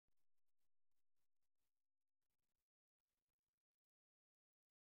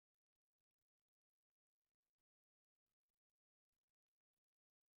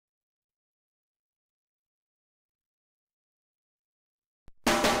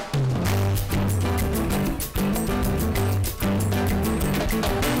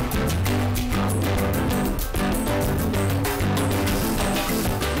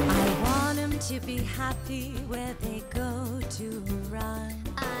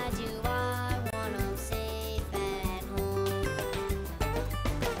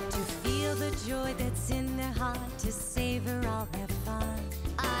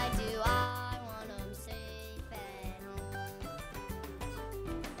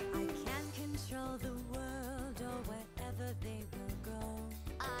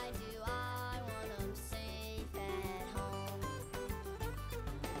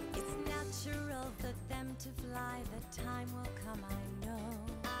time will come, I know.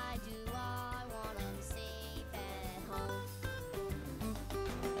 I do, I want them safe at home.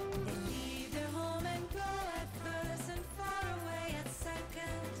 They leave their home and go at first and far away at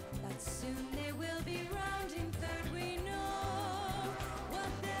second, but soon they will be rounding third. We know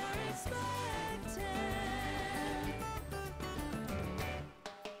what they're expecting.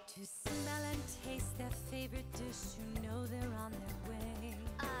 To smell and taste their favorite dish, you know they're on their way.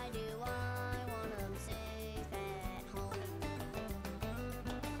 I do, I want them safe at home.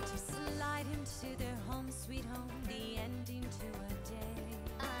 To slide into their home sweet home, the ending to a day.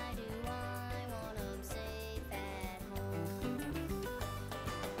 I do, I want them safe at home.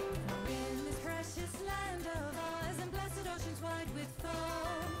 For in this precious land of ours and blessed oceans wide with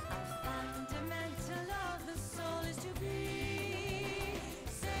foam, our fundamental of the soul is to be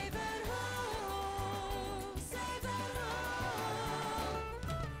safe at home, safe at home.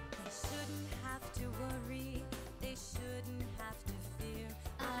 They shouldn't have to worry, they shouldn't have to fear.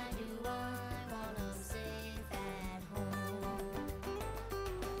 I do, I want them safe at home.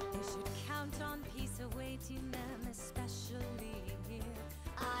 They should count on peace awaiting them, especially here.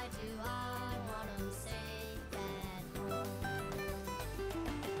 I do, I want them safe at home.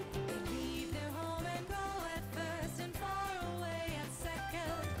 They leave their home and go at first and far away at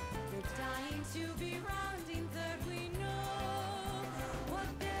second. They're dying to be rounding third. We know what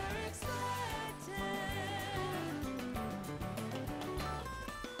they're expecting.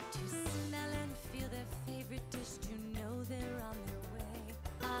 To smell and feel their favorite dish, you know they're on their way.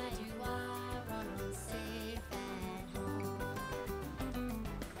 I do, I want them safe at home.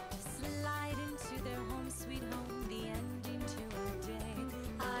 To slide into their home sweet home, the ending to a day.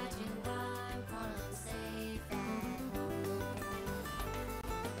 I do, I want them safe at home.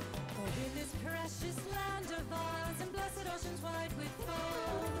 For in this precious land of ours and blessed oceans wide with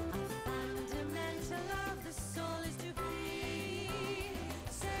foam, our fundamental of the soul is to be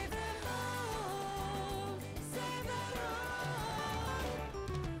safe at home, safe at home.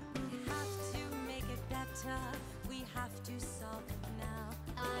 We have to make it better, we have to solve it now.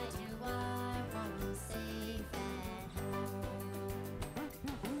 I do, I want them safe at home.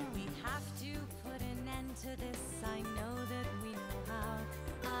 We have to put an end to this, I know that we know how.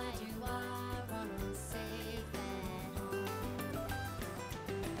 I do, I want them safe at home.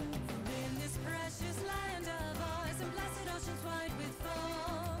 For in this precious land of ours and blessed oceans wide with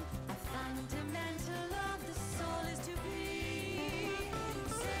foam, our fundamental of the soul is to be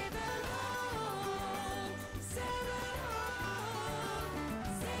safe at home, safe at home,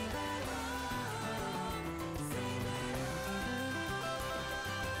 safe at home, safe at home.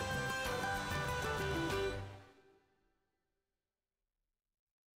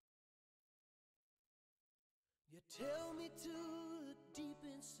 You tell me to the deep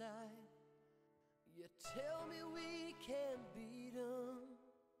inside, you tell me we can beat 'em.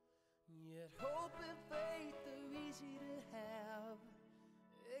 Yet hope and faith are easy to have,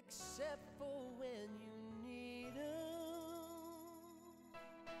 except for when you need 'em.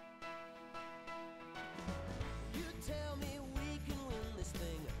 You tell me we can win this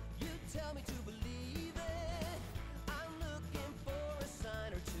thing, you tell me to believe it. I'm looking for a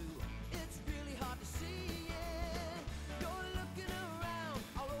sign or two, it's really hard to see it. You're looking around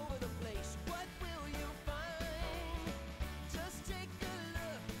all over the place, what will you find? Just take a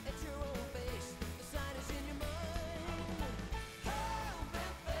look at your own face, the sign is in your mind. Hope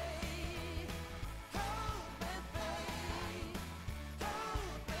and faith, hope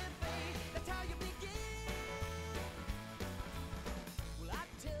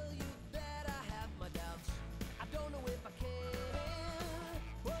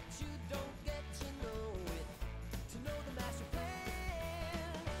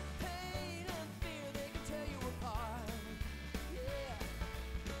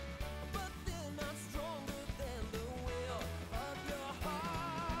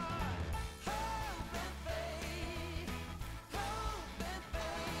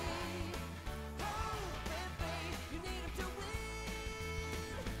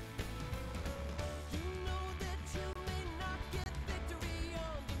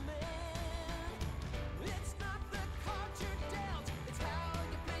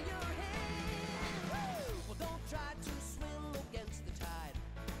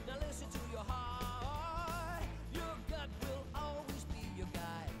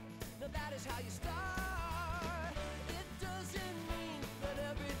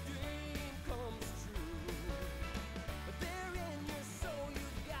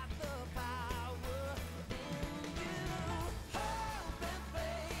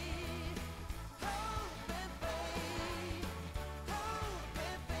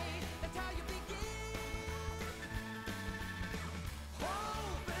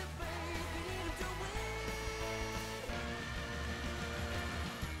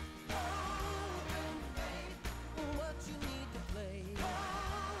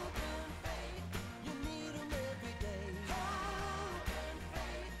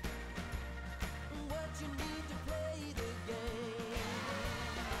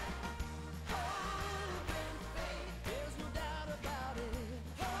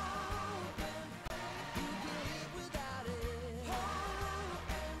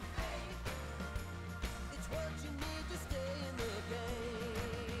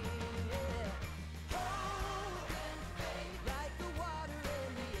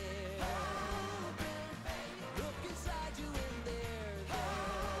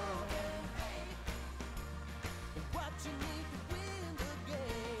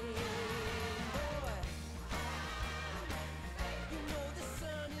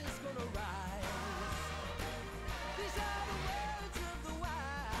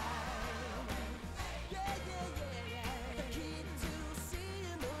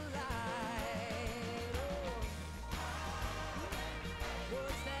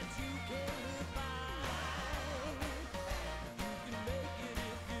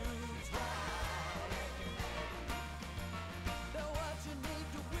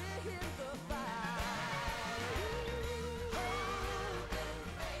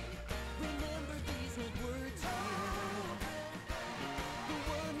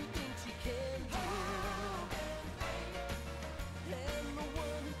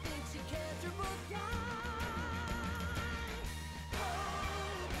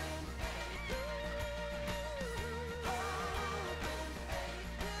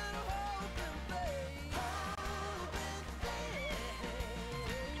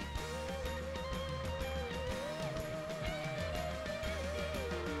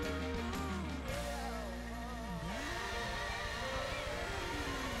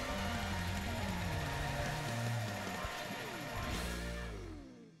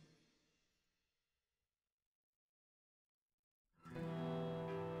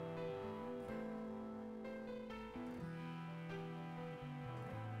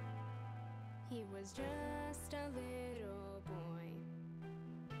He was just a little boy,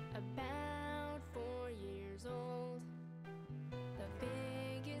 about 4 years old. The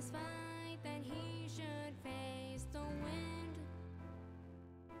biggest fight that he should face, the wind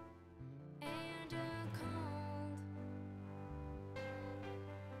and a cold.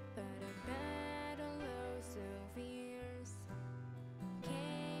 But a battle oh so fierce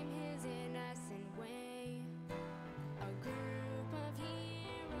came his innocent way. A group of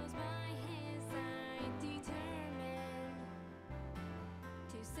heroes by his side, determined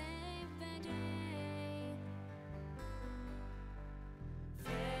to save the day.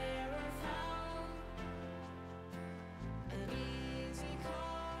 Fair or foul, an easy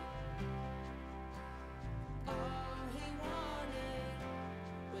call. All he wanted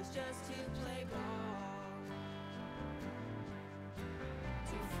was just to play ball,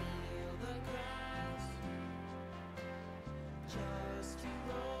 to feel the grass, just to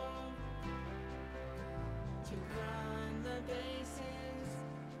roll, to run the bases,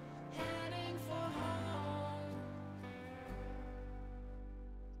 heading for home.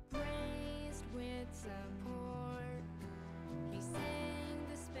 Raised with support, he sang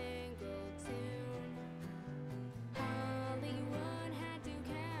the Spangled Tune. Hollywood had to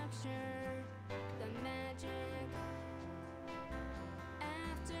capture the magic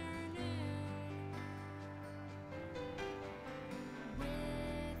afternoon.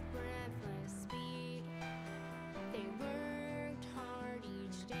 With breathless speed, they worked hard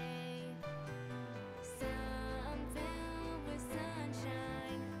each day. Some filled with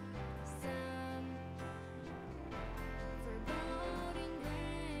sunshine, some foreboding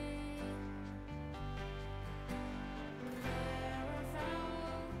gray. Fair or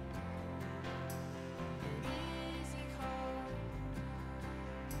foul, an easy call.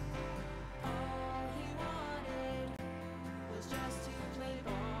 All he wanted was just to play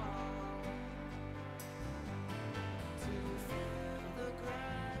ball, to feel the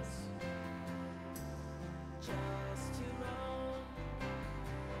grass, just to roam,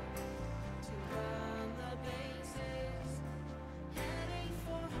 to run the bases, heading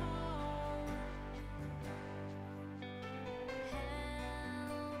for home.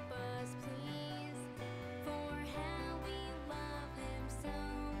 Help us, please, for how we love him so.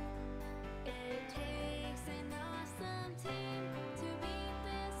 It takes an awesome team to beat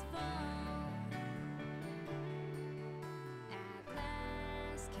this foe. At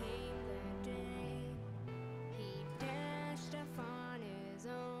last came the day he dashed off on his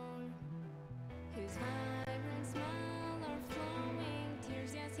own. His vibrant smile or flowing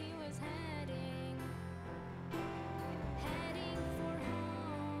tears, yes, he was heading for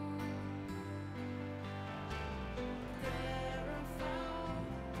home. Fair or foul,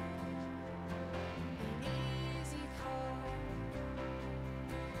 an easy call.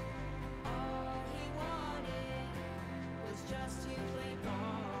 All he wanted was just to play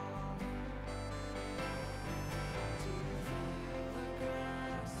ball, to feel the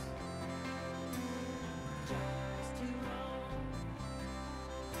grass, just to roam,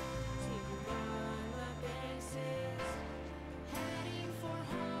 to run the bases, heading for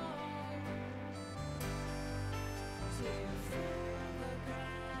home, to feel the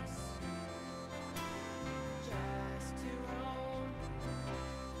grass, just to roam,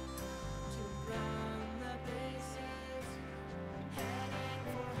 to run the bases, heading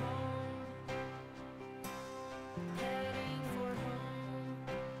for home, heading for home,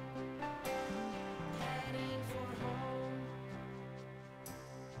 heading for home,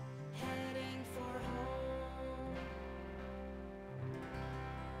 heading for home.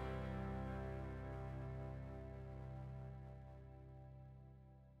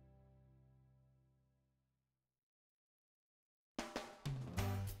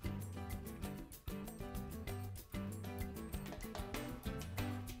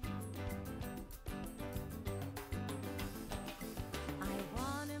 I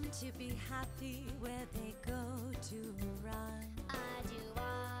want 'em to be happy where they go to run. I do,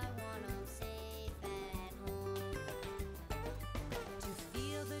 I want 'em safe at home. To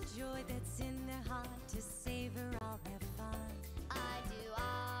feel the joy that's in their heart, to savor all their fun. I do,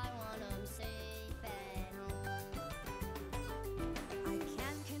 I want 'em safe at home. I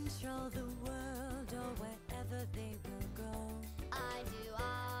can't control the world or wherever they will go. I do,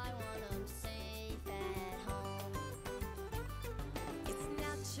 I want 'em safe at home. It's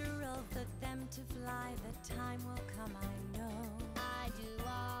natural for them to fly, the time will come, I know. I do,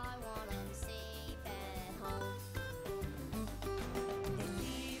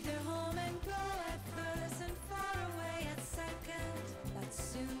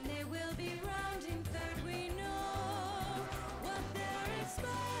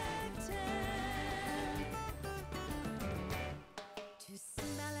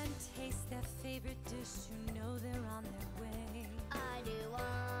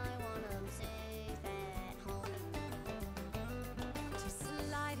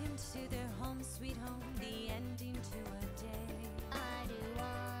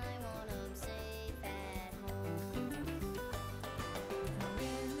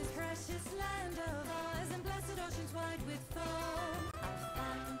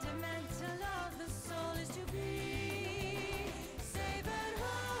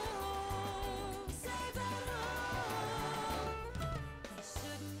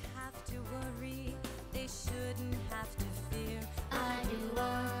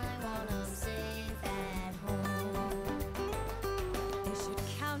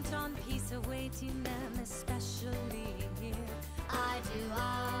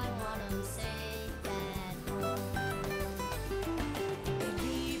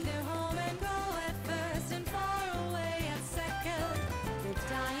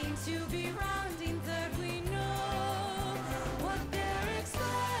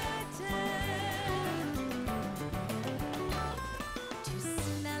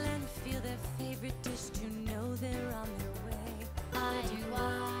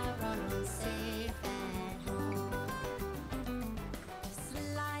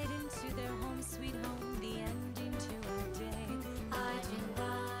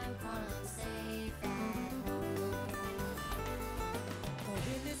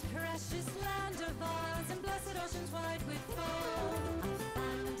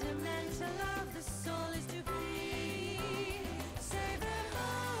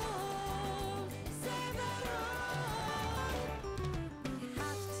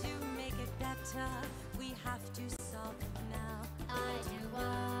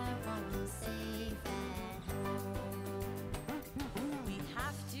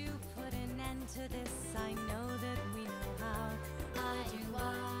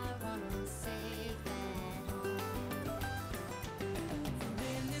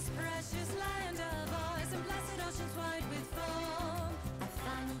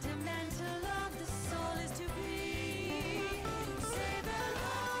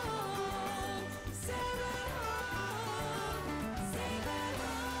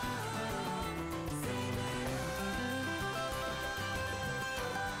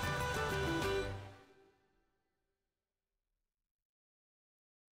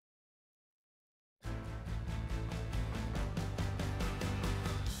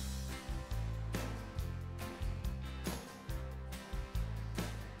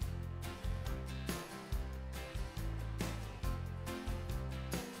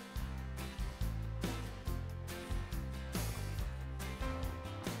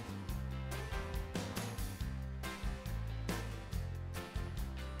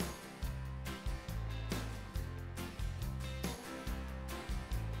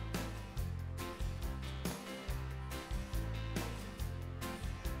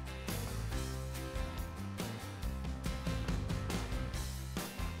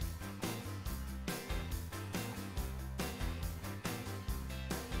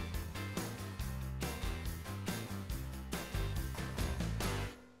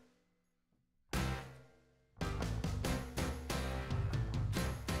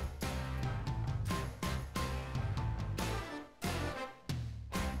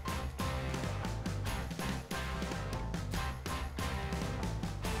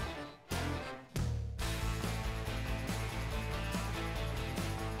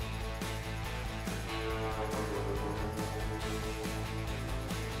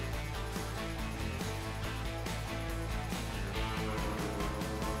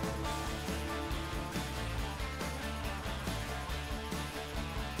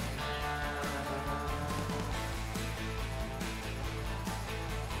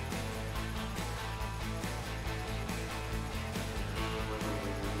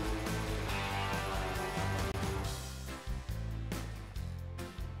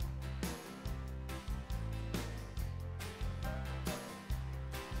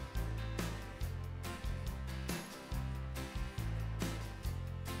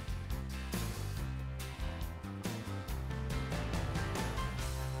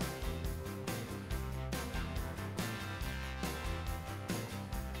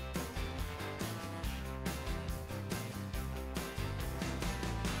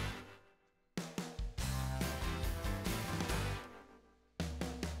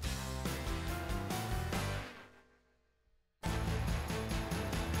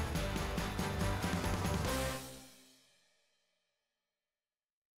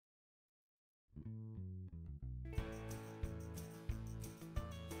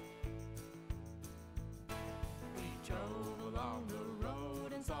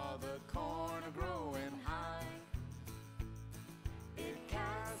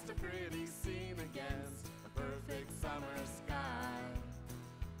 a pretty scene against a perfect summer sky.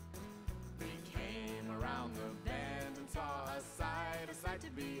 We came around the bend and saw a sight to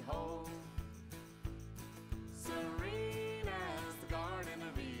behold. Serene as the Garden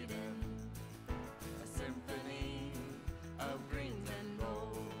of Eden, a symphony of greens and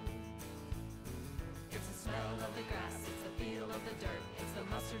gold. It's the smell of the grass, it's the feel of the dirt, it's the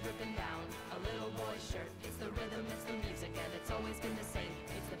mustard dripping down a little boy's shirt. It's the rhythm, it's the music, and it's always been the same.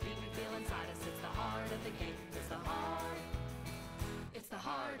 It's the beat we feel inside us, it's the heart of the game. It's the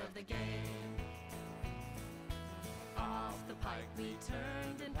heart of the game. Off the pike we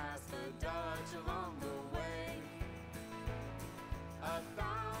turned and passed the Dutch along the way.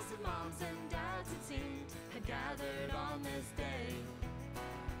 1,000 moms and dads, it seemed, had gathered on this day.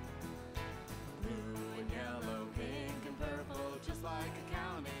 Blue and yellow, pink and purple, just like a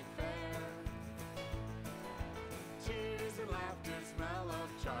county fair. Cheers and laughter, smell of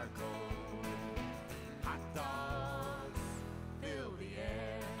charcoal. Hot dogs fill the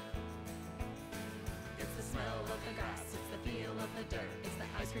air. It's the smell of the grass, it's the feel of the dirt, it's the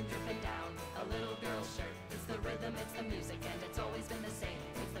ice cream dripping down a little girl's shirt. It's the rhythm, it's the music, and it's always been the same.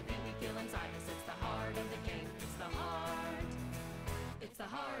 It's the beat we feel inside us, it's the heart of the game. It's the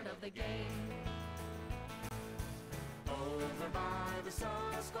heart of the game. Over by the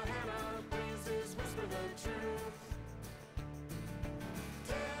Susquehanna, breezes whisper the truth.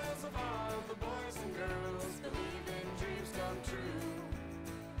 Tales of all the boys and girls believing dreams come true.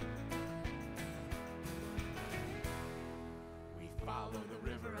 We follow the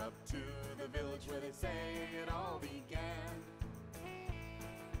river up to the village where they say it all began.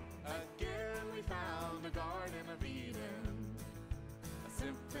 Again we found a Garden of Eden, a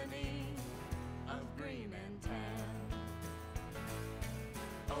symphony of green and tan.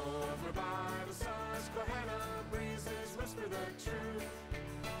 Over by the Susquehanna, breezes whisper the truth.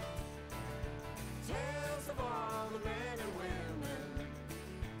 Tales of all the men and women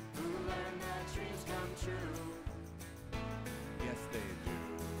who learn that dreams come true. Yes, they do.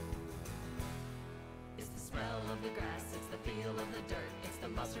 It's the smell of the grass, it's the feel of the dirt, it's the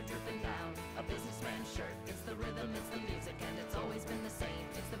mustard dripping down a businessman's shirt. It's the rhythm, it's the music, and it's always been the same.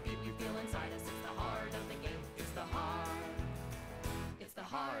 It's the beat we feel inside us, it's the heart of the game. It's the heart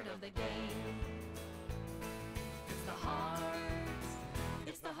of the game.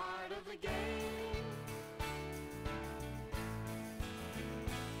 It's the heart of the game.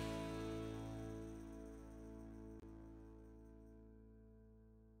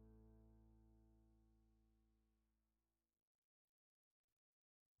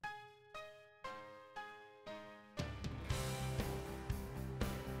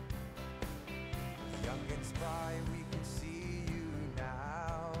 Young and spry, we can see you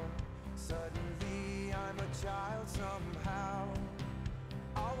now. Suddenly I'm a child somehow.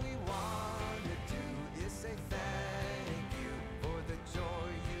 All we want to do is say thank you for the joy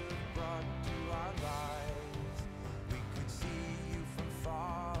you've brought to our lives. We could see you from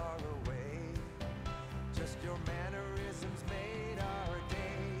far away. Just your mannerisms made our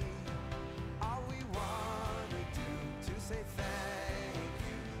day. All we want to do to say thank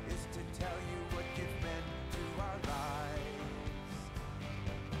you is to tell you what you've meant to our lives.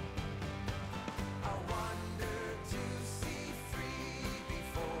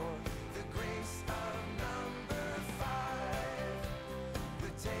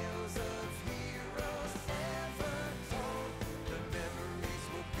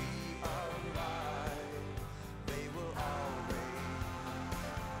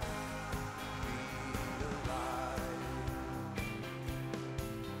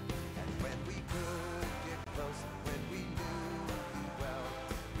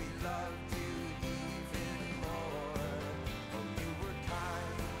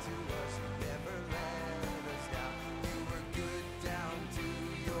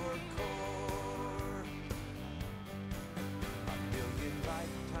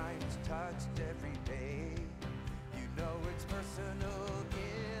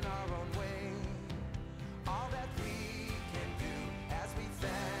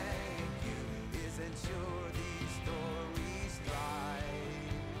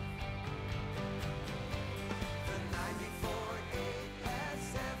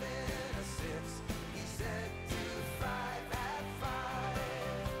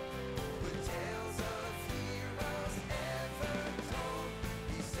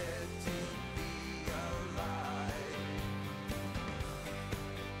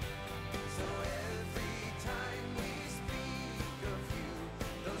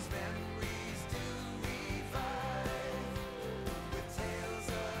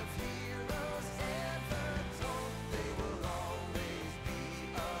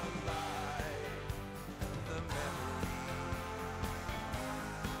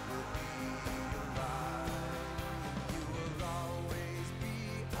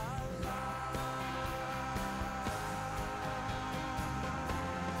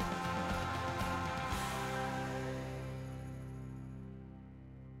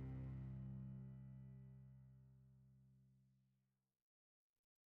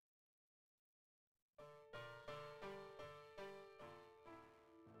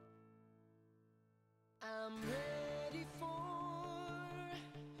 I'm ready for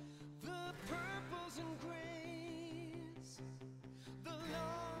the purples and grays, the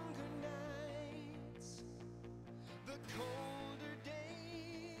longer nights, the colder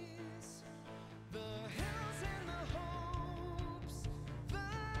days, the hills and the hopes, the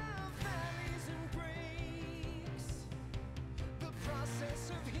valleys and breaks, the process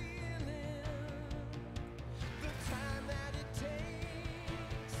of healing, the time that it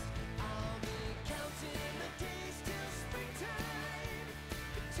takes. I'll be counting the days.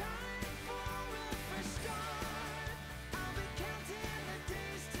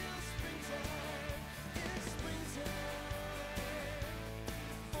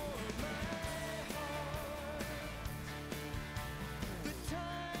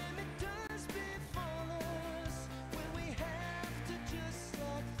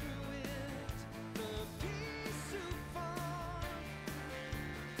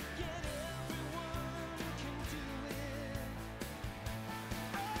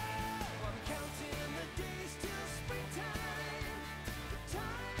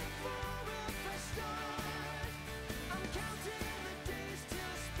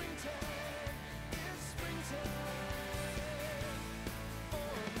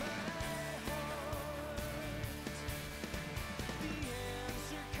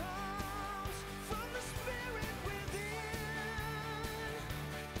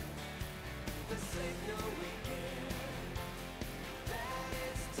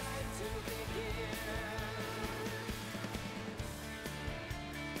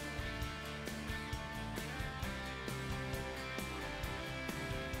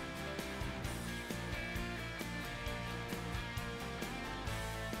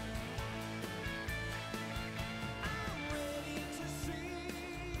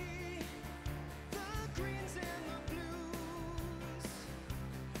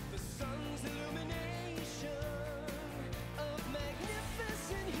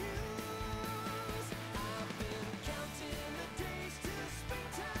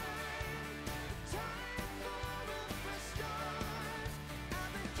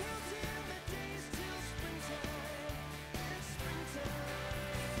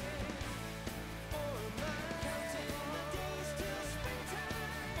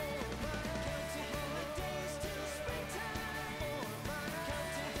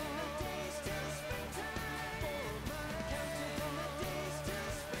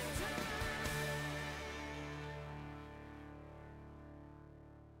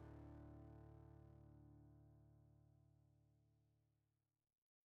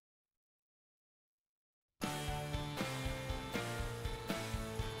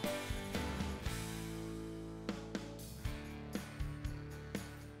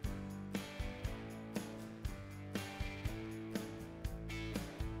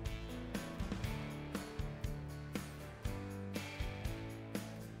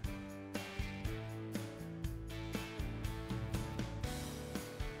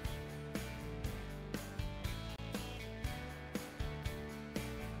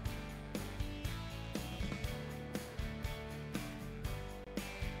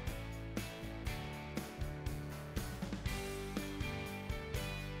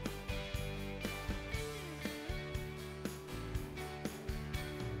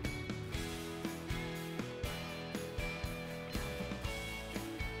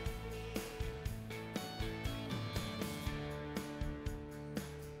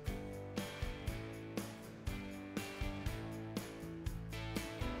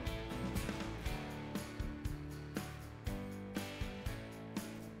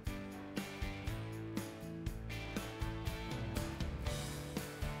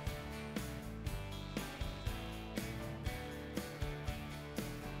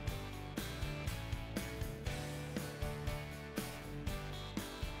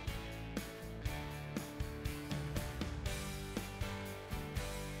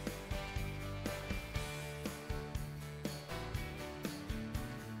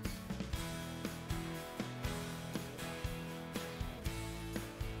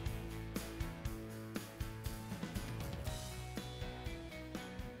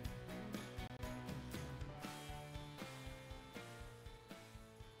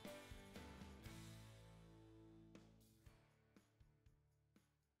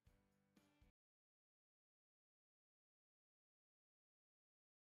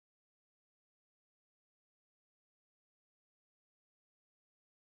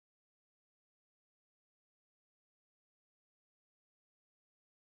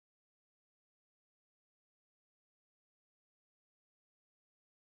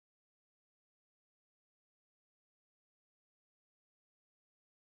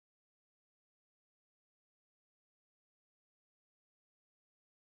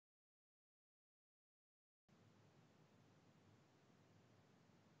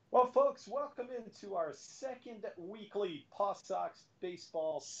 Well, folks, welcome into our second weekly PawSox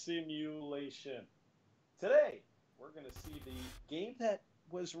baseball simulation. Today, we're going to see the game that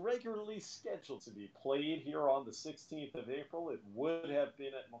was regularly scheduled to be played here on the 16th of April. It would have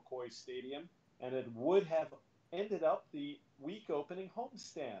been at McCoy Stadium, and it would have ended up the week opening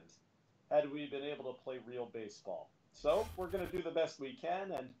homestand had we been able to play real baseball. So we're going to do the best we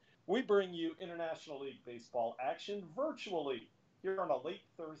can, and we bring you International League Baseball action virtually here on a late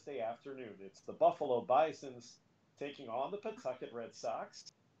Thursday afternoon. It's the Buffalo Bisons taking on the Pawtucket Red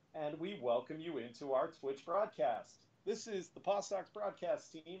Sox, and we welcome you into our Twitch broadcast. This is the PawSox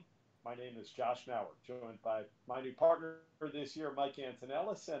broadcast team. My name is Josh Mauer, joined by my new partner this year, Mike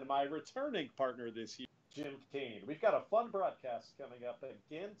Antonellis, and my returning partner this year, Jim Kane. We've got a fun broadcast coming up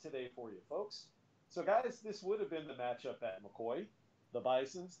again today for you, folks. So, guys, this would have been the matchup at McCoy. The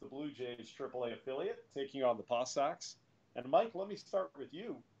Bisons, the Blue Jays AAA affiliate, taking on the PawSox. And Mike, let me start with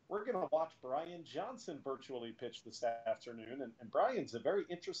you. We're going to watch Brian Johnson virtually pitch this afternoon. And Brian's a very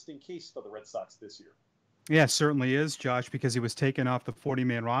interesting case for the Red Sox this year. Yeah, certainly is, Josh, because he was taken off the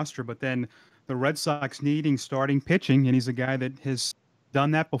 40-man roster. But then the Red Sox needing starting pitching, and he's a guy that has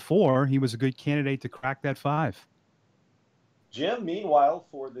done that before. He was a good candidate to crack that 5. Jim, meanwhile,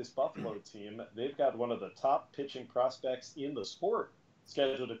 for this Buffalo team, they've got one of the top pitching prospects in the sport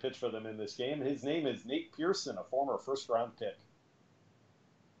scheduled to pitch for them in this game. His name is Nate Pearson, a former first-round pick.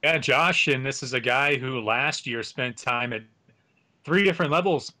 Yeah, Josh, and this is a guy who last year spent time at 3 different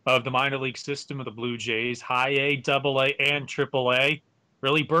levels of the minor league system of the Blue Jays, high A, double A, and triple A.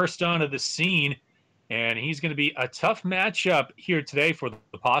 Really burst onto the scene, and he's going to be a tough matchup here today for the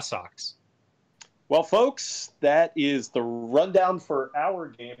PawSox. Well, folks, that is the rundown for our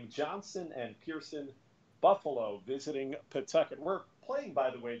game. Johnson and Pearson, Buffalo visiting Pawtucket. We're playing, by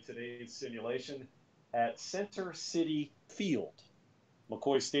the way, today's simulation at Center City Field.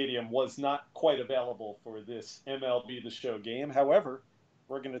 McCoy Stadium was not quite available for this MLB The Show game. However,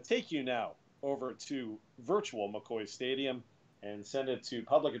 we're going to take you now over to virtual McCoy Stadium and send it to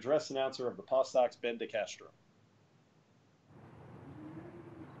public address announcer of the PawSox, Ben DeCastro.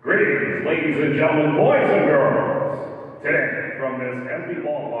 Greetings, ladies and gentlemen, boys and girls. Today, from this empty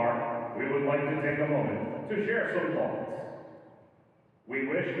ballpark, we would like to take a moment to share some thoughts. We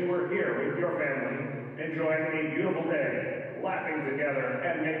wish you were here with your family, enjoying a beautiful day, laughing together,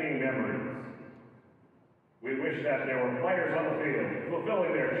 and making memories. We wish that there were players on the field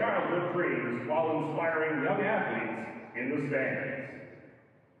fulfilling their childhood dreams while inspiring young athletes in the stands.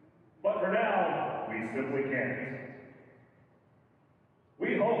 But for now, we simply can't.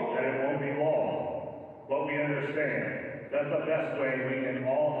 We hope that it won't be long, but we understand that the best way we can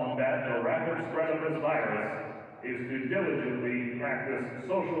all combat the rapid spread of this virus is to diligently practice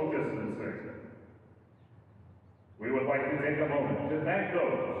social distancing. We would like to take a moment to thank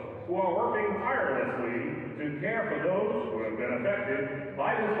those who are working tirelessly to care for those who have been affected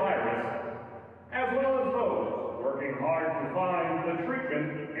by this virus, as well as those working hard to find the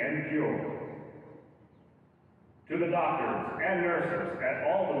treatment and cure. To the doctors and nurses at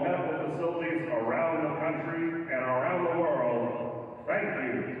all the medical facilities around the country and around the world, thank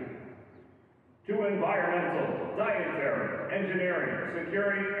you. To environmental, dietary, engineering,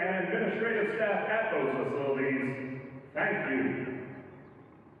 security, and administrative staff at those facilities, thank you.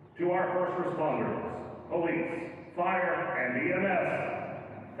 To our first responders, police, fire, and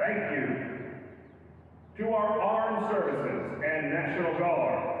EMS, thank you. To our armed services and National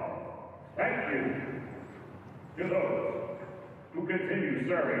Guard, thank you. To those who continue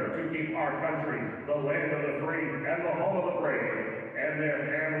serving to keep our country the land of the free and the home of the brave, and their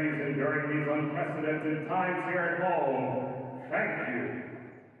families enduring these unprecedented times here at home, thank you.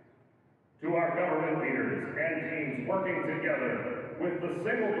 To our government leaders and teams working together with the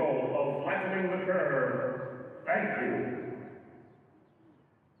single goal of flattening the curve, thank you.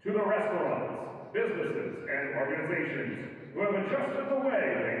 To the restaurants, businesses, and organizations who have adjusted the way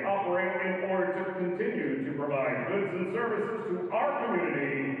they operate in order to continue to provide goods and services to our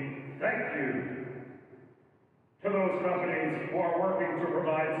community, thank you. To those companies who are working to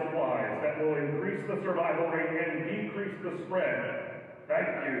provide supplies that will increase the survival rate and decrease the spread, thank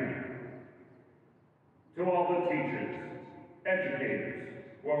you. To all the teachers, educators,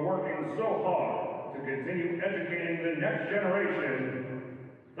 who are working so hard to continue educating the next generation,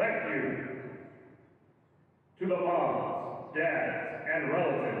 thank you. To the moms, dads, and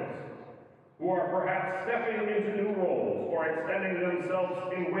relatives who are perhaps stepping into new roles or extending themselves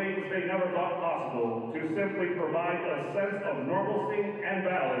in ways they never thought possible to simply provide a sense of normalcy and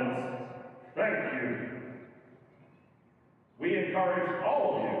balance, thank you. We encourage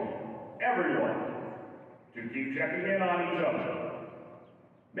all of you, everyone, to keep checking in on each other.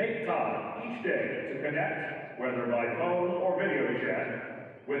 Make time each day to connect, whether by phone or video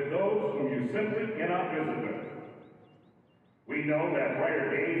chat, with those whom you simply cannot visit with. We know that brighter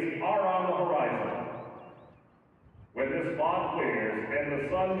days are on the horizon. When this fog clears and the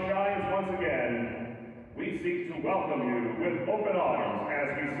sun shines once again, we seek to welcome you with open arms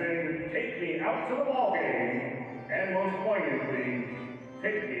as we sing "Take Me Out to the Ball Game," and most poignantly,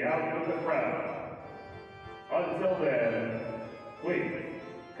 "Take Me Out with the Crowd." Until then, please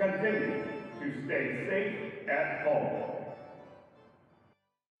continue to stay safe at home.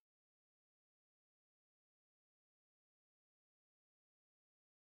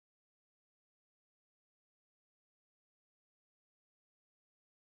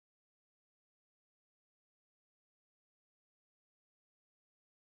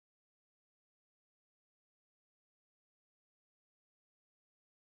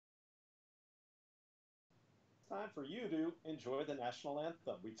 Time for you to enjoy the national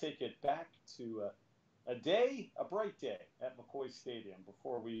anthem. We take it back to a bright day at McCoy Stadium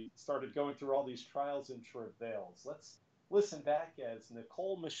before we started going through all these trials and travails. Let's listen back as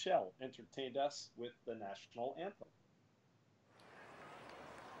Nicole Michelle entertained us with the national anthem.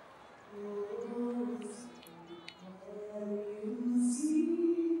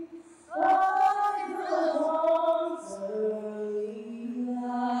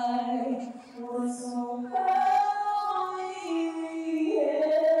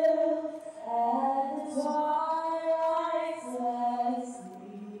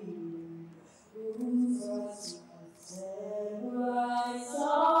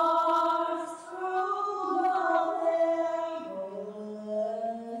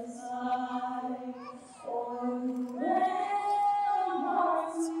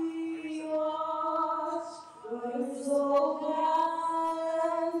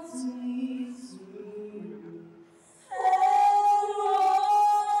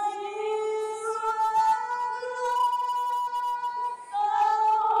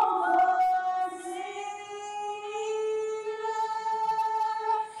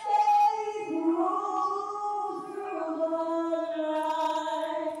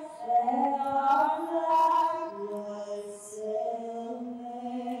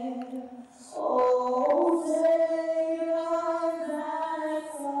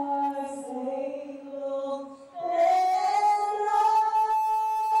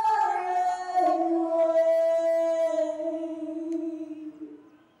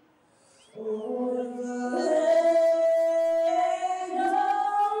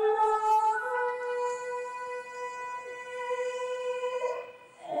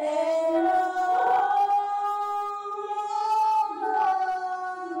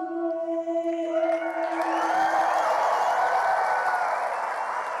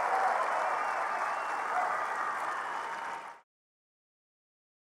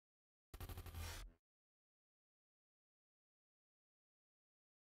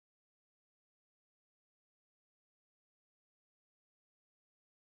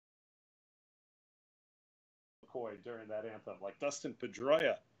 McCoy during that anthem, like Dustin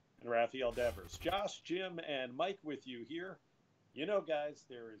Pedroia and Rafael Devers. Josh, Jim, and Mike with you here. You know, guys,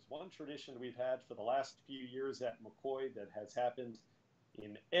 there is one tradition we've had for the last few years at McCoy that has happened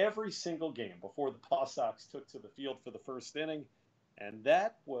in every single game before the PawSox took to the field for the first inning, and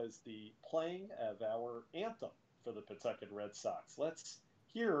that was the playing of our anthem for the Pawtucket Red Sox. Let's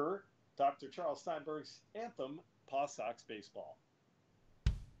hear Dr. Charles Steinberg's anthem, PawSox Baseball.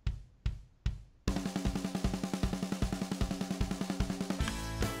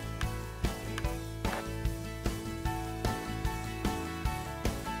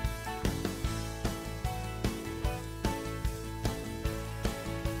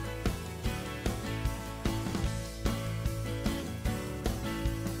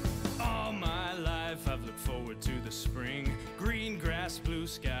 Spring, green grass, blue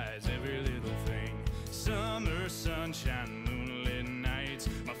skies, every little thing. Summer sunshine, moonlit nights.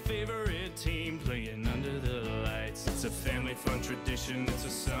 My favorite team playing under the lights. It's a family fun tradition, it's a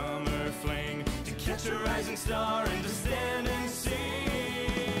summer fling. To catch a rising star and to stand and sing.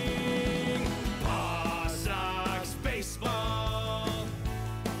 PawSox baseball,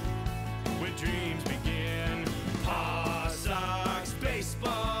 where dreams begin. PawSox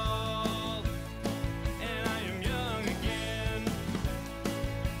baseball.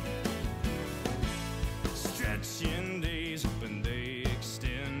 Days when they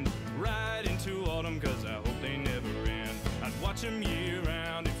extend right into autumn, cause I hope they never end. I'd watch them year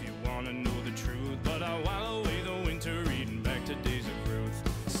round if you wanna know the truth, but I while away the winter reading back to days of Ruth.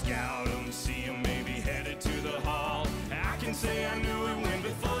 Scout them, see them, maybe headed to the hall. I can say I knew it when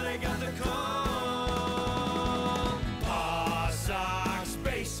before they got the call. PawSox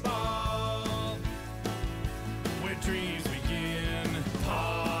baseball.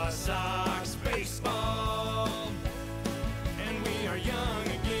 young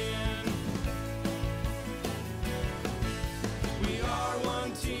again. We are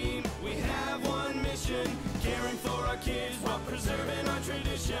one team, we have one mission, caring for our kids while preserving our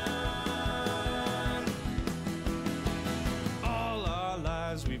tradition. All our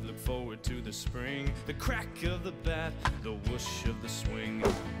lives we've looked forward to the spring, the crack of the bat, the whoosh of the swing,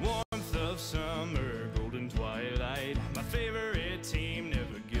 warmth of summer, golden twilight. My favorite team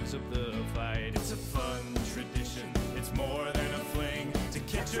never gives up the fight. It's a fun tradition, it's more than a fling, to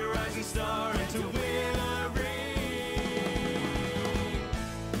catch a rising star and to win a ring.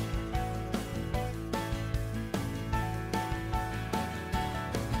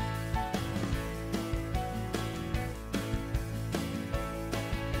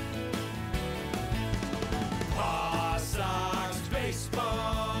 PawSox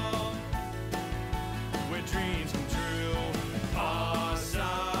baseball, where dreams come true.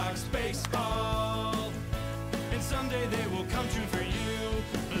 PawSox baseball, and someday they will come true for you.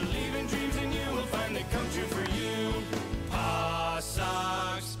 Believe in dreams and you will find they come true for you.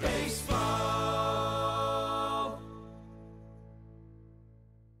 PawSox baseball.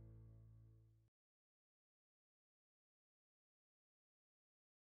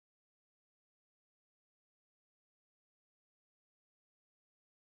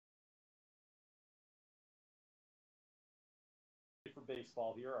 For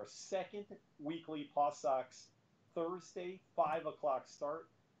baseball here, our second weekly PawSox Thursday 5 o'clock start,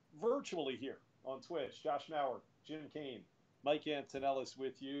 virtually here on Twitch. Josh Mauer, Jim Kane, Mike Antonellis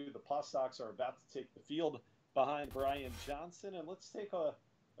with you. The PawSox are about to take the field behind Brian Johnson, and let's take a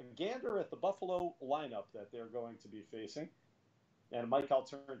gander at the Buffalo lineup that they're going to be facing. And Mike, I'll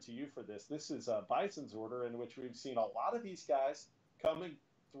turn to you for this. This is a Bisons order in which we've seen a lot of these guys coming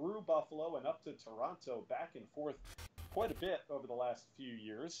through Buffalo and up to Toronto, back and forth quite a bit over the last few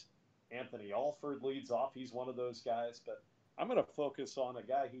years. Anthony Alford leads off. He's one of those guys. But I'm going to focus on a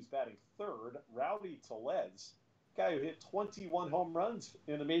guy who's batting third, Rowdy Tellez, guy who hit 21 home runs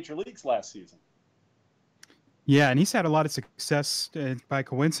in the major leagues last season. Yeah, and he's had a lot of success by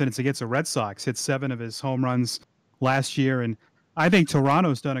coincidence against the Red Sox. Hit 7 of his home runs last year. And I think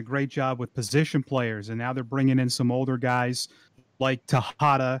Toronto's done a great job with position players. And now they're bringing in some older guys like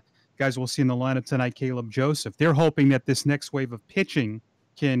Tejada. Guys we'll see in the lineup tonight, Caleb Joseph. They're hoping that this next wave of pitching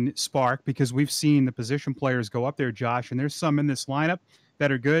can spark, because we've seen the position players go up there, Josh, and there's some in this lineup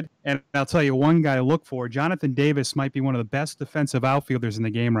that are good. And I'll tell you one guy to look for. Jonathan Davis might be one of the best defensive outfielders in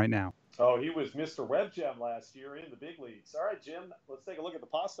the game right now. Oh, he was Mr. Web Gem last year in the big leagues. All right, Jim, let's take a look at the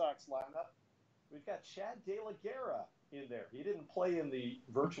PawSox lineup. We've got Chad De La Guerra in there. He didn't play in the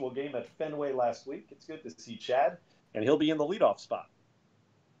virtual game at Fenway last week. It's good to see Chad, and he'll be in the leadoff spot.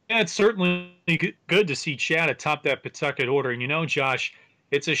 Yeah, it's certainly good to see Chad atop that Pawtucket order. And, you know, Josh,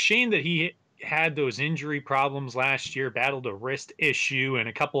 it's a shame that he had those injury problems last year, battled a wrist issue and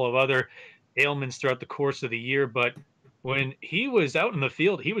a couple of other ailments throughout the course of the year. But when he was out in the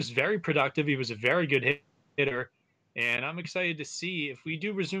field, he was very productive. He was a very good hitter. And I'm excited to see, if we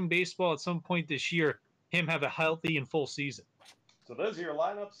do resume baseball at some point this year, him have a healthy and full season. So those are your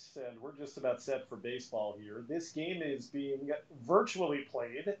lineups, and we're just about set for baseball here. This game is being virtually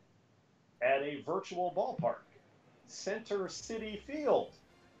played at a virtual ballpark, Center City Field.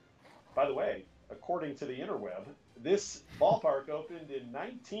 By the way, according to the interweb, this ballpark opened in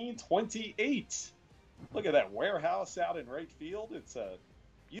 1928. Look at that warehouse out in right field. It's a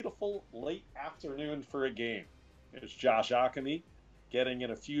beautiful late afternoon for a game. There's Josh Ockamy getting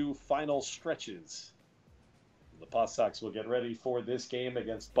in a few final stretches. The PawSox will get ready for this game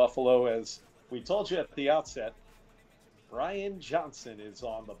against Buffalo. As we told you at the outset, Brian Johnson is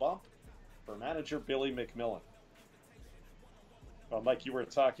on the bump for manager Billy McMillan. Well, Mike, you were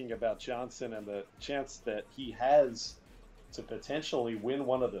talking about Johnson and the chance that he has to potentially win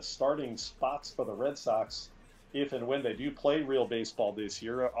one of the starting spots for the Red Sox if and when they do play real baseball this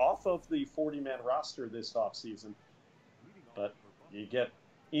year, off of the 40-man roster this offseason. But you get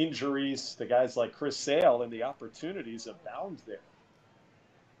injuries to guys like Chris Sale, and the opportunities abound there.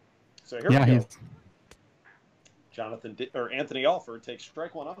 So here we go. Anthony Alford takes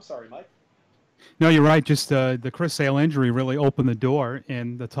strike one. I'm sorry, Mike. No, you're right. Just the Chris Sale injury really opened the door,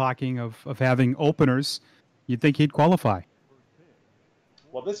 and the talking of having openers, you'd think he'd qualify.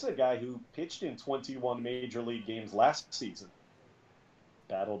 Well, this is a guy who pitched in 21 major league games last season.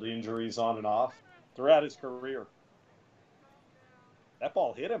 Battled injuries on and off throughout his career. That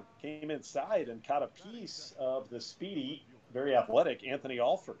ball hit him, came inside, and caught a piece of the speedy, very athletic Anthony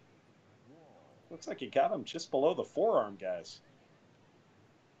Alford. Looks like he got him just below the forearm, guys.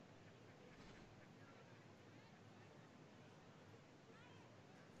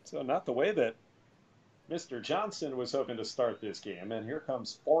 So not the way that Mr. Johnson was hoping to start this game, and here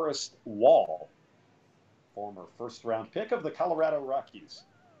comes Forrest Wall, former first-round pick of the Colorado Rockies.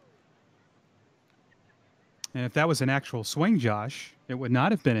 And if that was an actual swing, Josh, it would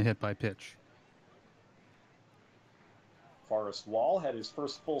not have been a hit by pitch. Forrest Wall had his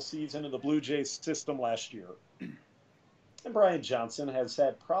first full season in the Blue Jays system last year. And Brian Johnson has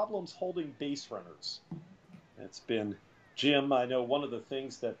had problems holding base runners. It's been, Jim, I know one of the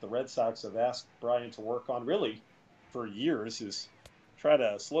things that the Red Sox have asked Brian to work on really for years is try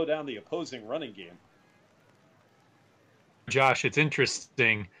to slow down the opposing running game. Josh, it's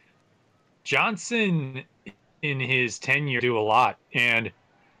interesting. Johnson, in his tenure, do a lot. And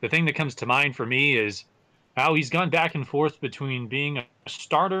the thing that comes to mind for me is how he's gone back and forth between being a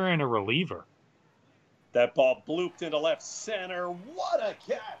starter and a reliever. That ball blooped into left center. What a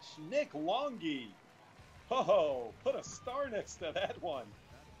catch, Nick Longy. Oh, put a star next to that one.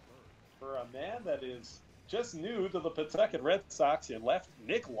 For a man that is just new to the Pawtucket Red Sox in left,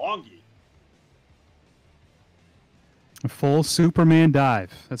 Nick Longy. A full Superman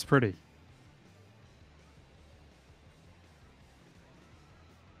dive. That's pretty.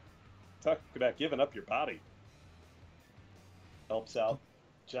 Talk about giving up your body. Helps out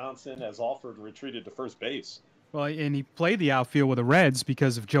Johnson as Alford retreated to first base. Well, and he played the outfield with the Reds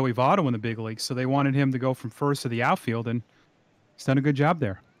because of Joey Votto in the big leagues, so they wanted him to go from first to the outfield, and he's done a good job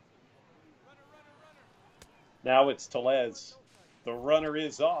there. Now it's Tellez. The runner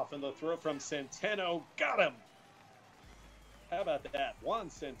is off, and the throw from Centeno got him. How about that? Juan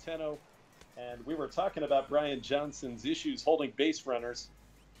Centeno. And we were talking about Brian Johnson's issues holding base runners.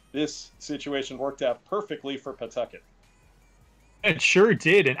 This situation worked out perfectly for Pawtucket. It sure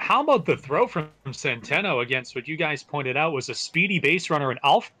did. And how about the throw from Centeno against what you guys pointed out was a speedy base runner in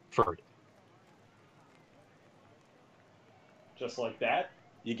Alford? Just like that,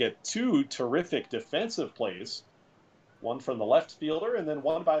 you get two terrific defensive plays, one from the left fielder and then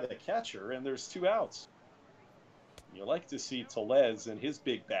one by the catcher, and there's 2 outs. You like to see Tellez and his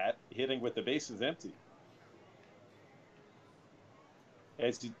big bat hitting with the bases empty.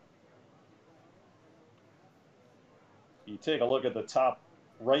 As you take a look at the top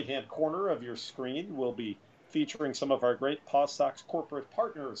right-hand corner of your screen, we'll be featuring some of our great PawSox corporate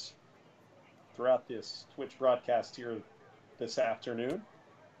partners throughout this Twitch broadcast here this afternoon.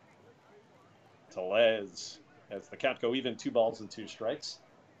 Tellez, as the count go even, 2 balls and 2 strikes.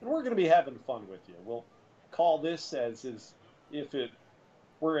 And we're going to be having fun with you. We'll call this as if it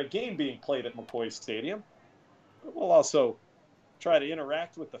were a game being played at McCoy Stadium. But we'll also try to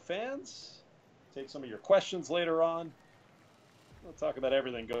interact with the fans, take some of your questions later on. We'll talk about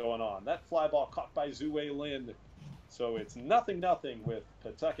everything going on. That fly ball caught by Zue Lin. So it's 0-0 with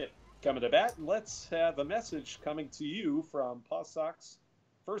Pawtucket coming to bat. And let's have a message coming to you from PawSox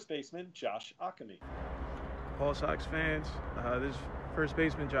first baseman Josh Ockamy. PawSox fans, this is first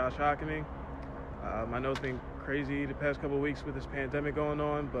baseman Josh Ockamy. I know it's been crazy the past couple of weeks with this pandemic going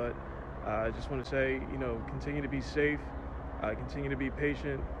on, but I just want to say, continue to be safe, continue to be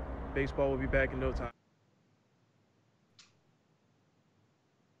patient. Baseball will be back in no time.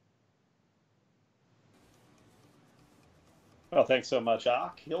 Well, thanks so much,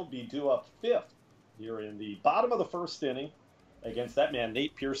 Ock. He'll be due up 5th here in the bottom of the first inning against that man,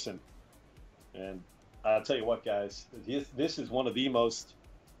 Nate Pearson. And I'll tell you what, guys, this is one of the most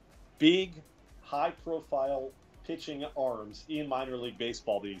big, high-profile pitching arms in minor league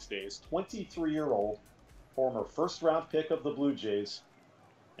baseball these days. 23-year-old, former first-round pick of the Blue Jays,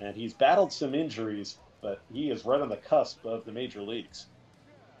 and he's battled some injuries, but he is right on the cusp of the major leagues.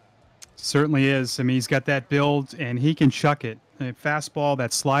 Certainly is. I mean, he's got that build, and he can chuck it. And fastball,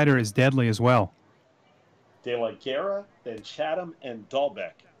 that slider is deadly as well. De La Guerra, then Chatham, and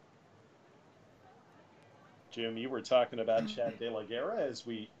Dahlbeck. Jim, you were talking about Chad De La Guerra as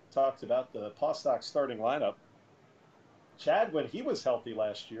we talked about the PawSox starting lineup. Chad, when he was healthy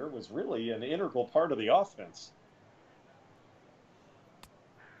last year, was really an integral part of the offense.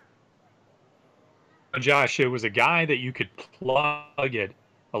 Josh, it was a guy that you could plug at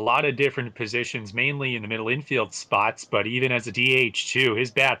a lot of different positions, mainly in the middle infield spots, but even as a DH too,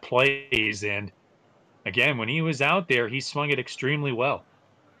 his bat plays. And again, when he was out there, he swung it extremely well.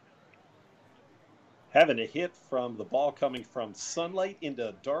 Having a hit from the ball coming from sunlight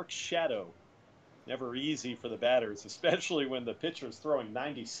into dark shadow. Never easy for the batters, especially when the pitcher's throwing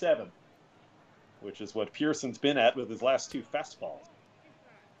 97, which is what Pearson's been at with his last 2 fastballs.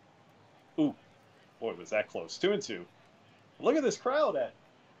 Ooh, boy, was that close. 2-2. Look at this crowd at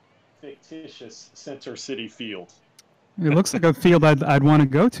fictitious Center City Field. It looks like a field I'd want to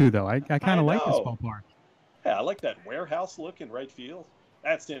go to, though. I kind of like this ballpark. Yeah, I like that warehouse look in right field.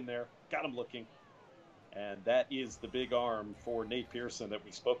 That's in there. Got him looking. And that is the big arm for Nate Pearson that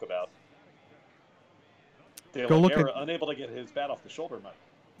we spoke about. De La Guerra unable to get his bat off the shoulder, Mike.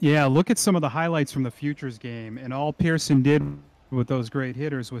 Yeah, look at some of the highlights from the Futures game, and all Pearson did with those great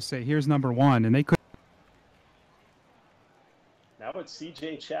hitters was say, here's number one, and they could. Now it's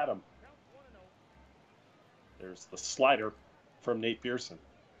C.J. Chatham. There's the slider from Nate Pearson.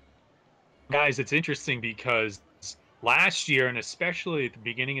 Guys, it's interesting because last year, and especially at the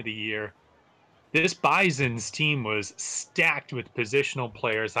beginning of the year, this Bisons team was stacked with positional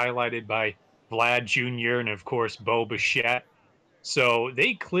players, highlighted by Vlad Jr. and, of course, Bo Bichette. So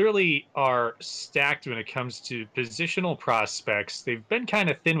they clearly are stacked when it comes to positional prospects. They've been kind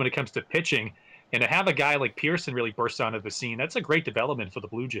of thin when it comes to pitching. And to have a guy like Pearson really burst onto the scene, that's a great development for the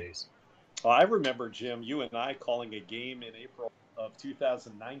Blue Jays. Well, I remember, Jim, you and I calling a game in April of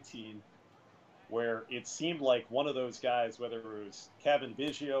 2019 where it seemed like one of those guys, whether it was Kevin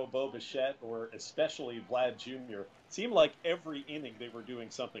Biggio, Bo Bichette, or especially Vlad Jr., seemed like every inning they were doing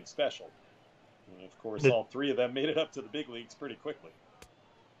something special. And of course, all three of them made it up to the big leagues pretty quickly.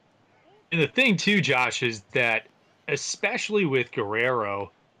 And the thing, too, Josh, is that especially with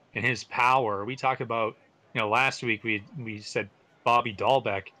Guerrero and his power, we talked about, last week we said Bobby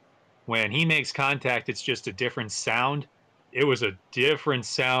Dahlbeck. When he makes contact, it's just a different sound. It was a different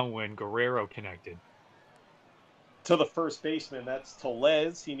sound when Guerrero connected. To the first baseman, that's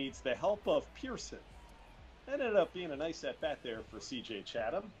Tellez. He needs the help of Pearson. That ended up being a nice at-bat there for C.J.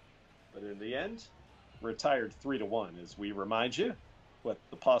 Chatham. But in the end, retired 3-1 as we remind you what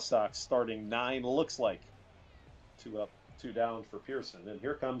the PawSox starting 9 looks like. 2 up, 2 down for Pearson. And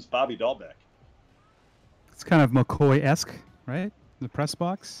here comes Bobby Dahlbeck. It's kind of McCoy-esque, right? The press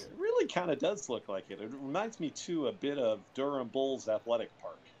box. It really kind of does look like it. It reminds me, too, a bit of Durham Bulls Athletic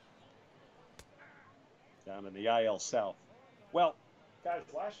Park down in the IL South. Well, guys,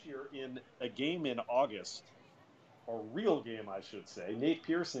 last year in a game in August, a real game, I should say, Nate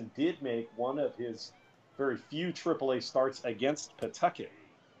Pearson did make one of his very few AAA starts against Pawtucket.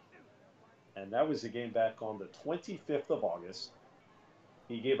 And that was a game back on the 25th of August.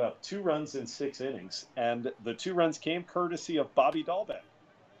 He gave up 2 runs in 6 innings, and the 2 runs came courtesy of Bobby Dahlbeck.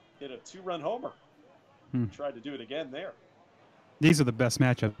 Hit a 2-run homer. Tried to do it again there. These are the best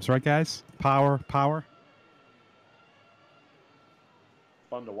matchups, right, guys? Power.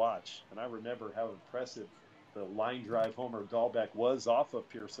 Fun to watch. And I remember how impressive the line drive homer Dahlbeck was off of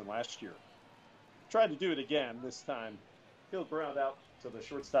Pearson last year. Tried to do it again. This time, he'll ground out to the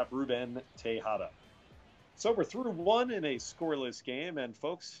shortstop Ruben Tejada. So we're through 1 in a scoreless game. And,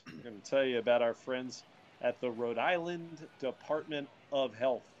 folks, I'm going to tell you about our friends at the Rhode Island Department of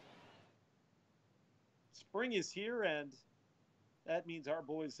Health. Spring is here, and that means our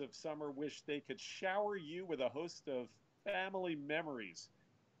boys of summer wish they could shower you with a host of family memories.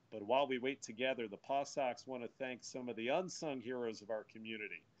 But while we wait together, the PawSox want to thank some of the unsung heroes of our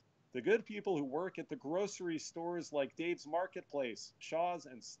community. The good people who work at the grocery stores like Dave's Marketplace, Shaw's,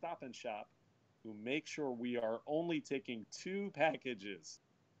 and Stop and Shop, who make sure we are only taking 2 packages.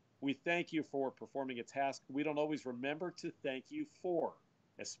 We thank you for performing a task we don't always remember to thank you for.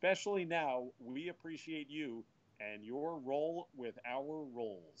 Especially now, we appreciate you and your role with our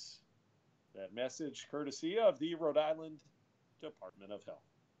roles. That message courtesy of the Rhode Island Department of Health.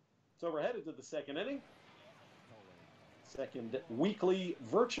 So we're headed to the second inning. Second weekly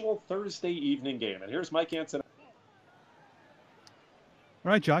virtual Thursday evening game. And here's Mike Anson.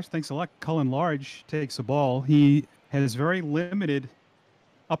 All right, Josh, thanks a lot. Cullen Large takes the ball. He has very limited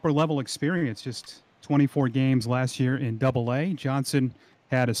upper-level experience, just 24 games last year in Double-A. Johnson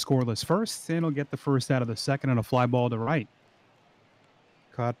had a scoreless first, and he'll get the first out of the second on a fly ball to right.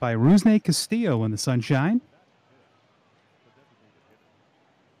 Caught by Rusney Castillo in the sunshine.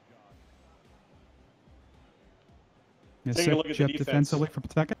 Taking a look at the defense. Defensively for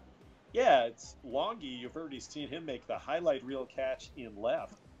Pawtucket. Yeah, it's Longy. You've already seen him make the highlight reel catch in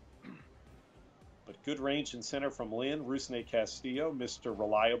left. But good range in center from Lynn. Rusney Castillo, Mr.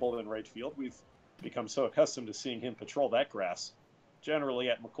 Reliable in right field. We've become so accustomed to seeing him patrol that grass. Generally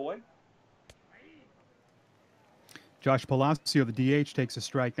at McCoy. Josh Palacio, the DH, takes a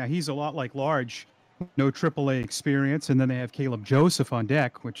strike. Now, he's a lot like Large. No AAA experience. And then they have Caleb Joseph on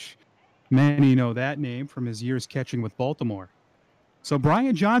deck, which many know that name from his years catching with Baltimore. So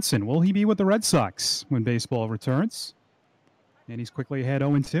Brian Johnson, will he be with the Red Sox when baseball returns? And he's quickly ahead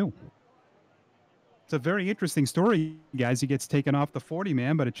 0-2. It's a very interesting story, guys. He gets taken off the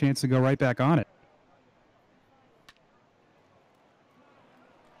 40-man, but a chance to go right back on it.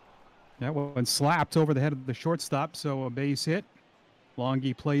 That one slapped over the head of the shortstop, so a base hit.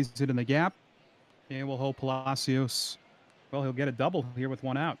 Longy plays it in the gap, and we'll hold Palacios. Well, he'll get a double here with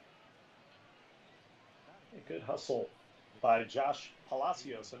 1 out. Good hustle by Josh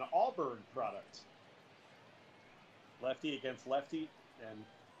Palacios, an Auburn product. Lefty against lefty and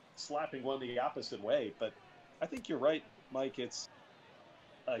slapping one the opposite way. But I think you're right, Mike. It's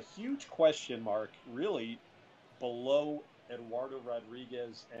a huge question mark, really, below Eduardo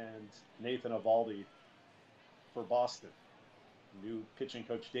Rodriguez and Nathan Eovaldi for Boston. New pitching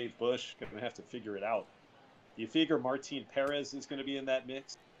coach Dave Bush going to have to figure it out. Do you figure Martin Perez is going to be in that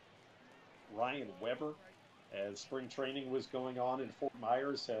mix? Ryan Weber, as spring training was going on in Fort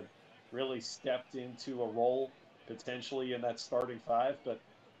Myers, had really stepped into a role potentially in that starting five. But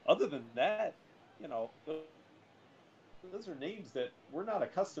other than that, you know, those are names that we're not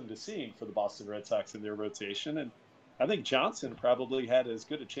accustomed to seeing for the Boston Red Sox in their rotation. And I think Johnson probably had as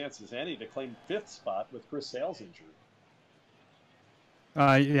good a chance as any to claim fifth spot with Chris Sale's injury.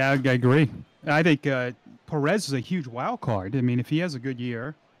 Yeah, I agree. I think Perez is a huge wild card. I mean, if he has a good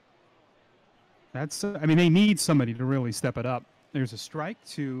year, that's. I mean, they need somebody to really step it up. There's a strike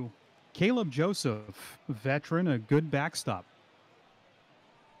to Caleb Joseph, veteran, a good backstop.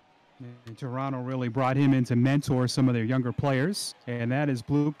 And Toronto really brought him in to mentor some of their younger players, and that is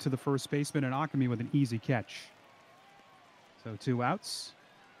blooped to the first baseman and Akami with an easy catch. So 2 outs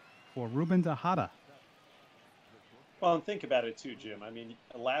for Ruben Tejada. Well, and think about it too, Jim. I mean,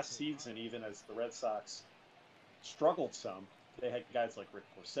 last season, even as the Red Sox struggled some, they had guys like Rick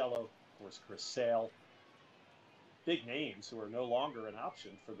Porcello, of course, Chris Sale, big names who are no longer an option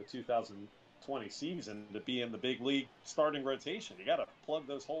for the 2020 season to be in the big league starting rotation. You got to plug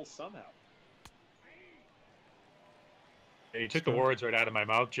those holes somehow. You took the words right out of my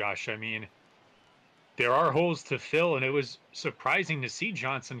mouth, Josh. I mean, there are holes to fill, and it was surprising to see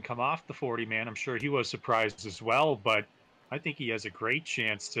Johnson come off the 40-man. I'm sure he was surprised as well, but I think he has a great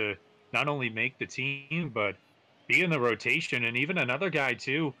chance to not only make the team, but be in the rotation. And even another guy,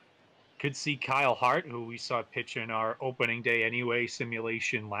 too, could see Kyle Hart, who we saw pitch in our opening day anyway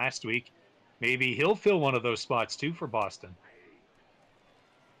simulation last week. Maybe he'll fill one of those spots, too, for Boston.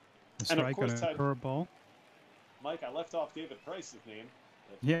 A strike on a curveball. Mike, I left off David Price's name.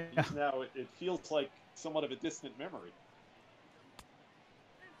 Yeah. Now it feels like somewhat of a distant memory.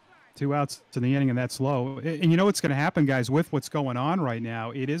 2 outs to the inning, and that's low. And you know what's going to happen, guys, with what's going on right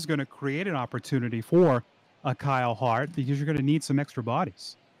now? It is going to create an opportunity for a Kyle Hart because you're going to need some extra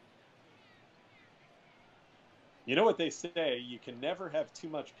bodies. You know what they say, you can never have too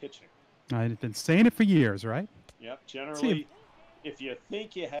much pitching. I've been saying it for years, right? Yep, generally, if you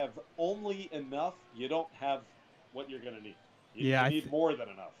think you have only enough, you don't have what you're going to need. You need more than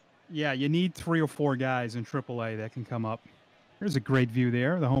enough. Yeah, you need 3 or 4 guys in AAA that can come up. There's a great view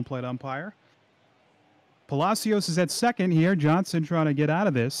there, the home plate umpire. Palacios is at second here. Johnson trying to get out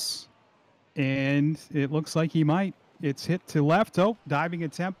of this. And it looks like he might. It's hit to left. Oh, diving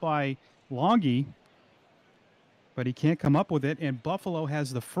attempt by Longy. But he can't come up with it. And Buffalo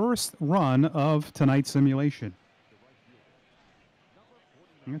has the first run of tonight's simulation.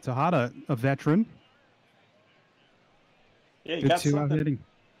 Tejada, a veteran. Yeah, he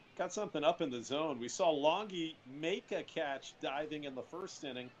got something up in the zone. We saw Longy make a catch diving in the first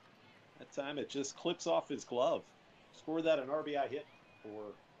inning. That time it just clips off his glove. Scored that an RBI hit for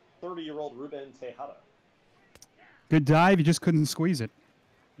 30-year-old Ruben Tejada. Good dive. He just couldn't squeeze it.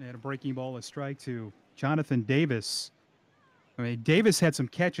 They had a breaking ball, a strike to Jonathan Davis. I mean, Davis had some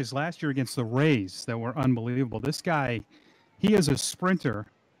catches last year against the Rays that were unbelievable. This guy, he is a sprinter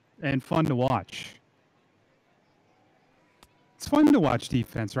and fun to watch. It's fun to watch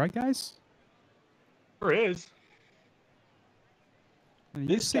defense, right, guys? Sure is.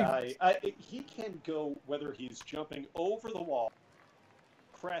 This guy, he can go whether he's jumping over the wall,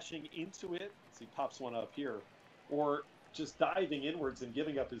 crashing into it, as he pops one up here, or just diving inwards and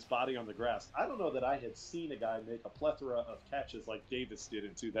giving up his body on the grass. I don't know that I had seen a guy make a plethora of catches like Davis did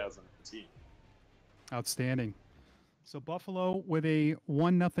in 2019. Outstanding. So Buffalo with a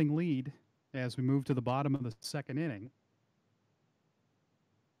 1-0 lead as we move to the bottom of the second inning.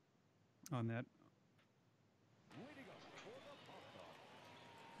 On that.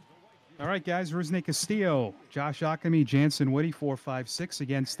 All right, guys. Rusney Castillo, Josh Akami, Jansen Woody, 4-5-6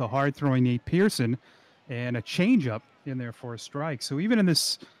 against the hard-throwing Nate Pearson, and a changeup in there for a strike. So even in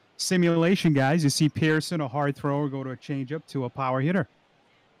this simulation, guys, you see Pearson, a hard thrower, go to a changeup to a power hitter.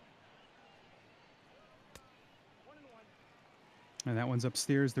 And that one's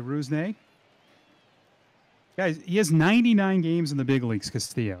upstairs to Rusney. Guys, he has 99 games in the big leagues,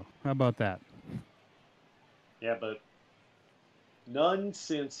 Castillo. How about that? Yeah, but none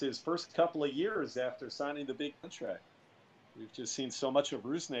since his first couple of years after signing the big contract. We've just seen so much of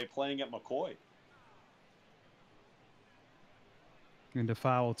Rusney playing at McCoy. into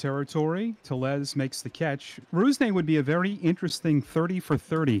foul territory. Tellez makes the catch. Rusney would be a very interesting 30 for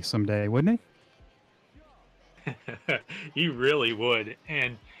 30 someday, wouldn't he? He really would.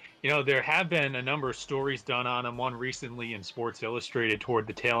 And, there have been a number of stories done on him, one recently in Sports Illustrated toward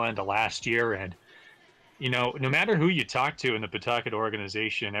the tail end of last year. And, no matter who you talk to in the Pawtucket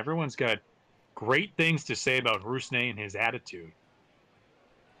organization, everyone's got great things to say about Rusney and his attitude.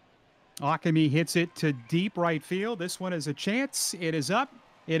 Akemi hits it to deep right field. This one is a chance. It is up.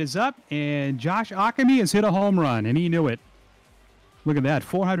 It is up. And Josh Akemi has hit a home run, and he knew it. Look at that.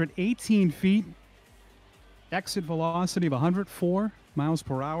 418 feet. Exit velocity of 104 miles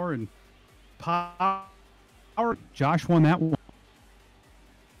per hour. And power. Josh won that one.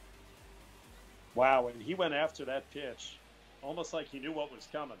 Wow, and he went after that pitch almost like he knew what was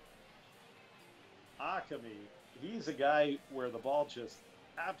coming. Akemi, he's a guy where the ball just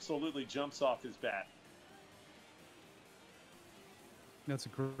absolutely jumps off his bat. That's a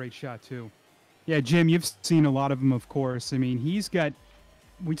great shot, too. Yeah, Jim, you've seen a lot of them, of course. I mean, he's got,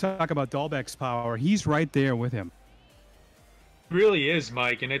 we talk about Dahlbeck's power. He's right there with him. Really is,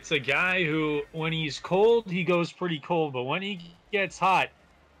 Mike. And it's a guy who, when he's cold, he goes pretty cold. But when he gets hot,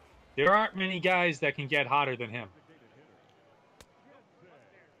 there aren't many guys that can get hotter than him.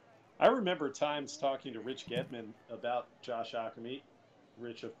 I remember times talking to Rich Gedman about Josh Akemi.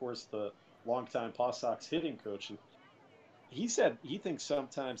 Rich, of course, the longtime PawSox hitting coach. And he said he thinks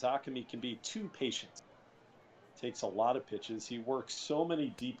sometimes Akemi can be too patient. Takes a lot of pitches. He works so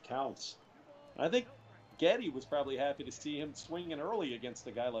many deep counts. I think Getty was probably happy to see him swinging early against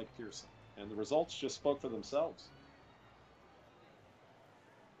a guy like Pearson. And the results just spoke for themselves.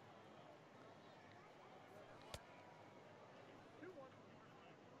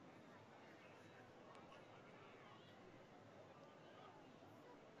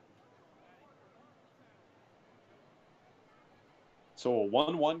 So a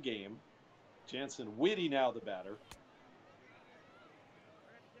 1-1 game. Jansen Whitty now the batter.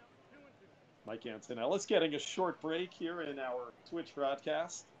 Mike Jansen. Now let's getting a short break here in our Twitch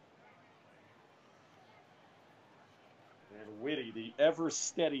broadcast. And Whitty, the ever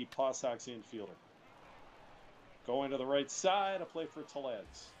steady PawSox infielder. Going to the right side, a play for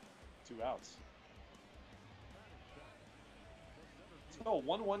Tellez. 2 outs. So a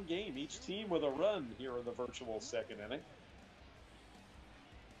 1-1 game. Each team with a run here in the virtual second inning.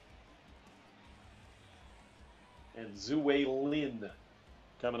 And Zue Lin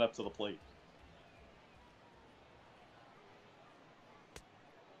coming up to the plate.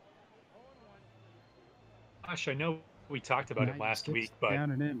 Gosh, I know we talked about it last week, but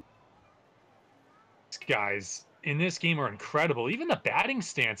down and in. These guys in this game are incredible. Even the batting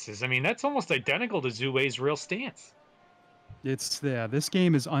stances. I mean, that's almost identical to Zue's real stance. It's yeah. This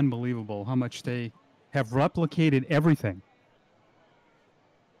game is unbelievable. How much they have replicated everything.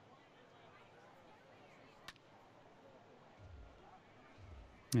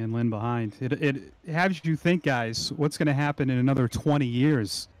 And Lynn behind. It has you think, guys, what's going to happen in another 20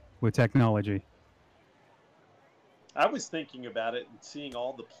 years with technology? I was thinking about it and seeing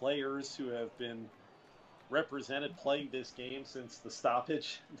all the players who have been represented playing this game since the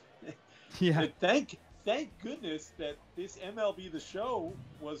stoppage. Yeah. Thank goodness that this MLB The Show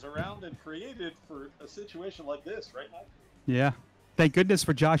was around and created for a situation like this, right, Mike? Yeah. Thank goodness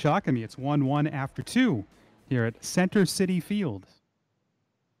for Josh Akemi. It's 1-1 after 2 here at Center City Field.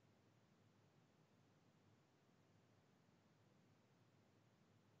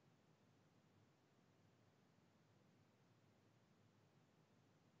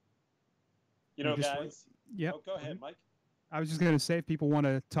 You know, guys. Yeah. Oh, go ahead, Mike. I was just going to say, if people want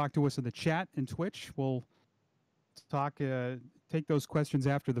to talk to us in the chat and Twitch, we'll talk. Take those questions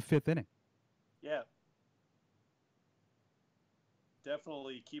after the 5th inning. Yeah.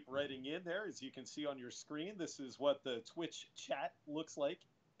 Definitely keep writing in there. As you can see on your screen, this is what the Twitch chat looks like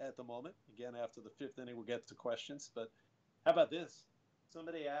at the moment. Again, after the 5th inning, we'll get to questions. But how about this?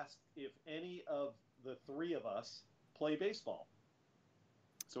 Somebody asked if any of the 3 of us play baseball.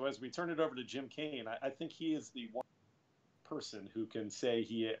 So as we turn it over to Jim Kane, I think he is the one person who can say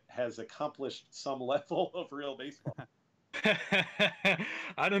he has accomplished some level of real baseball.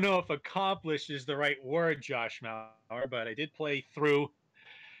 I don't know if accomplished is the right word, Josh Mauer, but I did play through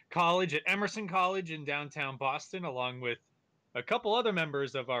college at Emerson College in downtown Boston, along with a couple other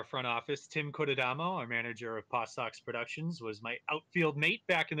members of our front office. Tim Codadamo, our manager of PawSox Productions, was my outfield mate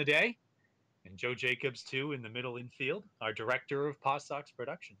back in the day. And Joe Jacobs, too, in the middle infield, our director of PawSox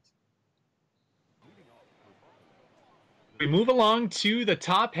Productions. We move along to the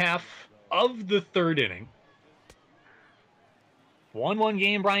top half of the 3rd inning. 1-1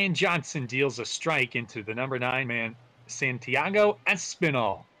 game. Brian Johnson deals a strike into the number 9 man, Santiago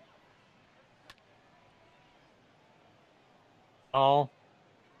Espinal. All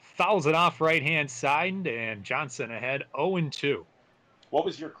fouls it off right-hand side, and Johnson ahead 0-2. What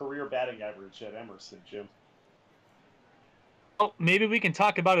was your career batting average at Emerson, Jim? Well, maybe we can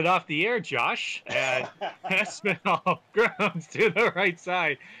talk about it off the air, Josh. Espinal grounds to the right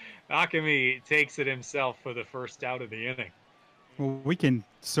side. Akemi takes it himself for the first out of the inning. Well, we can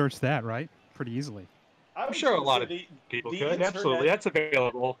search that, right? Pretty easily. I'm sure a lot of people could. Absolutely, that's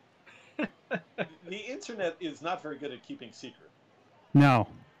available. The internet is not very good at keeping secret. No.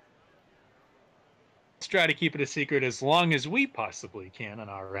 Let's try to keep it a secret as long as we possibly can on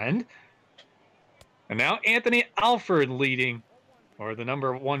our end. And now Anthony Alford leading, or the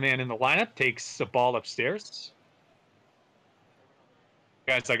number one man in the lineup, takes the ball upstairs.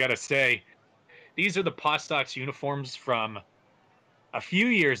 Guys, I got to say, these are the PawSox uniforms from a few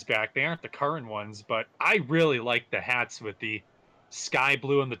years back. They aren't the current ones, but I really like the hats with the sky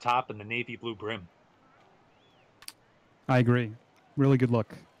blue on the top and the navy blue brim. I agree. Really good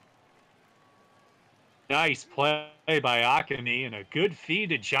look. Nice play by Akemi and a good feed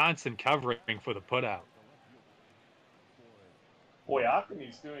to Johnson covering for the putout. Boy,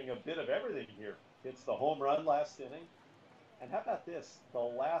 Akemi's doing a bit of everything here. Hits the home run last inning. And how about this? The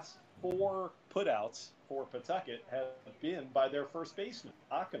last 4 putouts for Pawtucket have been by their first baseman,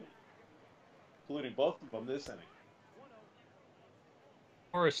 Akemi, including both of them this inning.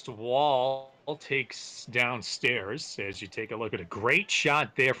 Forrest Wall takes downstairs as you take a look at a great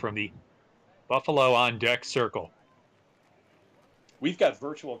shot there from the Buffalo on deck circle. We've got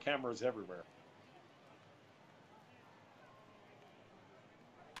virtual cameras everywhere.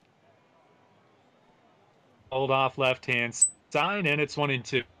 Hold off left-hand side, and it's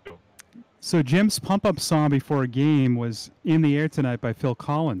 1-2. So Jim's pump-up song before a game was "In the Air Tonight" by Phil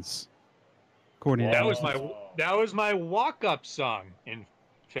Collins. According to That was my walk-up song, in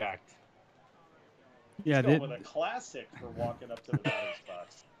fact. Yeah, Let's go with a classic for walking up to the batter's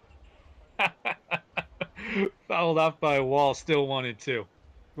box. Fouled off by Wall, still 1-2.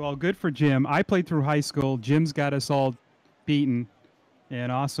 Well, good for Jim. I played through high school. Jim's got us all beaten,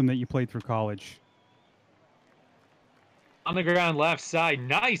 and awesome that you played through college. On the ground left side,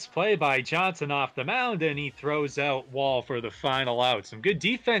 nice play by Johnson off the mound, and he throws out Wall for the final out. Some good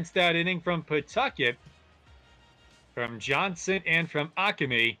defense that inning from Pawtucket, from Johnson and from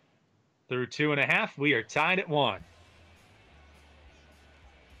Akemi. Through 2.5, we are tied at 1.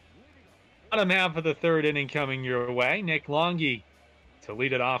 Bottom half of the third inning coming your way. Nick Longy to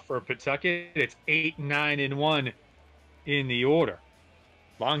lead it off for Pawtucket. It's 8-9-1 in the order.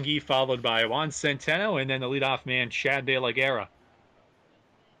 Longy followed by Juan Centeno, and then the leadoff man, Chad De La Guerra.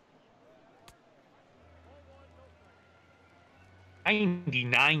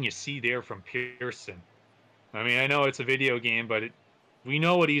 '99 you see there from Pearson. I mean, I know it's a video game, but we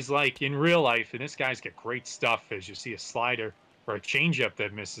know what he's like in real life, and this guy's got great stuff as you see a slider or a changeup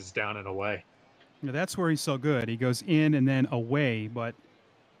that misses down and away. Yeah, that's where he's so good. He goes in and then away, but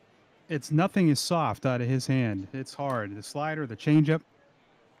nothing is soft out of his hand. It's hard. The slider, the changeup.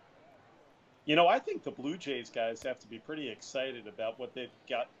 You know, I think the Blue Jays guys have to be pretty excited about what they've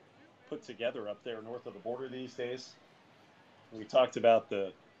got put together up there north of the border these days. We talked about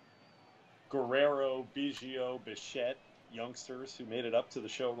the Guerrero, Biggio, Bichette youngsters who made it up to the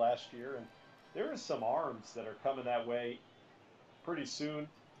show last year. And there are some arms that are coming that way pretty soon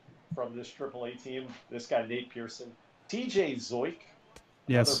from this AAA team. This guy, Nate Pearson. TJ Zoik,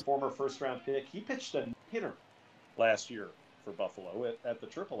 another former first-round pick. He pitched a hitter last year for Buffalo at the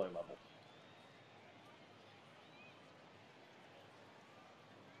AAA level.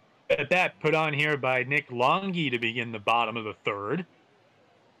 At that put on here by Nick Longy to begin the bottom of the third,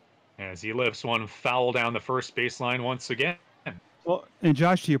 as he lifts one foul down the first baseline once again. Well, and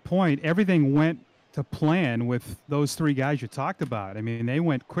Josh, to your point, everything went to plan with those 3 guys you talked about. I mean, they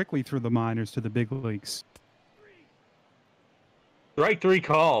went quickly through the minors to the big leagues. Strike 3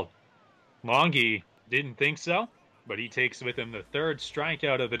 called. Longy didn't think so, but he takes with him the 3rd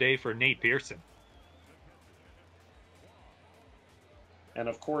strikeout of the day for Nate Pearson. And,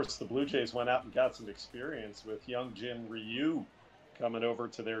 of course, the Blue Jays went out and got some experience with young Jin Ryu coming over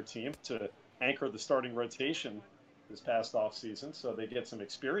to their team to anchor the starting rotation this past offseason, so they get some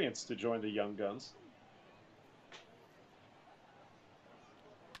experience to join the young guns.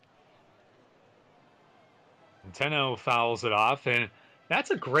 Centeno fouls it off, and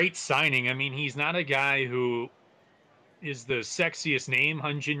that's a great signing. I mean, he's not a guy who is the sexiest name,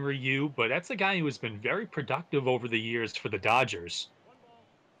 Hyun-Jin Ryu, but that's a guy who has been very productive over the years for the Dodgers.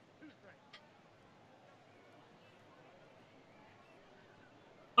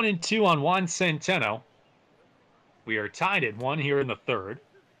 1-2 on Juan Centeno. We are tied at 1 here in the third.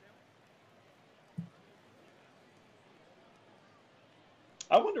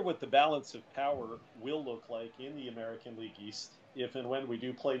 I wonder what the balance of power will look like in the American League East if and when we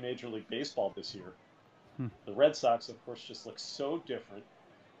do play Major League Baseball this year. The Red Sox, of course, just look so different.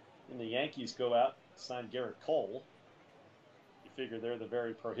 And the Yankees go out and sign Garrett Cole. You figure they're the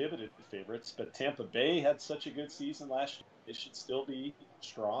very prohibitive favorites, but Tampa Bay had such a good season last year. They should still be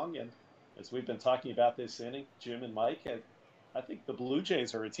strong. And as we've been talking about this inning, Jim and Mike, I think the Blue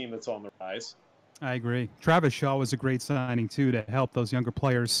Jays are a team that's on the rise. I agree. Travis Shaw was a great signing, too, to help those younger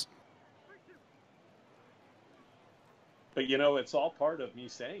players. But, you know, it's all part of me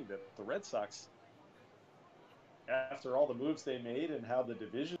saying that the Red Sox, after all the moves they made and how the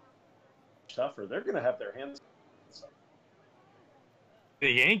division is tougher, they're going to have their hands.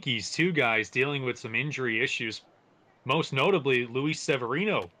 The Yankees, two guys dealing with some injury issues, most notably Luis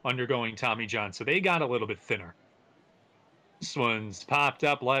Severino undergoing Tommy John, so they got a little bit thinner. This one's popped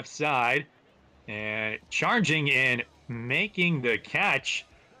up left side, and charging and making the catch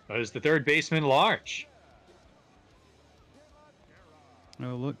was the third baseman, Large.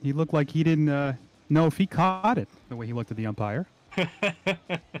 Oh, look, he looked like he didn't know if he caught it, the way he looked at the umpire.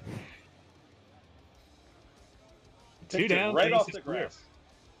 Two down, right off bases the clear. grass.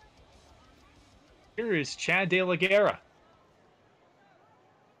 Here is Chad De La Guerra.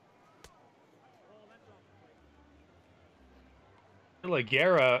 De La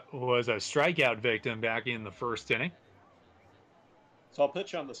Guerra was a strikeout victim back in the first inning. So I'll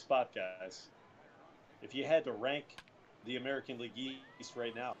put you on the spot, guys. If you had to rank the American League East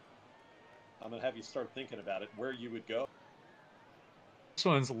right now, I'm going to have you start thinking about it, where you would go. This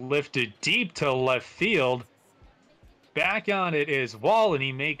one's lifted deep to left field. Back on it is Wall, and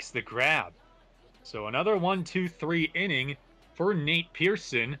he makes the grab. So another 1-2-3 inning for Nate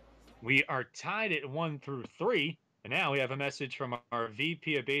Pearson. We are tied at 1 through 3. And now we have a message from our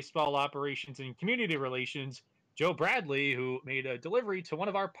VP of Baseball Operations and Community Relations, Joe Bradley, who made a delivery to one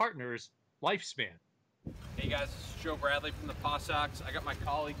of our partners, Lifespan. Hey guys, this is Joe Bradley from the PawSox. I got my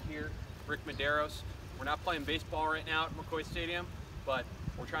colleague here, Rick Medeiros. We're not playing baseball right now at McCoy Stadium, but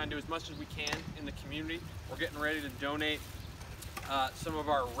we're trying to do as much as we can in the community. We're getting ready to donate some of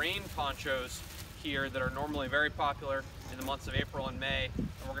our rain ponchos here that are normally very popular in the months of April and May, and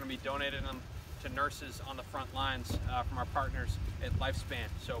we're going to be donating them to nurses on the front lines from our partners at Lifespan.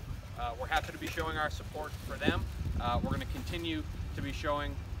 So we're happy to be showing our support for them. We're going to continue to be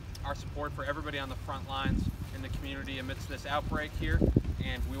showing our support for everybody on the front lines in the community amidst this outbreak here,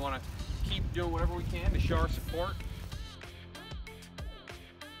 and we want to keep doing whatever we can to show our support.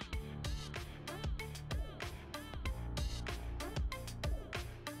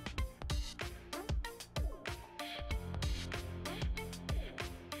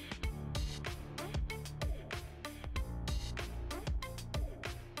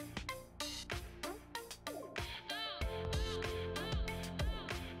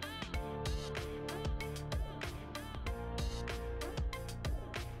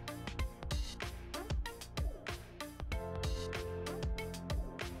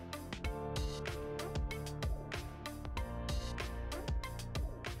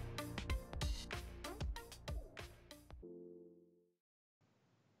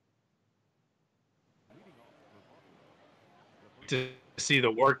 To see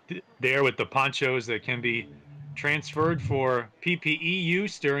the work there with the ponchos that can be transferred for PPE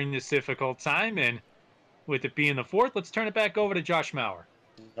use during this difficult time. And with it being the fourth, let's turn it back over to Josh Maurer.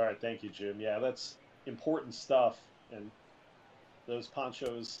 All right, thank you, Jim. Yeah, that's important stuff. And those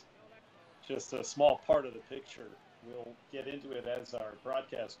ponchos, just a small part of the picture. We'll get into it as our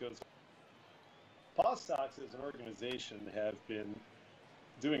broadcast goes. PawSox as an organization have been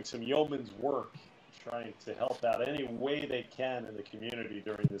doing some yeoman's work trying to help out any way they can in the community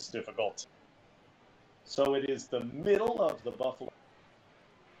during this difficult. So it is the middle of the Buffalo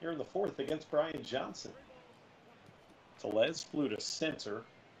here in the fourth against Brian Johnson. Tellez flew to center.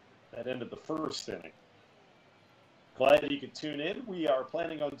 That ended the first inning. Glad that you could tune in. We are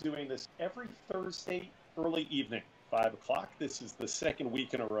planning on doing this every Thursday early evening, 5 o'clock. This is the second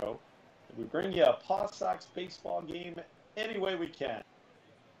week in a row. We bring you a PawSox baseball game any way we can.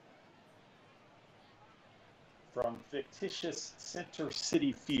 From fictitious Center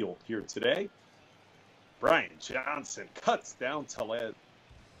City Field here today, Brian Johnson cuts down Tellez.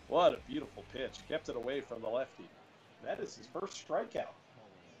 What a beautiful pitch. Kept it away from the lefty. That is his first strikeout.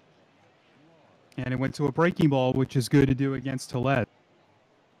 And it went to a breaking ball, which is good to do against Tellez.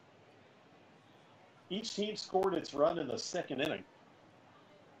 Each team scored its run in the second inning.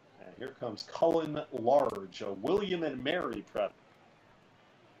 And here comes Cullen Large, a William and Mary product.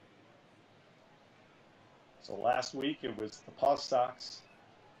 So last week it was the PawSox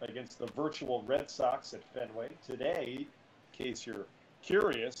against the virtual Red Sox at Fenway. Today, in case you're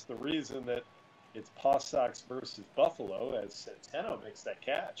curious, the reason that it's PawSox versus Buffalo as Centeno makes that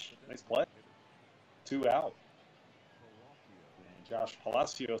catch. Nice play. 2 out. And Josh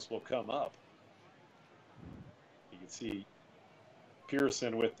Palacios will come up. You can see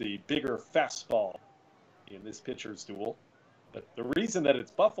Pearson with the bigger fastball in this pitcher's duel. But the reason that it's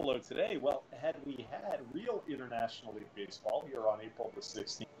Buffalo today, well, had we had real International League Baseball here on April the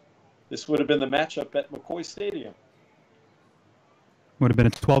 16th, this would have been the matchup at McCoy Stadium. Would have been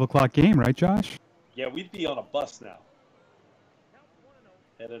a 12 o'clock game, right, Josh? Yeah, we'd be on a bus now.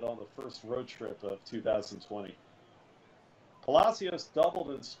 Headed on the first road trip of 2020. Palacios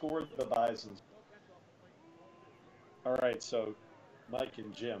doubled and scored the Bisons. All right, so Mike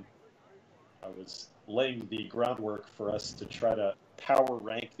and Jim, I was laying the groundwork for us to try to power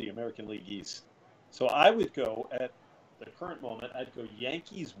rank the American League East. So I would go, at the current moment, I'd go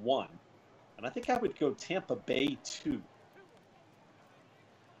Yankees 1, and I think I would go Tampa Bay 2.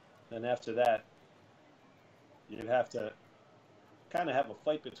 Then after that, you'd have to kind of have a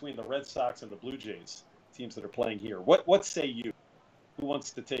fight between the Red Sox and the Blue Jays, teams that are playing here. What say you? Who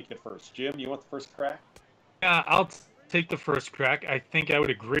wants to take it first? Jim, you want the first crack? Yeah, I'll take the first crack. I think I would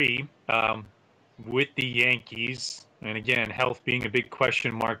agree with the Yankees. And again, health being a big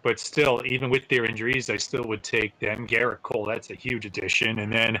question mark, but still, even with their injuries, I still would take them. Garrett Cole, that's a huge addition.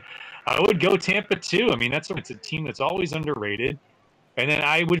 And then I would go Tampa too. I mean, it's a team that's always underrated. And then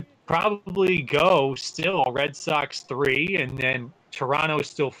I would probably go still Red Sox 3, and then Toronto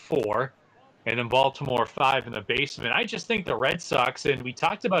still 4, and then Baltimore 5 in the basement. I just think the Red Sox, and we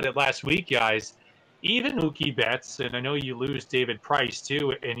talked about it last week, guys, even Mookie Betts, and I know you lose David Price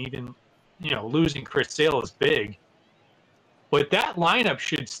too, and even, losing Chris Sale is big. But that lineup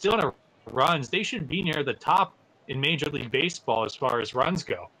should still have runs. They should be near the top in Major League Baseball as far as runs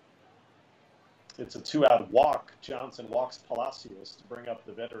go. It's a 2-out walk. Johnson walks Palacios to bring up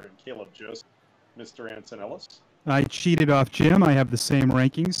the veteran Caleb Joseph. Mr. Antonellis. I cheated off Jim. I have the same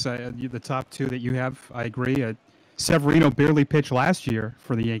rankings. The top 2 that you have, I agree. Severino barely pitched last year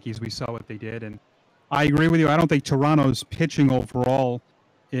for the Yankees. We saw what they did. And I agree with you. I don't think Toronto's pitching overall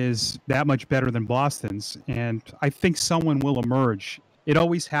is that much better than Boston's. And I think someone will emerge. It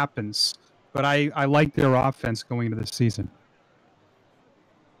always happens. But I like their offense going into this season.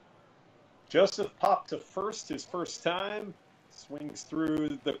 Joseph popped to first his first time. Swings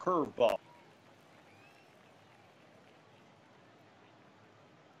through the curveball.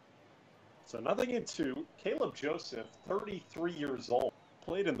 So 0-2. Caleb Joseph, 33 years old.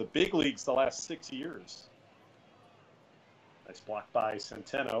 Played in the big leagues the last 6 years. Nice block by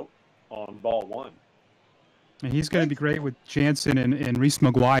Centeno on ball 1. And he's going to be great with Jansen and Reese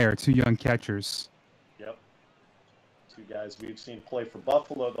McGuire, 2 young catchers. Yep. 2 guys we've seen play for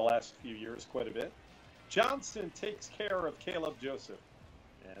Buffalo the last few years quite a bit. Johnson takes care of Caleb Joseph.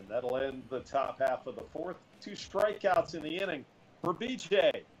 And that'll end the top half of the 4th. 2 strikeouts in the inning for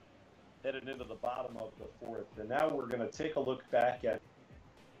BJ. Headed into the bottom of the 4th. And now we're going to take a look back at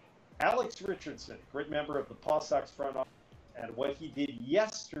Alex Richardson, great member of the PawSox front office, and what he did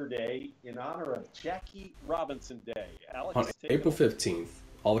yesterday in honor of Jackie Robinson Day. Alex, on April 15th,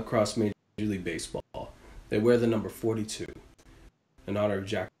 all across Major League Baseball, they wear the number 42 in honor of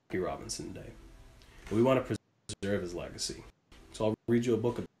Jackie Robinson Day. We want to preserve his legacy. So I'll read you a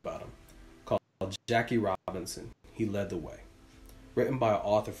book about him called Jackie Robinson, He Led the Way. Written by an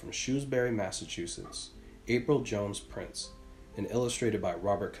author from Shrewsbury, Massachusetts, April Jones Prince, and illustrated by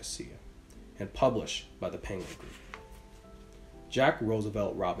Robert Casilla, and published by the Penguin Group. Jack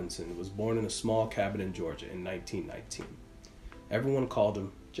Roosevelt Robinson was born in a small cabin in Georgia in 1919. Everyone called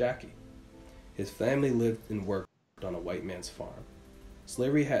him Jackie. His family lived and worked on a white man's farm.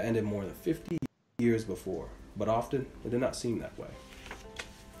 Slavery had ended more than 50 years before, but often it did not seem that way.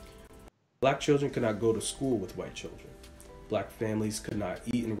 Black children could not go to school with white children. Black families could not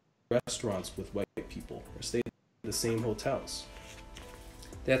eat in restaurants with white people or stay in the same hotels.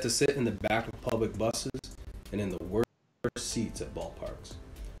 They had to sit in the back of public buses and in the worst seats at ballparks.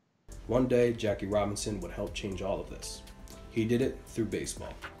 One day, Jackie Robinson would help change all of this. He did it through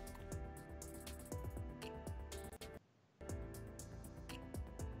baseball.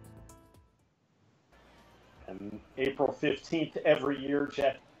 And April 15th every year,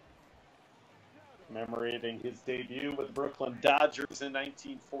 Jack commemorating his debut with the Brooklyn Dodgers in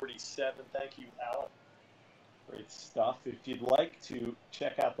 1947. Thank you, Alex. Great stuff. If you'd like to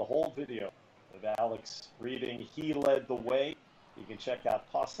check out the whole video of Alex reading He Led the Way, you can check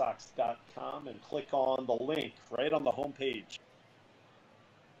out PawSox.com and click on the link right on the homepage.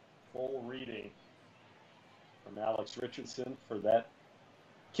 Full reading from Alex Richardson for that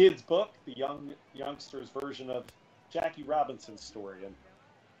kid's book, the youngster's version of Jackie Robinson's story, and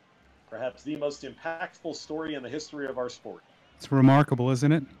perhaps the most impactful story in the history of our sport. It's remarkable,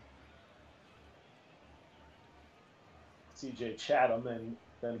 isn't it? C.J. Chatham and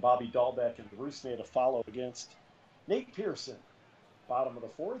then Bobby Dahlbeck and Rusney to follow against Nate Pearson. Bottom of the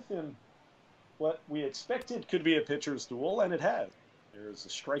fourth, and what we expected could be a pitcher's duel, and it has. There's a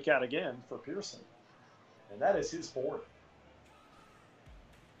strikeout again for Pearson, and that is his fourth.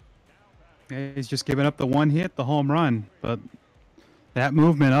 Yeah, he's just given up the one hit, the home run, but that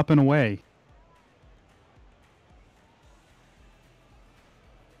movement up and away.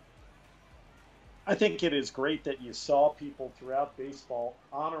 I think it is great that you saw people throughout baseball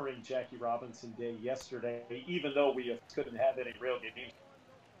honoring Jackie Robinson Day yesterday, even though we couldn't have any real games.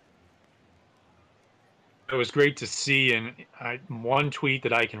 It was great to see, and one tweet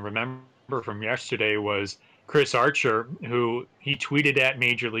that I can remember from yesterday was Chris Archer, who he tweeted at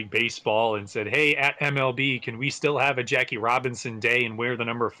Major League Baseball and said, "Hey, at MLB, can we still have a Jackie Robinson Day and wear the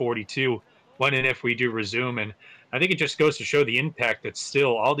number 42 when and if we do resume?" And I think it just goes to show the impact that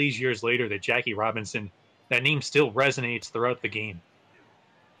still, all these years later, that Jackie Robinson, that name still resonates throughout the game.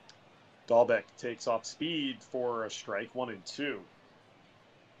 Dahlbeck takes off speed for a strike, 1-2.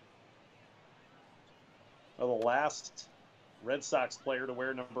 Well, the last Red Sox player to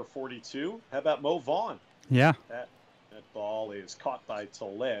wear number 42, how about Mo Vaughn? Yeah. That ball is caught by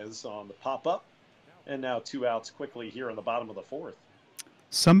Tellez on the pop-up, and now 2 outs quickly here in the bottom of the fourth.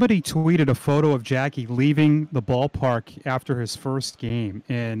 Somebody tweeted a photo of Jackie leaving the ballpark after his first game,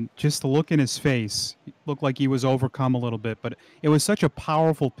 and just the look in his face looked like he was overcome a little bit, but it was such a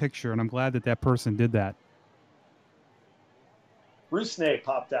powerful picture, and I'm glad that that person did that. Rusney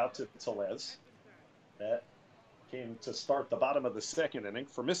popped out to Tellez. That came to start the bottom of the second inning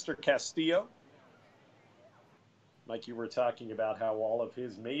for Mr. Castillo. Like you were talking about how all of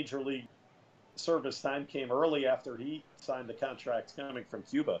his major league service time came early after he signed the contract coming from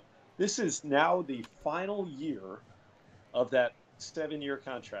Cuba. This is now the final year of that 7-year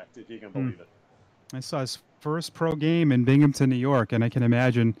contract, if you can believe it. I saw his first pro game in Binghamton, New York, and I can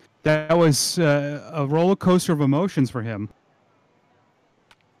imagine that was a roller coaster of emotions for him.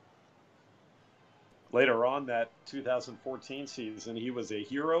 Later on that 2014 season, he was a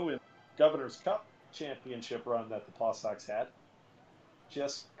hero in Governor's Cup championship run that the PawSox had.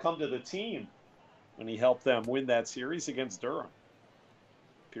 Just come to the team when he helped them win that series against Durham.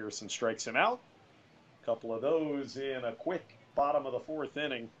 Pearson strikes him out. A couple of those in a quick bottom of the fourth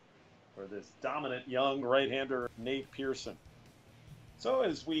inning for this dominant young right-hander, Nate Pearson. So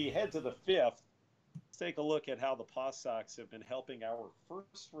as we head to the fifth, let's take a look at how the PawSox have been helping our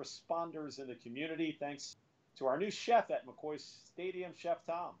first responders in the community, thanks to our new chef at McCoy Stadium, Chef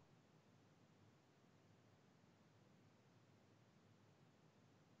Tom.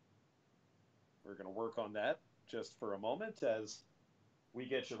 We're going to work on that just for a moment as we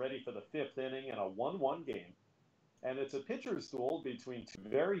get you ready for the fifth inning in a 1-1 game. And it's a pitcher's duel between two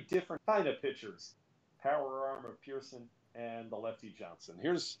very different kind of pitchers, power arm of Pearson and the lefty Johnson.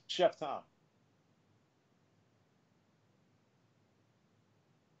 Here's Chef Tom.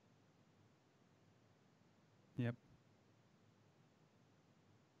 Yep.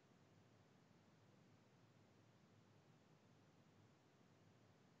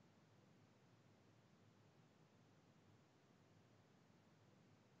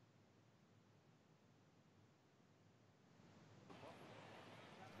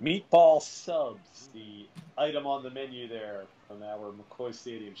 Meatball subs, the item on the menu there from our McCoy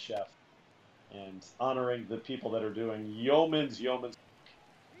Stadium chef, and honoring the people that are doing yeoman's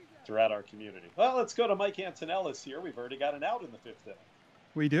throughout our community. Well, let's go to Mike Antonellis here. We've already got an out in the fifth inning.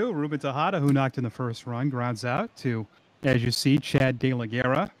 We do. Ruben Tejada, who knocked in the first run, grounds out to, as you see, Chad De La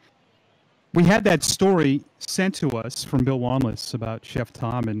Guerra. We had that story sent to us from Bill Wanless about Chef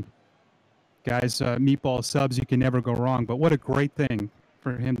Tom, and guys, meatball subs, you can never go wrong. But what a great thing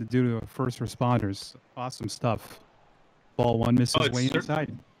for him to do to first responders. Awesome stuff. Ball one misses way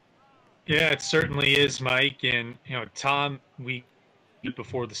inside. Yeah, it certainly is, Mike. And, Tom,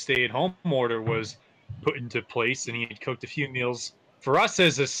 before the stay-at-home order was put into place, and he had cooked a few meals for us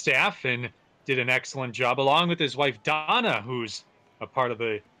as a staff and did an excellent job, along with his wife, Donna, who's a part of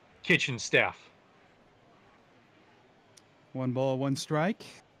the kitchen staff. 1 ball, 1 strike.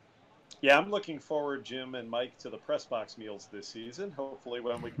 Yeah, I'm looking forward, Jim and Mike, to the press box meals this season. Hopefully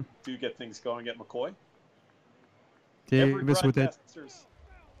when we do get things going at McCoy. Davis with it.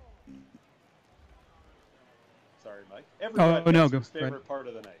 Sorry, Mike. Every no, go favorite part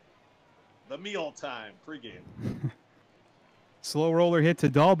of the night. The meal time pregame. Slow roller hit to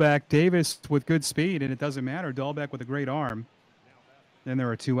Dahlbeck. Davis with good speed, and it doesn't matter. Dahlbeck with a great arm. Then there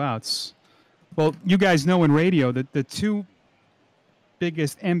are 2 outs. Well, you guys know in radio that the 2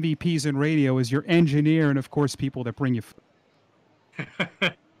 biggest MVPs in radio is your engineer and, of course, people that bring you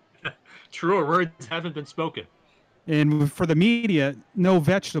food. Truer words haven't been spoken. And for the media, no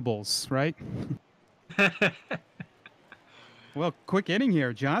vegetables, right? Well, quick inning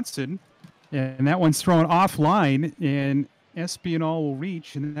here. Johnson, and that one's thrown offline, and Espinal will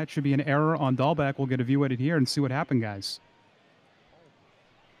reach, and that should be an error on Dahlbeck. We'll get a view at it here and see what happened, guys.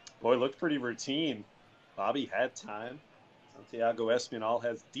 Boy, it looked pretty routine. Bobby had time. Santiago Espinal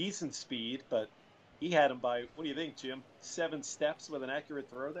has decent speed, but he had him by, what do you think, Jim? 7 steps with an accurate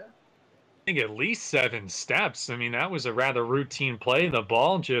throw there? I think at least 7 steps. I mean, that was a rather routine play. The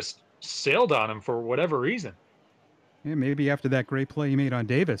ball just sailed on him for whatever reason. Yeah, maybe after that great play he made on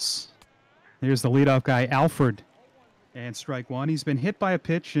Davis. Here's the leadoff guy, Alford. And strike 1. He's been hit by a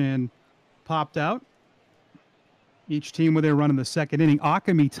pitch and popped out. Each team with their run in the 2nd inning.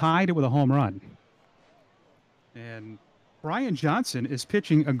 Akami tied it with a home run. And Brian Johnson is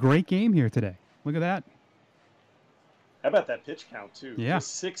pitching a great game here today. Look at that. How about that pitch count, too? Yeah.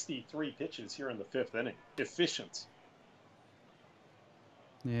 63 pitches here in the 5th inning. Efficient.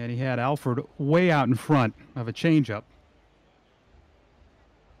 And he had Alford way out in front of a changeup.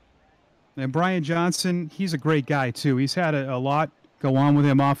 And Brian Johnson, he's a great guy, too. He's had a lot go on with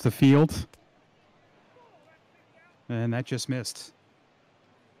him off the field. And that just missed.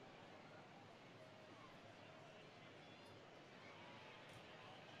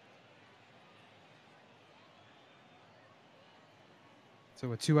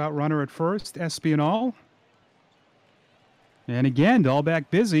 So a 2-out runner at first, Espinal. And again, Dahlbeck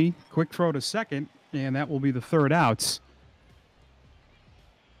busy. Quick throw to second, and that will be the 3rd out.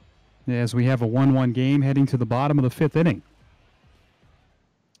 As we have a 1-1 game heading to the bottom of the 5th inning.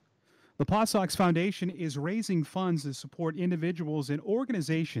 The PawSox Foundation is raising funds to support individuals and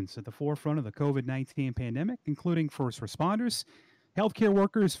organizations at the forefront of the COVID-19 pandemic, including first responders, healthcare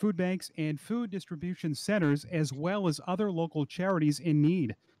workers, food banks, and food distribution centers, as well as other local charities in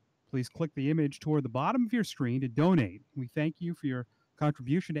need. Please click the image toward the bottom of your screen to donate. We thank you for your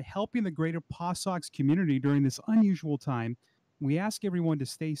contribution to helping the greater PawSox community during this unusual time. We ask everyone to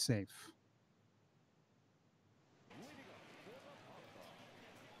stay safe.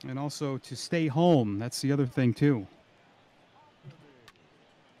 And also to stay home. That's the other thing, too.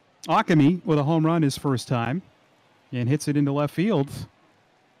 Akami with a home run his first time and hits it into left field.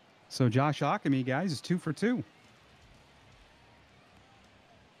 So Josh Akami, guys, is 2 for 2.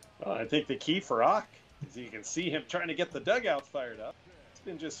 Well, I think the key for Ak is you can see him trying to get the dugout fired up. He's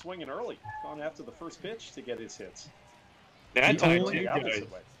been just swinging early, gone after the first pitch to get his hits. That time, The too, opposite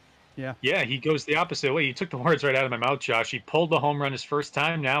guys. way. Yeah, he goes the opposite way. You took the words right out of my mouth, Josh. He pulled the home run his first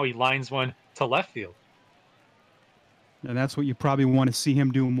time. Now he lines one to left field. And that's what you probably want to see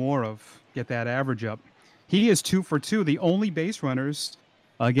him do more of, get that average up. He is 2 for 2, the only base runners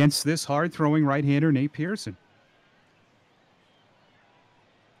against this hard-throwing right-hander, Nate Pearson.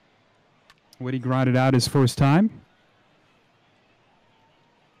 Woody grounded out his first time.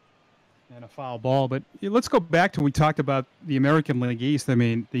 And a foul ball. But let's go back to we talked about the American League East. I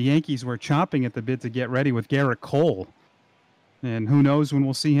mean, the Yankees were chomping at the bit to get ready with Garrett Cole. And who knows when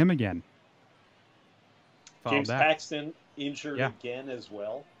we'll see him again. Foul James back. Paxton injured again as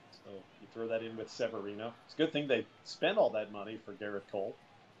well. So you throw that in with Severino. It's a good thing they spent all that money for Garrett Cole.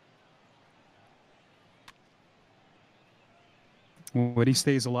 Woody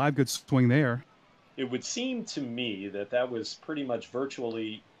stays alive. Good swing there. It would seem to me that that was pretty much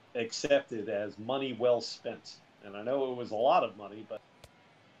virtually accepted as money well spent. And I know it was a lot of money, but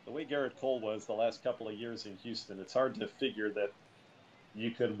the way Garrett Cole was the last couple of years in Houston, it's hard to figure that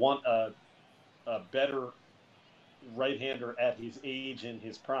you could want a better right-hander at his age in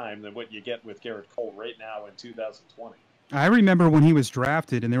his prime than what you get with Garrett Cole right now in 2020. I remember when he was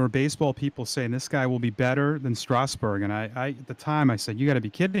drafted, and there were baseball people saying this guy will be better than Strasburg. And I at the time, I said, you got to be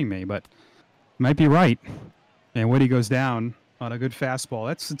kidding me, but you might be right. And Woody goes down on a good fastball.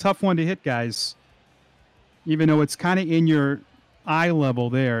 That's a tough one to hit, guys. Even though it's kind of in your eye level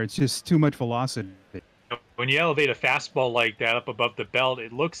there, it's just too much velocity. When you elevate a fastball like that up above the belt,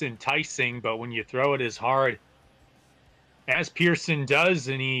 it looks enticing, but when you throw it as hard as Pearson does,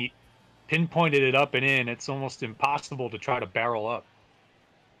 and he pinpointed it up and in, it's almost impossible to try to barrel up.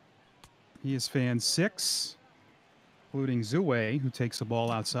 He is fan 6, including Zue, who takes the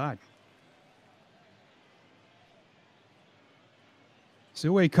ball outside.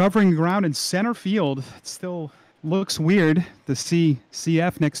 Zue covering ground in center field. It still looks weird to see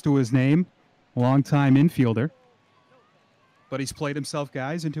CF next to his name, longtime infielder. but he's played himself,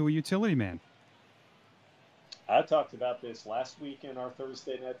 guys, into a utility man. I talked about this last week in our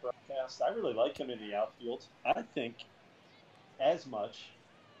Thursday night broadcast. I really like him in the outfield. I think as much,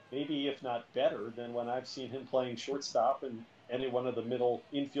 maybe if not better, than when I've seen him playing shortstop and any one of the middle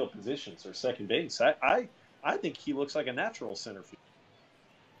infield positions or second base. I think he looks like a natural center field.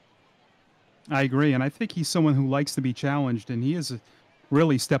 I agree, and I think he's someone who likes to be challenged, and he has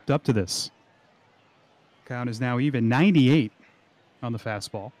really stepped up to this. Count is now even 98 on the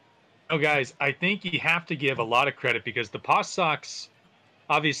fastball. Oh, guys, I think you have to give a lot of credit because the PawSox,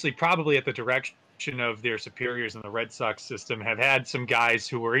 obviously probably at the direction of their superiors in the Red Sox system, have had some guys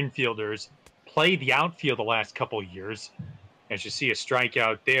who were infielders play the outfield the last couple of years. As you see a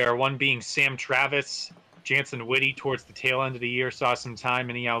strikeout there, one being Sam Travis. Jansen Whitty towards the tail end of the year saw some time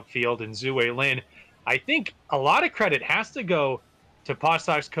in the outfield, and Zue Lin. I think a lot of credit has to go to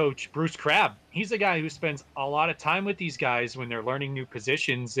PawSox coach Bruce Crabb. He's a guy who spends a lot of time with these guys when they're learning new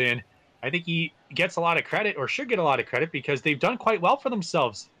positions, and I think he gets a lot of credit, or should get a lot of credit, because they've done quite well for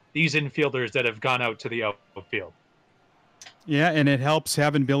themselves, these infielders that have gone out to the outfield. Yeah, and it helps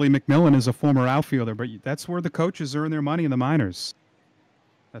having Billy McMillan as a former outfielder, but that's where the coaches earn their money in the minors.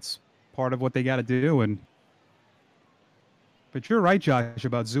 That's part of what they got to do. But you're right, Josh,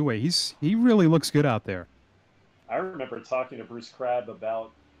 about Zue. He really looks good out there. I remember talking to Bruce Crabb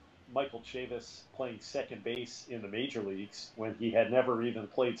about Michael Chavis playing second base in the major leagues when he had never even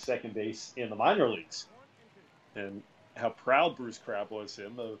played second base in the minor leagues, and how proud Bruce Crabb was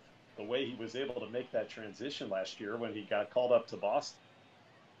him of the way he was able to make that transition last year when he got called up to Boston.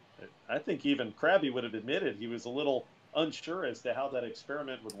 I think even Krabby would have admitted he was a little unsure as to how that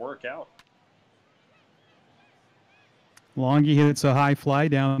experiment would work out. Longy hits a high fly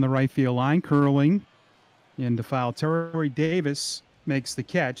down the right field line, curling into foul territory. Davis makes the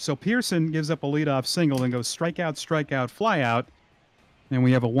catch. So Pearson gives up a leadoff single and goes strikeout, strikeout, fly out. And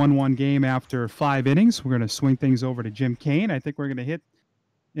we have a 1-1 game after 5 innings. We're going to swing things over to Jim Kane. I think we're going to hit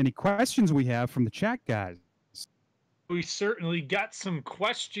any questions we have from the chat, guys. We certainly got some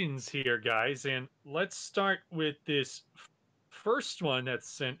questions here, guys. And let's start with this first one that's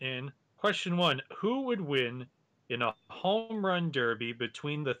sent in. Question 1, who would win in a home run derby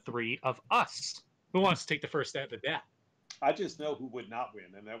between the three of us? Who wants to take the first stab at that? I just know who would not win,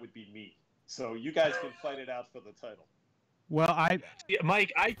 and that would be me. So you guys can fight it out for the title. Well,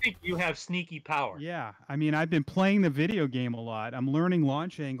 Mike, I think you have sneaky power. Yeah, I mean, I've been playing the video game a lot. I'm learning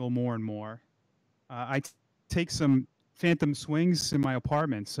launch angle more and more. I take some phantom swings in my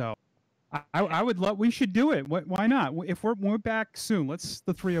apartment, so I would love. We should do it. Why not? If we're back soon, let's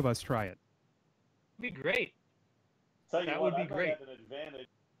the three of us try it. That'd be great. Tell you that what, would be I might great. have an advantage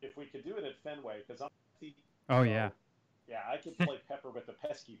if we could do it at Fenway, because I'm. Oh yeah. Yeah, I could play Pepper with the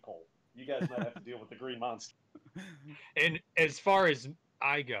pesky pole. You guys might have to deal with the green monster. And as far as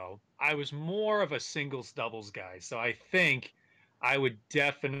I go, I was more of a singles doubles guy, so I think I would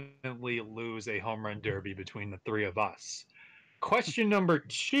definitely lose a home run derby between the three of us. Question number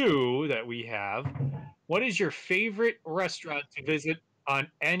 2 that we have: what is your favorite restaurant to visit on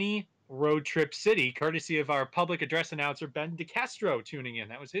any road trip city? Courtesy of our public address announcer Ben DeCastro tuning in.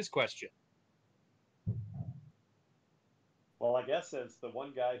 That was his question. Well, I guess as the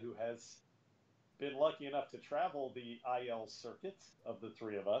one guy who has been lucky enough to travel the IL circuit of the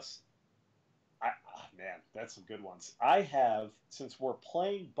three of us, man, that's some good ones. I have, since we're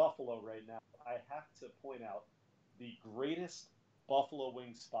playing Buffalo right now, I have to point out the greatest buffalo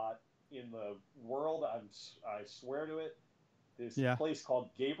wing spot in the world. I swear to it. This place called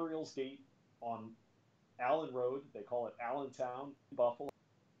Gabriel's Gate on Allen Road. They call it Allentown, Buffalo.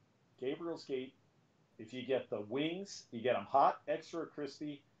 Gabriel's Gate. If you get the wings, you get them hot, extra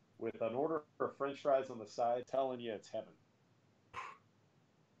crispy, with an order of French fries on the side. Telling you, it's heaven.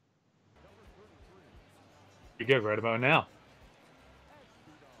 You're good right about now.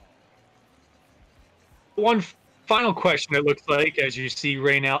 One final question, it looks like, as you see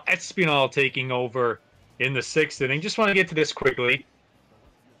Raynel Espinal taking over in the 6th inning. Just want to get to this quickly.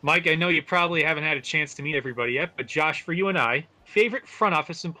 Mike, I know you probably haven't had a chance to meet everybody yet, but Josh, for you and I, favorite front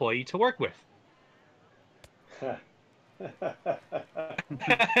office employee to work with?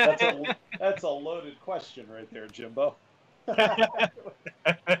 That's a loaded question right there, Jimbo. I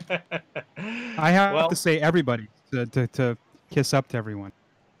have to say everybody to kiss up to everyone.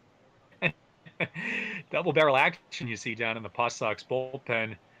 Double barrel action you see down in the PawSox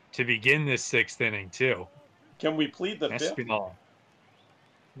bullpen to begin this 6th inning too. Can we plead the fifth?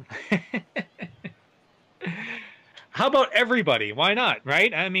 How about everybody? Why not,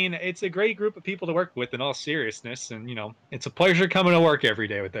 right? I mean, it's a great group of people to work with in all seriousness, and, you know, it's a pleasure coming to work every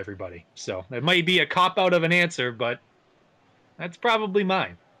day with everybody. So it might be a cop-out of an answer, but That's probably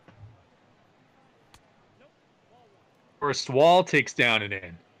mine. First wall takes down and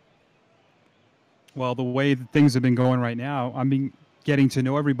in. Well, the way that things have been going right now, getting to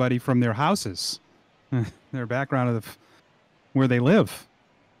know everybody from their houses, their background of where they live.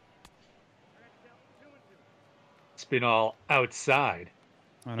 It's been all outside.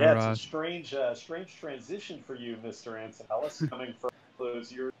 Yeah, it's a strange transition for you, Mr. Antonellis, coming from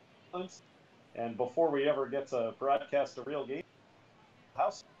those years. And before we ever get to broadcast a real game,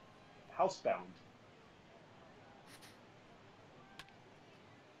 housebound.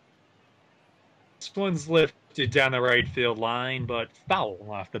 This one's lifted down the right field line, but foul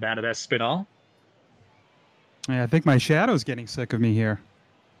off the bat of Espinal. Yeah, I think my shadow's getting sick of me here.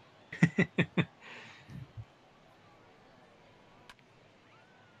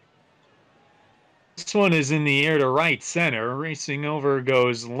 This one is in the air to right center. Racing over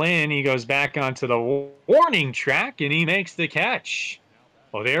goes Lynn. He goes back onto the warning track, and he makes the catch.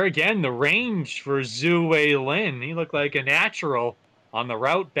 Well, there again, the range for Zue Lin. He looked like a natural on the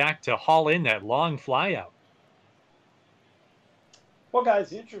route back to haul in that long flyout. Well,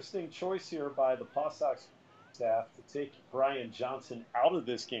 guys, interesting choice here by the PawSox staff to take Brian Johnson out of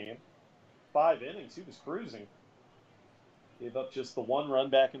this game. 5 innings, he was cruising. Gave up just the 1 run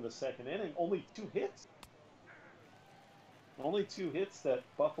back in the second inning. Only 2 hits. Only 2 hits that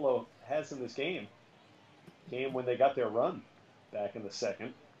Buffalo has in this game. Game when they got their run back in the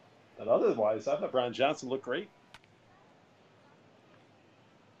second. But otherwise, I thought Brian Johnson looked great.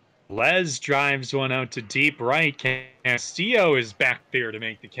 Les drives one out to deep right. Castillo is back there to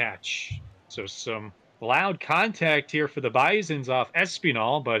make the catch. So some loud contact here for the Bisons off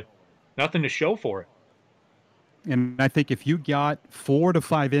Espinal, but nothing to show for it. And I think if you got 4 to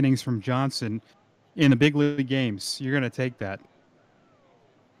 5 innings from Johnson in the big league games, you're going to take that.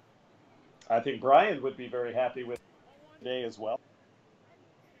 I think Brian would be very happy with today as well.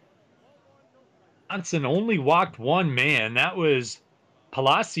 Johnson only walked 1 man. That was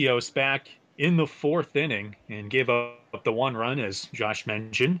Palacios back in the 4th inning and gave up the 1 run, as Josh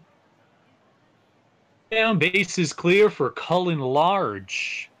mentioned. Down, base is clear for Cullen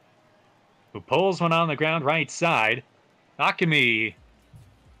Large, who pulls one on the ground right side. Akemi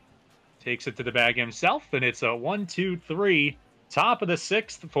takes it to the bag himself, and it's a 1-2-3, top of the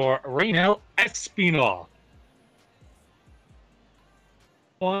 6th for Reynel Espinal.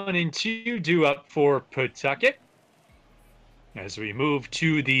 1 and 2 due up for Pawtucket. As we move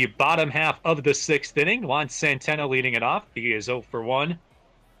to the bottom half of the 6th inning, Juan Centeno leading it off. He is 0 for 1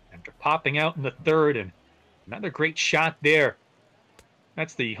 after popping out in the 3rd, and another great shot there.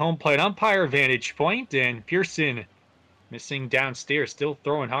 That's the home plate umpire vantage point, and Pearson missing downstairs, still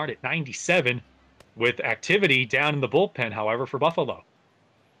throwing hard at 97 with activity down in the bullpen, however, for Buffalo.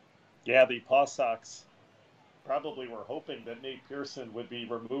 Yeah, the PawSox probably were hoping that Nate Pearson would be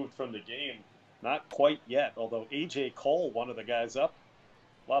removed from the game. Not quite yet, although A.J. Cole, one of the guys up.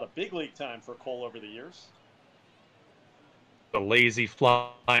 A lot of big league time for Cole over the years. The lazy fly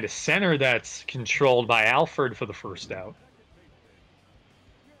to center that's controlled by Alford for the first out.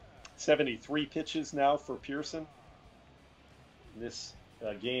 73 pitches now for Pearson. This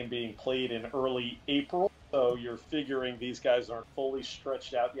game being played in early April, so you're figuring these guys aren't fully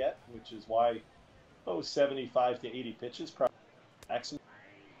stretched out yet, which is why 75 to 80 pitches probably maximum.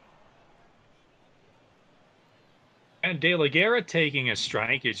 And De La Guerra taking a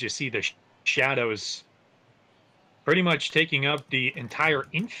strike as you see the shadows pretty much taking up the entire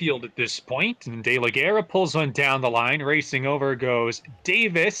infield at this point. And De La Guerra pulls one down the line. Racing over goes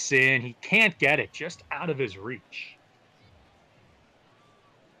Davis, and he can't get it, just out of his reach.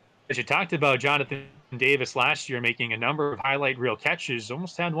 As you talked about Jonathan Davis last year making a number of highlight reel catches,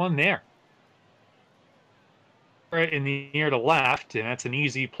 almost had one there. Right in the air to left, and that's an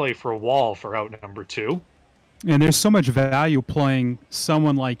easy play for a Wall for out number 2. And there's so much value playing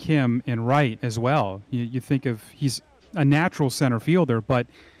someone like him in right as well. You think of he's a natural center fielder, but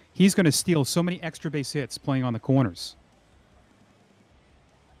he's going to steal so many extra base hits playing on the corners.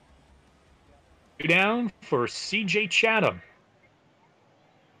 Down for C.J. Chatham.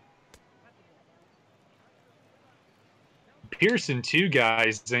 Pearson, too,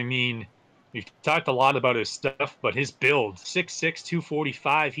 guys. I mean, we've talked a lot about his stuff, but his build, 6'6",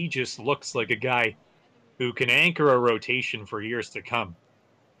 245, he just looks like a guy who can anchor a rotation for years to come.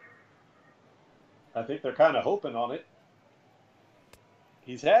 I think they're kind of hoping on it.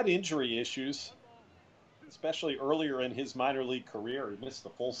 He's had injury issues, especially earlier in his minor league career. He missed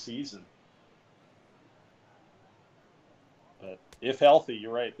the full season. But if healthy,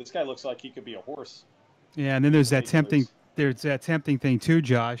 you're right. This guy looks like he could be a horse. Yeah, and then there's that tempting thing too,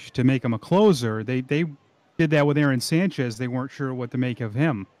 Josh, to make him a closer. They've did that with Aaron Sanchez, they weren't sure what to make of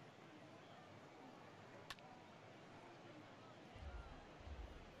him.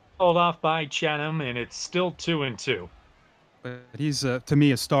 Pulled off by Chatham, and it's still 2-2. But he's, to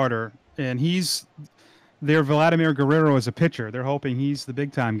me, a starter, and he's their Vladimir Guerrero as a pitcher. They're hoping he's the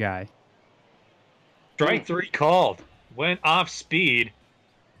big-time guy. Strike 3 called. Went off speed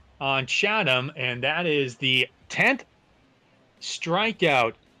on Chatham, and that is the 10th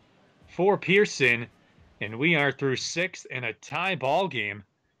strikeout for Pearson, and we are through 6th in a tie ball game.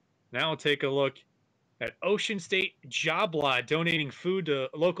 Now we'll take a look at Ocean State Job Lot donating food to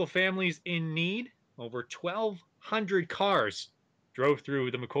local families in need. Over 1,200 cars drove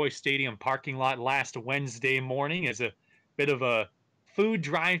through the McCoy Stadium parking lot last Wednesday morning as a bit of a food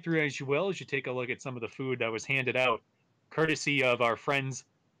drive-through, as you will, as you take a look at some of the food that was handed out, courtesy of our friends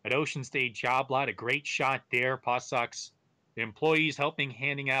at Ocean State Job Lot. A great shot there. PawSox employees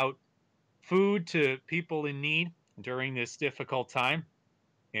handing out food to people in need during this difficult time.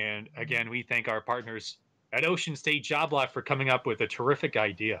 And again, we thank our partners at Ocean State Job Lot for coming up with a terrific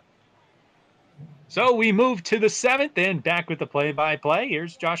idea. So we move to the 7th and back with the play-by-play.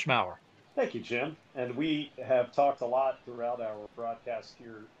 Here's Josh Maurer. Thank you, Jim. And we have talked a lot throughout our broadcast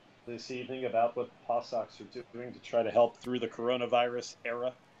here this evening about what PawSox are doing to try to help through the coronavirus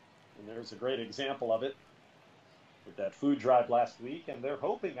era. And there's a great example of it with that food drive last week. And they're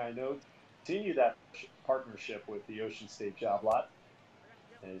hoping, I know, to continue that partnership with the Ocean State Job Lot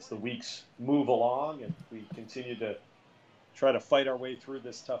as the weeks move along and we continue to try to fight our way through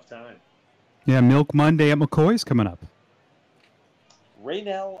this tough time. Yeah, Milk Monday at McCoy's coming up.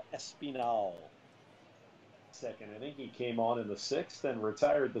 Raynel Espinal, second inning. He came on in the 6th and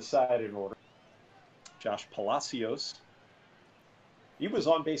retired the side in order. Josh Palacios, he was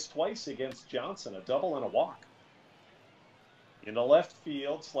on base twice against Johnson, a double and a walk. In the left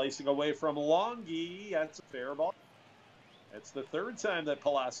field, slicing away from Longy, that's a fair ball. That's the 3rd time that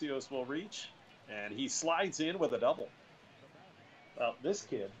Palacios will reach, and he slides in with a double. Well, this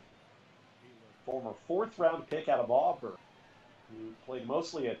kid, former 4th-round pick out of Auburn, who played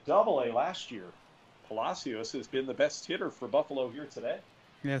mostly at Double-A last year. Palacios has been the best hitter for Buffalo here today.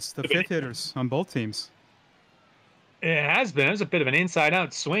 Yes, the 5th hitters on both teams. It has been. It was a bit of an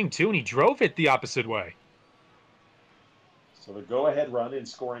inside-out swing, too, and he drove it the opposite way. So the go-ahead run in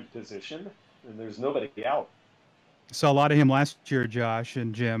scoring position, and there's nobody out. Saw a lot of him last year, Josh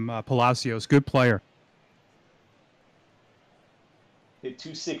and Jim. Palacios, good player. Hit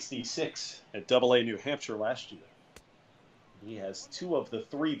 266 at Double-A New Hampshire last year. He has 2 of the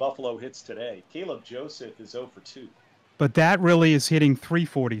 3 Buffalo hits today. Caleb Joseph is 0 for 2. But that really is hitting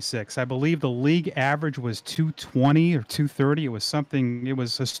 346. I believe the league average was 220 or 230. It was something, it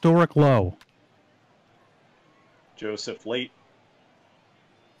was historic low. Joseph late.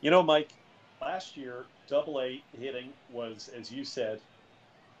 You know, Mike, last year, Double-A hitting was, as you said,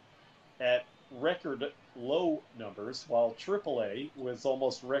 at record low numbers, while Triple-A was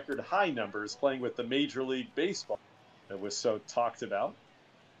almost record high numbers playing with the Major League Baseball that was so talked about.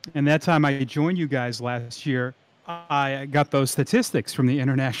 And that time I joined you guys last year, I got those statistics from the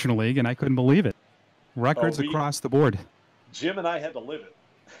International League, and I couldn't believe it. Records across the board. Jim and I had to live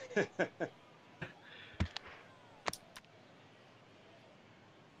it.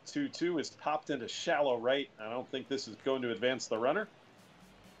 2-2 is popped into shallow right. I don't think this is going to advance the runner.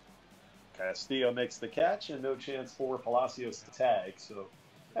 Castillo makes the catch, and no chance for Palacios to tag. So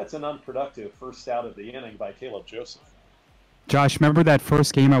that's an unproductive first out of the inning by Caleb Joseph. Josh, remember that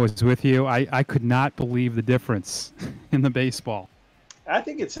first game I was with you? I could not believe the difference in the baseball. I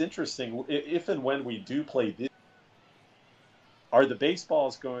think it's interesting, if and when we do play this, are the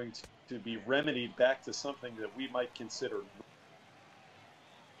baseballs going to be remedied back to something that we might consider?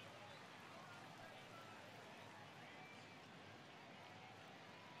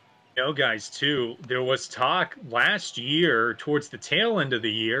 You know, guys, too, there was talk last year towards the tail end of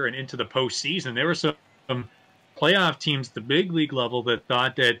the year and into the postseason. There were some playoff teams at the big league level that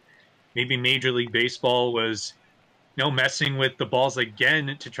thought that maybe Major League Baseball was, you know, messing with the balls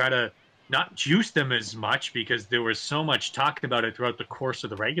again to try to not juice them as much because there was so much talked about it throughout the course of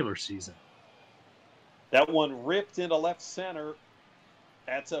the regular season. That one ripped into left center.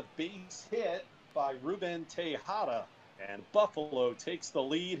 That's a base hit by Ruben Tejada. And Buffalo takes the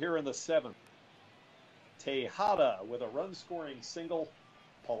lead here in the 7th. Tejada with a run-scoring single.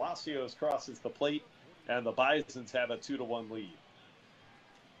 Palacios crosses the plate, and the Bisons have a 2-1 lead.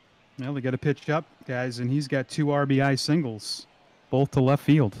 Well, they got to pitch up, guys, and he's got 2 RBI singles, both to left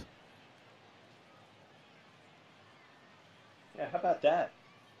field. Yeah, how about that?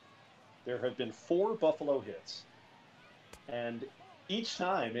 There have been 4 Buffalo hits, and Each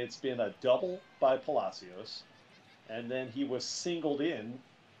time it's been a double by Palacios, and then he was singled in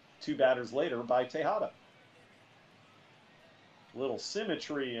 2 batters later by Tejada. Little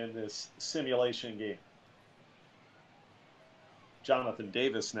symmetry in this simulation game. Jonathan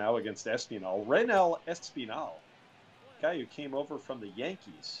Davis now against Espinal. Raynel Espinal, guy who came over from the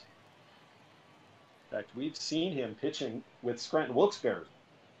Yankees. In fact, we've seen him pitching with Scranton Wilkes-Barre.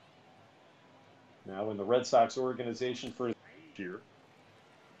 Now in the Red Sox organization for this year.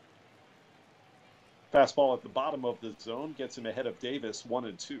 Fastball at the bottom of the zone gets him ahead of Davis,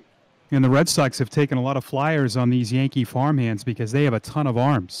 1-2. And the Red Sox have taken a lot of flyers on these Yankee farmhands because they have a ton of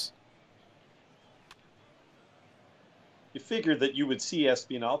arms. You figured that you would see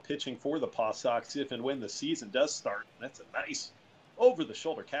Espinal pitching for the PawSox if and when the season does start. That's a nice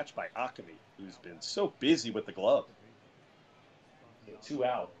over-the-shoulder catch by Akami, who's been so busy with the glove. 2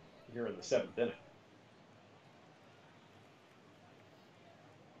 out here in the 7th inning.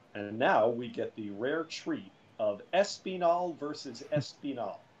 And now we get the rare treat of Espinal versus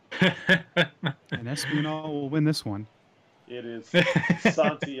Espinal. And Espinal will win this one. It is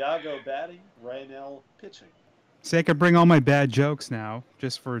Santiago batting, Raynel pitching. See, I could bring all my bad jokes now,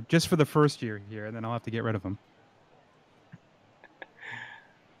 just for the first year here, and then I'll have to get rid of them.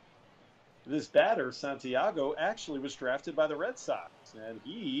 This batter, Santiago, actually was drafted by the Red Sox, and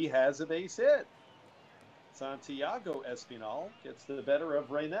he has a base hit. Santiago Espinal gets the better of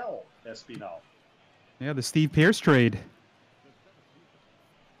Raynel Espinal. Yeah, the Steve Pearce trade.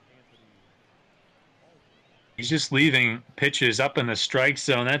 He's just leaving pitches up in the strike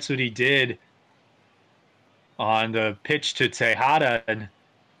zone. That's what he did on the pitch to Tejada, and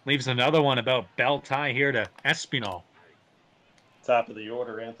leaves another one about belt high here to Espinal. Top of the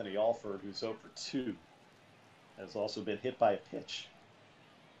order, Anthony Alford, who's 0 for 2, has also been hit by a pitch.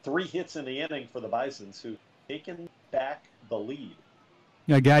 3 hits in the inning for the Bisons, who've taken back the lead.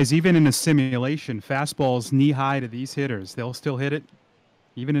 Yeah, guys, even in a simulation, fastballs knee-high to these hitters. They'll still hit it,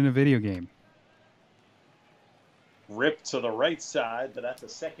 even in a video game. Ripped to the right side, but that's a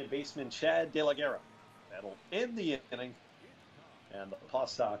second baseman, Chad De La Guerra. That'll end the inning, and the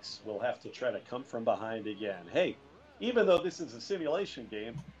PawSox will have to try to come from behind again. Hey, even though this is a simulation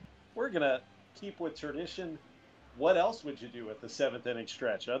game, we're going to keep with tradition. What else would you do at the 7th inning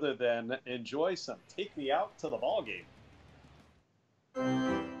stretch other than enjoy some take me out to the ball game?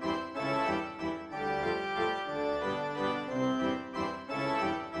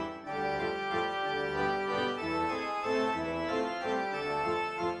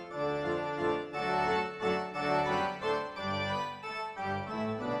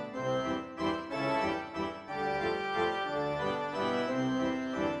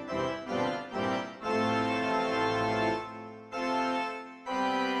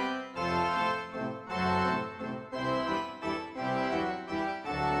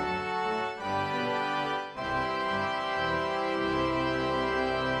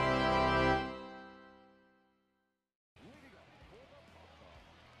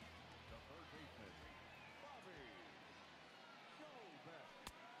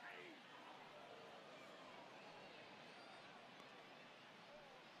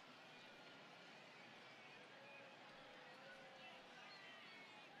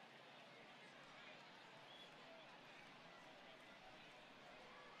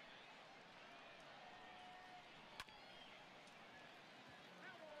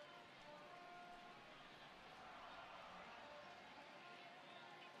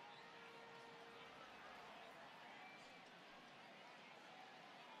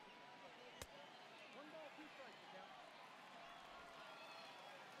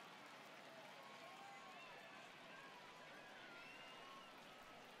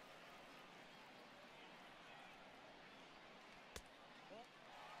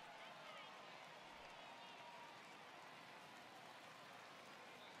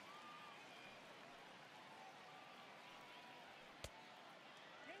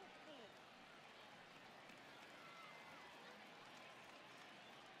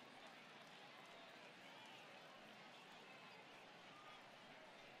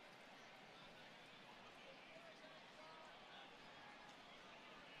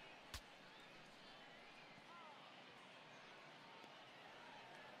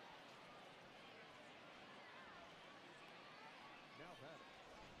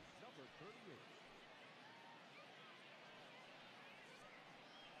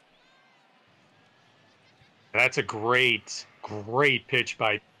 That's a great pitch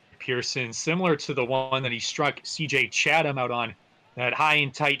by Pearson, similar to the one that he struck C.J. Chatham out on. That high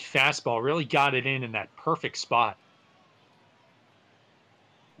and tight fastball really got it in that perfect spot.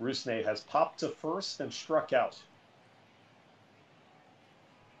 Rusney has popped to first and struck out.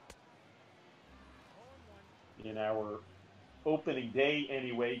 in our opening day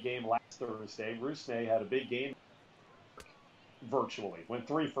anyway game last Thursday. Rusney had a big game virtually, went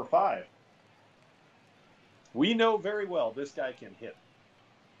 3 for 5. We know very well this guy can hit.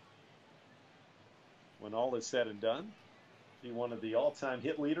 When all is said and done, he's one of the all-time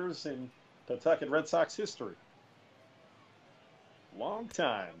hit leaders in Pawtucket Red Sox history. Long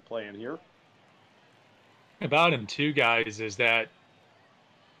time playing here. About him too, guys, is that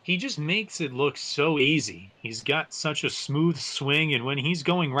he just makes it look so easy. He's got such a smooth swing, and when he's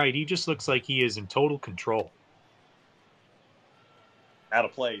going right, he just looks like he is in total control. Out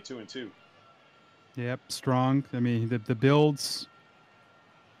of play, 2-2. Yep, strong. I mean, the builds,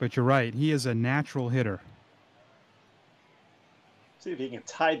 but you're right. He is a natural hitter. See if he can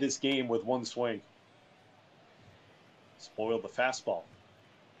tie this game with one swing. Spoiled the fastball.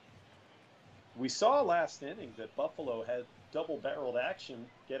 We saw last inning that Buffalo had double-barreled action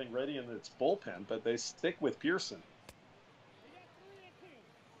getting ready in its bullpen, but they stick with Pearson.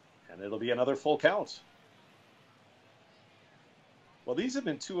 And it'll be another full count. Well, these have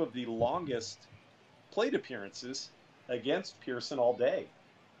been two of the longest plate appearances against Pearson all day.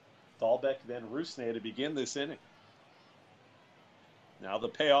 Dahlbeck, then Rusney to begin this inning. Now the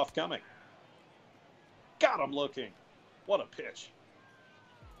payoff coming. Got him looking. What a pitch.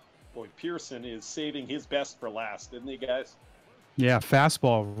 Boy, Pearson is saving his best for last, isn't he, guys? Yeah,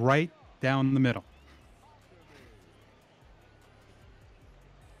 fastball right down the middle.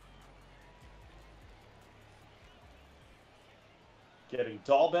 Getting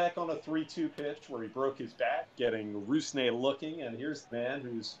Dahlbeck on a 3-2 pitch where he broke his bat, getting Rusney looking, and here's the man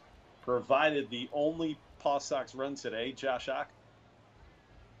who's provided the only PawSox run today, Josh Ock.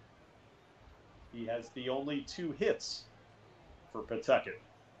 He has the only 2 hits for Pawtucket.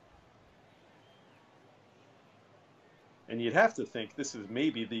 And you'd have to think this is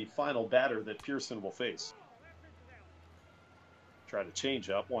maybe the final batter that Pearson will face. Try to change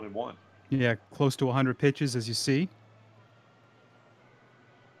up 1-1. Yeah, close to 100 pitches, as you see.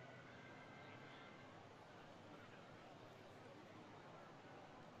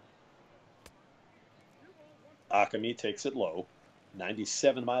 Akami takes it low.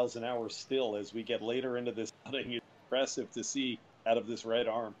 97 miles an hour still as we get later into this outing. It's impressive to see out of this right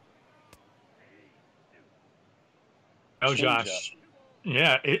arm. Oh, Josh.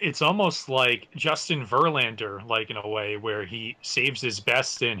 Yeah, it's almost like Justin Verlander, like in a way, where he saves his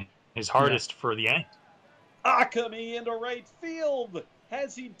best and his hardest for the end. Akami into right field.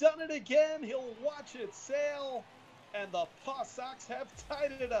 Has he done it again? He'll watch it sail. And the PawSox have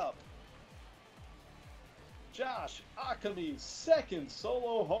tied it up. Josh Akami's second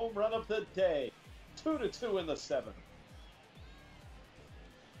solo home run of the day. 2-2 in the 7th.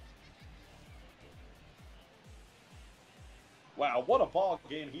 Wow, what a ball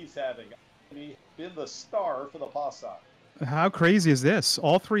game he's having. He's been the star for the PawSox. How crazy is this?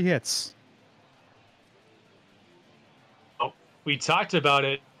 All 3 hits. Oh, we talked about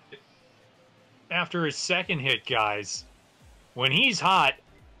it after his second hit, guys. When he's hot,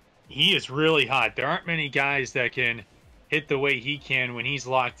 he is really hot. There aren't many guys that can hit the way he can when he's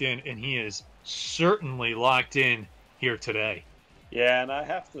locked in, and he is certainly locked in here today. Yeah, and I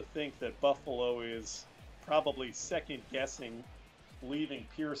have to think that Buffalo is probably second-guessing leaving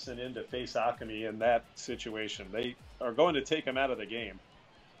Pearson in to face Akami in that situation. They are going to take him out of the game.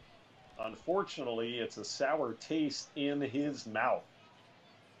 Unfortunately, it's a sour taste in his mouth.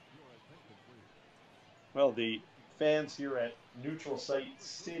 Well, the fans here at Neutral Site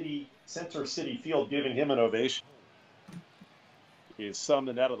City, Center City Field giving him an ovation. He is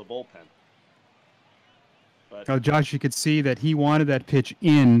summoned out of the bullpen. But Oh, Josh, you could see that he wanted that pitch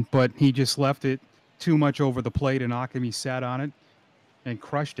in, but he just left it too much over the plate, and Akami sat on it and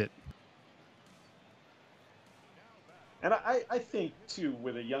crushed it. And I think, too,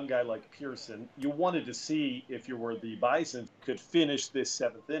 with a young guy like Pearson, you wanted to see if you were the Bisons could finish this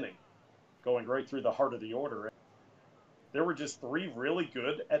 7th inning, going right through the heart of the order. There were just 3 really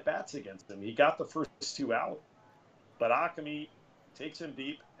good at-bats against him. He got the first 2 out, but Akami takes him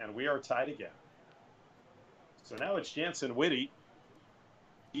deep, and we are tied again. So now it's Jansen Whitty.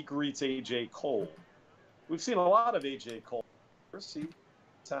 He greets A.J. Cole. We've seen a lot of A.J. Cole. First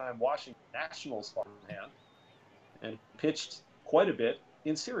time Washington Nationals farmhand, and pitched quite a bit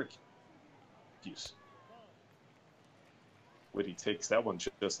in Syracuse. Whitty takes that one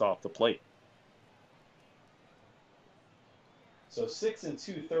just off the plate. So 6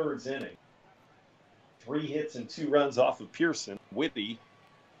 2/3 inning. 3 hits and 2 runs off of Pearson. Whitty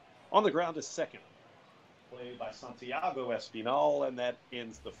on the ground to second. Played by Santiago Espinal, and that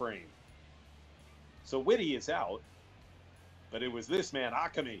ends the frame. So Whitty is out, but it was this man,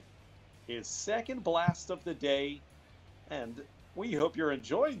 Akami, his second blast of the day. And we hope you're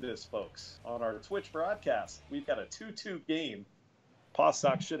enjoying this, folks, on our Twitch broadcast. We've got a 2-2 game.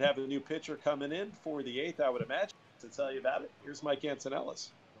 PawSox should have a new pitcher coming in for the 8th, I would imagine. To tell you about it, here's Mike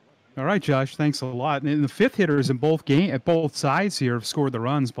Antonellis. All right, Josh, thanks a lot. And the fifth hitters in at both sides here have scored the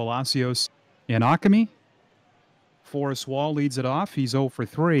runs, Palacios and Akami. Forrest Wall leads it off. He's 0 for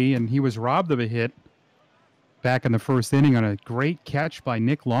 3, and he was robbed of a hit back in the first inning on a great catch by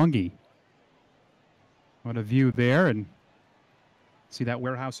Nick Longy. What a view there. And see that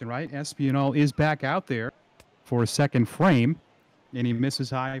warehouse and right. Espinal is back out there for a second frame, and he misses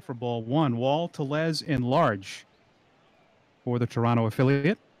high for ball 1. Wall, Tellez, and Large for the Toronto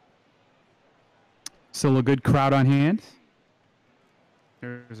affiliate. Still a good crowd on hand.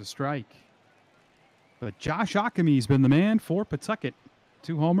 There's a strike. But Josh Akami's been the man for Pawtucket.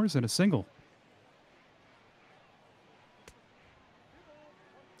 2 homers and a single.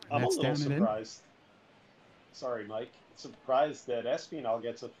 I'm a little surprised. Sorry, Mike. Surprised that Espinal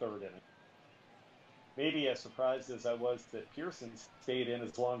gets a third inning. Maybe as surprised as I was that Pearson stayed in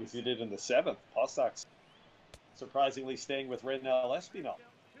as long as he did in the 7th. PawSox surprisingly staying with Rednell Espinal.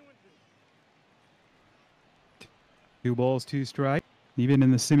 2 balls, 2 strikes. Even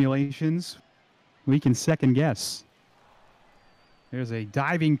in the simulations, we can second guess. There's a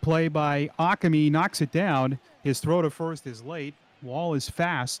diving play by Akami, knocks it down. His throw to first is late. Wall is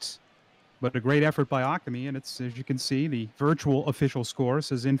fast, but a great effort by Akami, and it's, as you can see, the virtual official score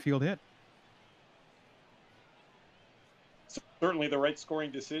says infield hit. Certainly the right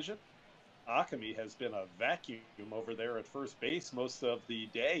scoring decision. Akami has been a vacuum over there at first base most of the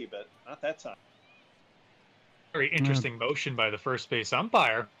day, but not that time. Very interesting motion by the first base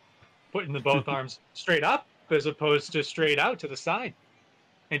umpire, putting the both arms straight up as opposed to straight out to the side.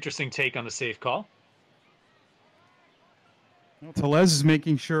 Interesting take on the safe call. Well, Tellez is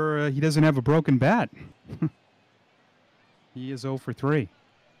making sure he doesn't have a broken bat. He is 0 for 3.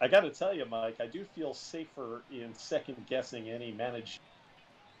 I got to tell you, Mike, I do feel safer in second-guessing any managed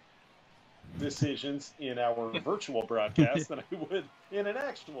decisions in our virtual broadcast than I would in an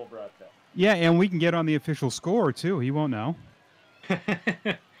actual broadcast. Yeah, and we can get on the official score, too. He won't know.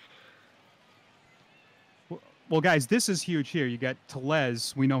 Well, guys, this is huge here. You got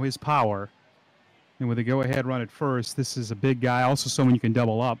Tellez. We know his power. And with a go-ahead run at first, this is a big guy. Also someone you can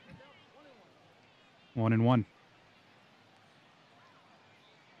double up. 1-1.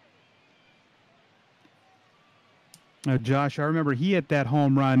 Josh, I remember he hit that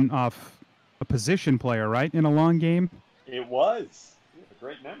home run off a position player, right, in a long game? It was. You have a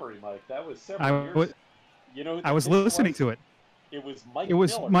great memory, Mike. That was several years. You know, I was listening to it. It was Mike It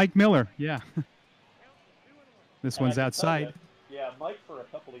was Miller. Mike Miller, yeah. This And one's I can tell outside. you, yeah, Mike for a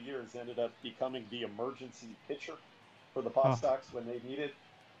couple of years ended up becoming the emergency pitcher for the PawSox when they needed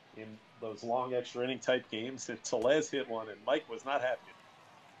in those long extra inning type games. And Tellez hit one, and Mike was not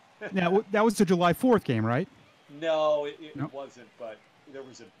happy. Now, that was the July 4th game, right? No, it Nope. wasn't, but there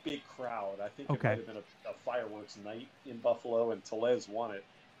was a big crowd. I think Okay. it might have been a fireworks night in Buffalo, and Tellez won it.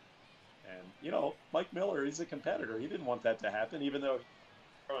 And, you know, Mike Miller, he's a competitor. He didn't want that to happen, even though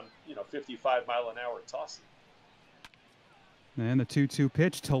he was on, 55-mile-an-hour tossing. And the 2-2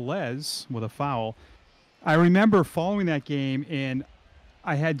 pitch, Tellez with a foul. I remember following that game, and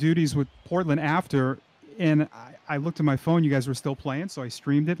I had duties with Portland after, and I looked at my phone. You guys were still playing, so I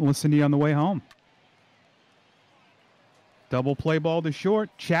streamed it and listened to you on the way home. Double play ball to short.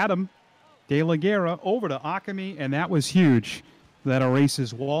 Chatham, De La Guerra over to Akami, and that was huge. That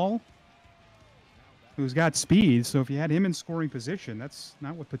erases Wall, who's got speed. So if you had him in scoring position, that's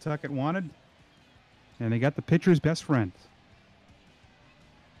not what Pawtucket wanted. And they got the pitcher's best friend.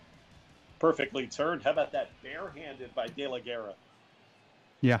 Perfectly turned. How about that barehanded by De La Guerra?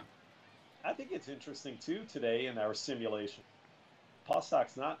 Yeah. I think it's interesting, too, today in our simulation.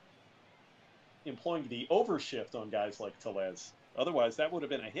 PawSox not employing the overshift on guys like Tellez. Otherwise, that would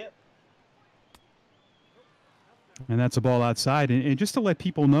have been a hit. And that's a ball outside. And just to let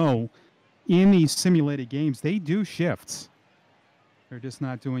people know, in these simulated games, they do shifts. They're just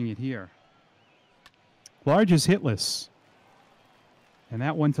not doing it here. Large is hitless. And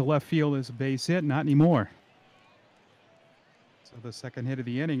that one to left field is a base hit. Not anymore. So the second hit of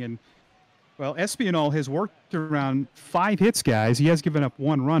the inning. And, well, Espinal has worked around 5 hits, guys. He has given up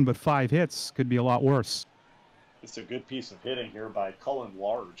 1 run, but 5 hits could be a lot worse. It's a good piece of hitting here by Cullen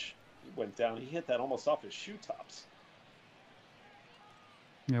Large. He went down. He hit that almost off his shoe tops.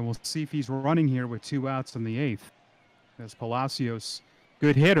 Yeah, we'll see if he's running here with 2 outs in the 8th. As Palacios,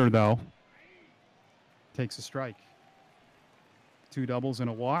 good hitter, though, takes a strike. 2 doubles and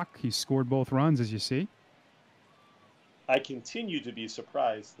a walk. He scored both runs, as you see. I continue to be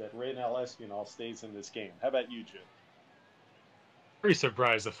surprised that Reynal Espinal stays in this game. How about you, Jim? Very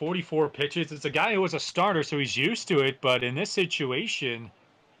surprised. The 44 pitches. It's a guy who was a starter, so he's used to it. But in this situation,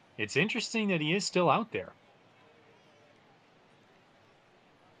 it's interesting that he is still out there.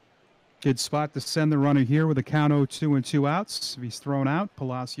 Good spot to send the runner here with a count 0-2 and 2 outs. If he's thrown out,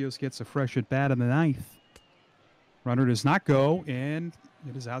 Palacios gets a fresh at bat in the ninth. Runner does not go, and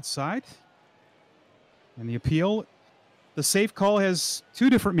it is outside. And the appeal, the safe call has two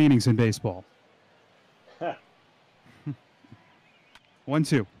different meanings in baseball.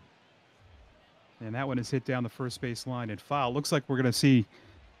 1-2. And that one is hit down the first base line and foul. Looks like we're going to see,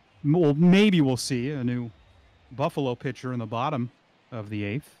 well, maybe we'll see a new Buffalo pitcher in the bottom of the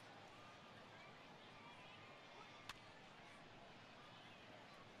eighth.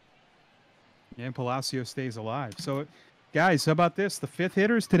 And Palacios stays alive. So, guys, how about this? The fifth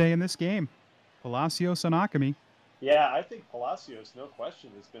hitters today in this game. Palacios and Akami. Yeah, I think Palacios, no question,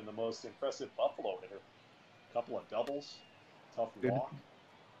 has been the most impressive Buffalo hitter. A couple of doubles, tough walk.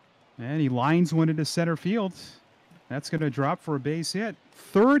 And he lines one into center field. That's going to drop for a base hit.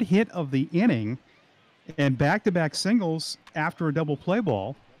 Third hit of the inning and back-to-back singles after a double play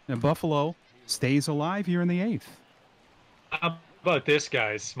ball. And Buffalo stays alive here in the eighth. How about this,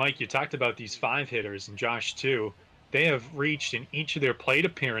 guys? Mike, you talked about these 5 hitters, and Josh, too. They have reached in each of their plate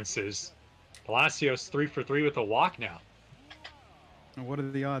appearances. Palacios 3 for 3 with a walk now. And what are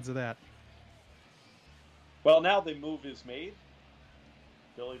the odds of that? Well, now the move is made.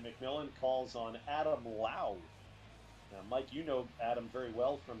 Billy McMillan calls on Adam Lau. Now, Mike, you know Adam very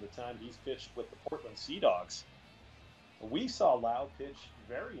well from the time he's pitched with the Portland Sea Dogs. We saw Lau pitch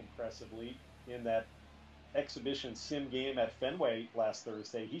very impressively in that exhibition sim game at Fenway last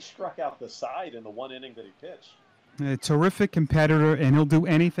Thursday. He struck out the side in the one inning that he pitched. A terrific competitor, and he'll do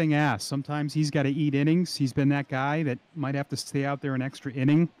anything asked. Sometimes he's got to eat innings. He's been that guy that might have to stay out there an extra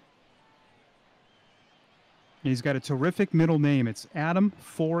inning. He's got a terrific middle name. It's Adam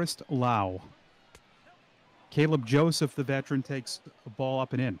Forrest Lau. Caleb Joseph, the veteran, takes a ball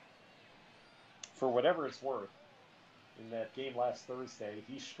up and in. For whatever it's worth, in that game last Thursday,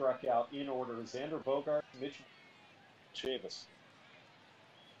 he struck out in order Xander Bogart, Mitch Chavis.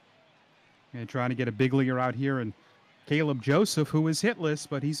 And trying to get a big leaguer out here, and Caleb Joseph, who is hitless,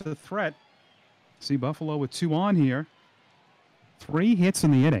 but he's a threat. See Buffalo with 2 on here. 3 hits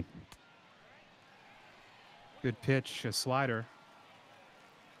in the inning. Good pitch, a slider.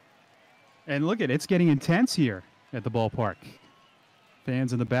 And look at it, it's getting intense here at the ballpark.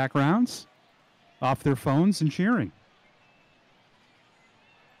 Fans in the backgrounds, off their phones and cheering.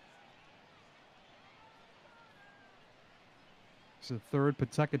 It's the third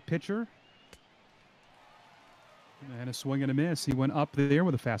Pawtucket pitcher. And a swing and a miss. He went up there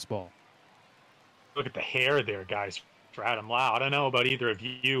with a fastball. Look at the hair there, guys, for Adam Lau. I don't know about either of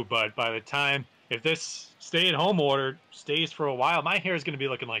you, but by the time, if this stay-at-home order stays for a while, my hair is going to be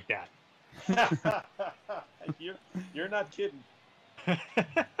looking like that. You're not kidding. It's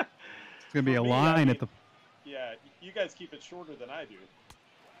going to be a line at the... Yeah, you guys keep it shorter than I do.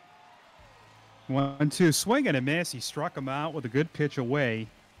 1-2, swing and a miss. He struck him out with a good pitch away.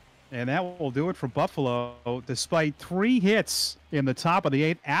 And that will do it for Buffalo. Despite 3 hits in the top of the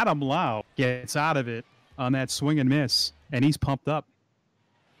 8th, Adam Lau gets out of it on that swing and miss. And he's pumped up.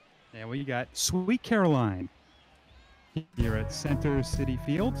 And we got Sweet Caroline here at Center City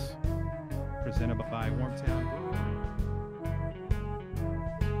Field, presented by Warmtown.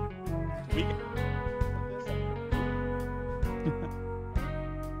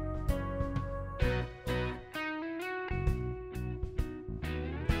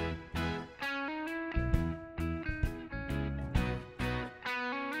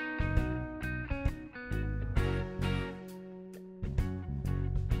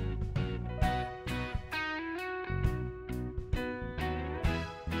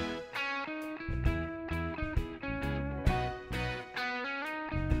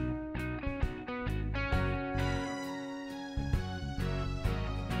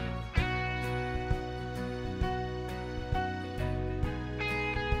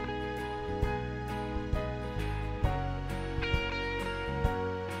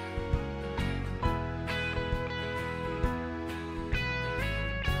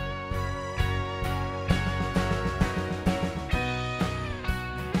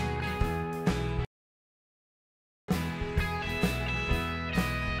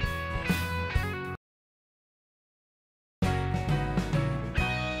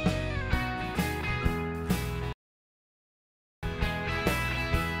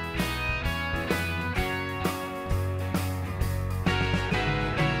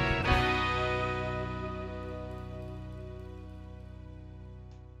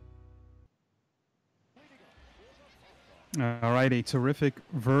 All right, a terrific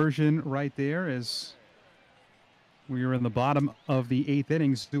version right there as we are in the bottom of the 8th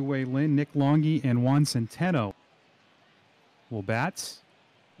inning. Zue Lin, Nick Longy, and Juan Centeno will bat.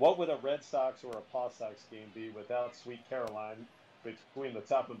 What would a Red Sox or a PawSox game be without Sweet Caroline between the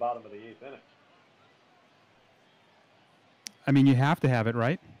top and bottom of the 8th inning? I mean, you have to have it,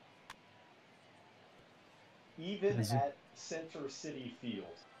 right? Even at Center City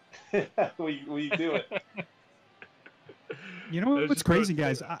Field, we do it. You know what's crazy,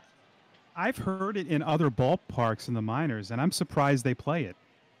 guys? I've heard it in other ballparks in the minors, and I'm surprised they play it.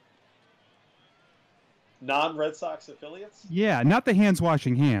 Non-Red Sox affiliates? Yeah, not the hands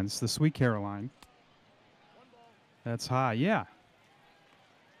washing hands, the Sweet Caroline. That's high, yeah.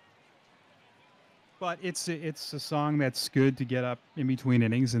 But it's a song that's good to get up in between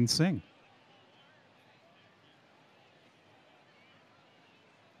innings and sing.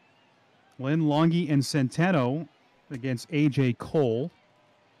 Lin, Longy, and Centeno against A.J. Cole.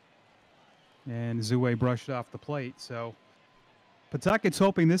 And Zue brushed off the plate, so Pawtucket's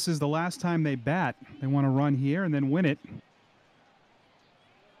hoping this is the last time they bat. They want to run here and then win it.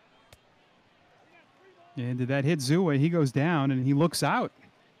 And did that hit Zue? He goes down and he looks out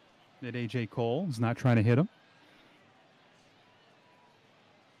at A.J. Cole. He's not trying to hit him.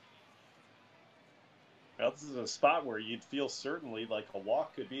 Well, this is a spot where you'd feel certainly like a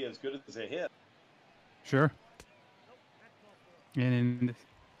walk could be as good as a hit. Sure. And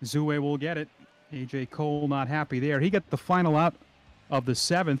Zue will get it. A.J. Cole not happy there. He got the final out of the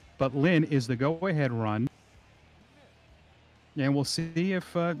 7th, but Lin is the go-ahead run. And we'll see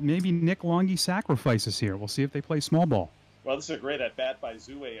if maybe Nick Longy sacrifices here. We'll see if they play small ball. Well, this is a great at-bat by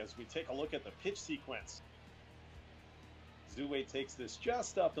Zue as we take a look at the pitch sequence. Zue takes this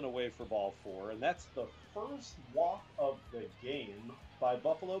just up and away for ball 4, and that's the first walk of the game by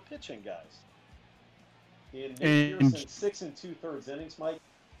Buffalo pitching, guys. In Nick Pearson's 6 2/3 innings, Mike,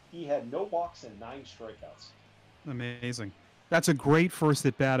 he had no walks and 9 strikeouts. Amazing. That's a great first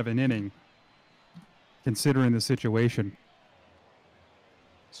at-bat of an inning, considering the situation.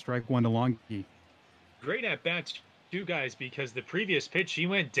 Strike 1 to Longy. Great at-bats, too, guys, because the previous pitch, he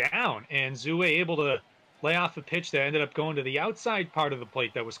went down, and Zue able to lay off a pitch that ended up going to the outside part of the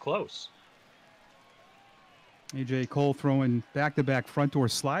plate that was close. A.J. Cole throwing back-to-back front door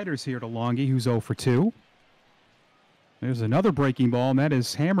sliders here to Longy, who's 0 for 2. There's another breaking ball, and that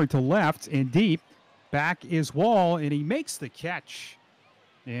is hammered to left and deep. Back is Wall, and he makes the catch.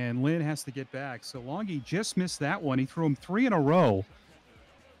 And Lin has to get back. So Longy just missed that one. He threw him 3 in a row.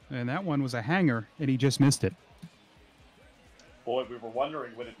 And that one was a hanger, and he just missed it. Boy, we were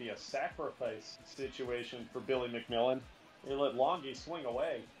wondering, would it be a sacrifice situation for Billy McMillan? He let Longy swing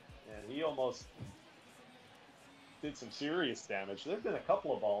away, and he almost did some serious damage. There have been a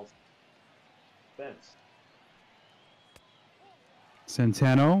couple of balls fence.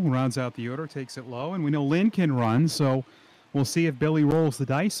 Centeno rounds out the order, takes it low, and we know Lin can run, so we'll see if Billy rolls the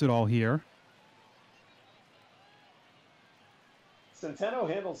dice at all here.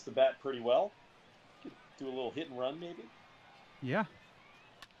 Centeno handles the bat pretty well. Could do a little hit and run, maybe. Yeah.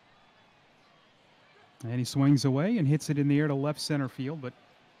 And he swings away and hits it in the air to left center field, but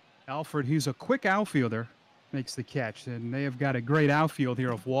Alford, who's a quick outfielder, makes the catch. And they have got a great outfield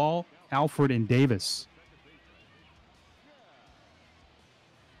here of Wall, Alford, and Davis.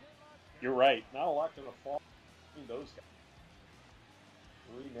 You're right. Not a lot going to fall between those guys.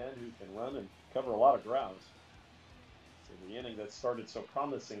 3 men who can run and cover a lot of ground. So the inning that started so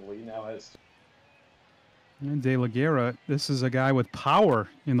promisingly now has... And De La Guerra, this is a guy with power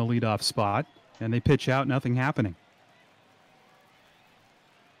in the leadoff spot, and they pitch out, nothing happening.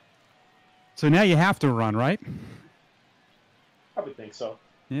 So now you have to run, right? I would think so.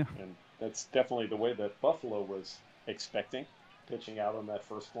 Yeah. And that's definitely the way that Buffalo was expecting, pitching out on that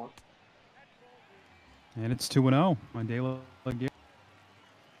first one. And it's 2-0 on De La Guerra.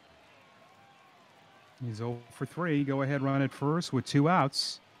 He's 0 for 3. Go ahead, run at first with 2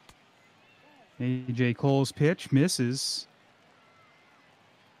 outs. A.J. Cole's pitch misses.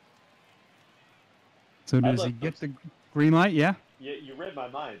 So does he get the green light? Yeah? Yeah, you read my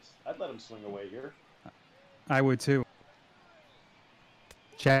mind. I'd let him swing away here. I would too.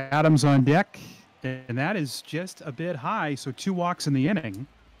 Chatham's on deck, and that is just a bit high, so 2 walks in the inning.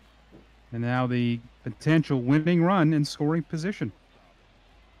 And now the potential winning run in scoring position.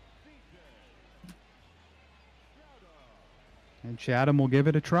 And Chatham will give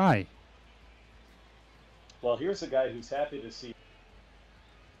it a try. Well, here's a guy who's happy to see.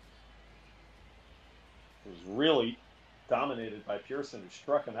 Was really dominated by Pearson, who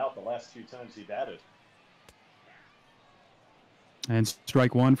struck him out the last 2 times he batted. And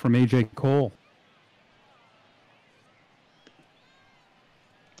strike 1 from A.J. Cole.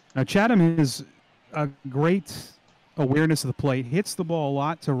 Now, Chatham has a great awareness of the plate, hits the ball a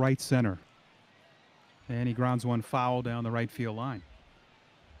lot to right center. And he grounds one foul down the right field line.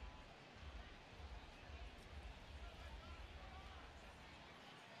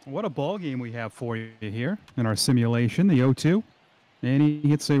 What a ball game we have for you here in our simulation, the 0-2. And he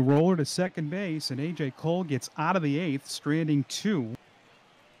hits a roller to second base, and A.J. Cole gets out of the eighth, stranding two.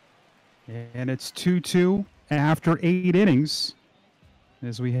 And it's 2-2 after 8 innings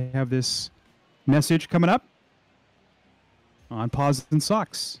as we have this message coming up on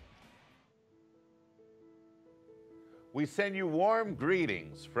PawSox. We send you warm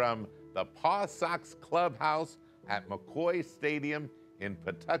greetings from the PawSox Clubhouse at McCoy Stadium in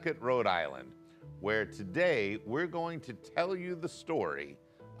Pawtucket, Rhode Island, where today we're going to tell you the story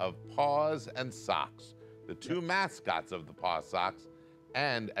of Paws and Sox, the two mascots of the PawSox,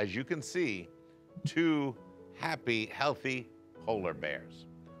 and as you can see, 2 happy, healthy polar bears.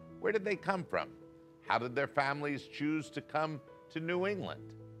 Where did they come from? How did their families choose to come to New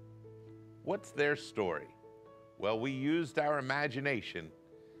England? What's their story? Well, we used our imagination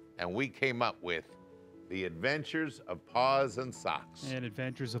and we came up with The Adventures of Paws and Sox. And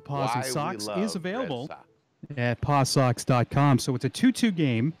Adventures of Paws and Why we Sox love is available Red Sox. at PawSox.com. So it's a 2-2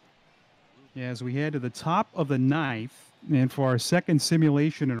 game as we head to the top of the 9th. And for our second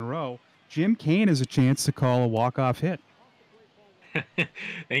simulation in a row, Jim Kane has a chance to call a walk-off hit.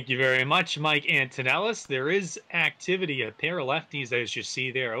 Thank you very much, Mike Antonellis. There is activity, a pair of lefties, as you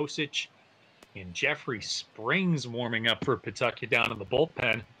see there, Osich and Jeffrey Springs warming up for Pawtucket down in the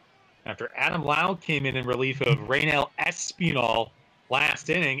bullpen after Adam Lau came in relief of Raynel Espinal last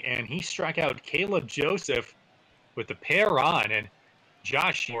inning, and he struck out Caleb Joseph with the pair on. And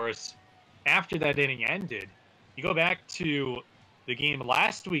Josh Morris, after that inning ended, you go back to the game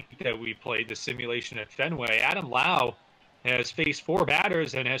last week that we played, the simulation at Fenway, Adam Lau has faced 4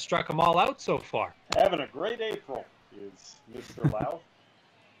 batters and has struck them all out so far. Having a great April is Mr. Lau,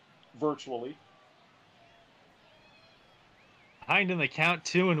 virtually. Behind in the count,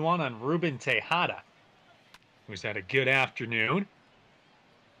 2-1 on Ruben Tejada, who's had a good afternoon.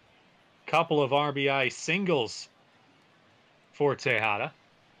 Couple of RBI singles for Tejada.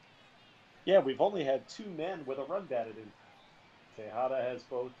 Yeah, we've only had 2 men with a run batted in. Tejada has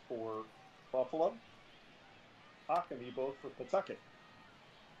both for Buffalo, Akami both for Pawtucket.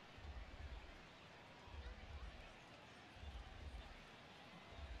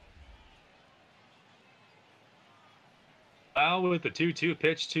 Lau with the 2-2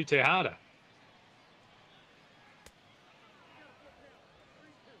 pitch to Tejada.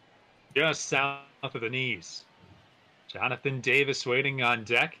 Just south of the knees. Jonathan Davis waiting on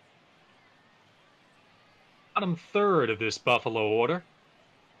deck. Bottom third of this Buffalo order.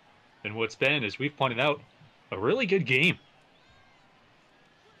 And what's been, as we've pointed out, a really good game.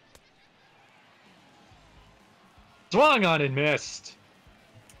 Swung on and missed.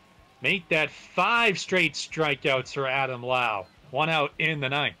 Make that 5 straight strikeouts for Adam Lau. 1 out in the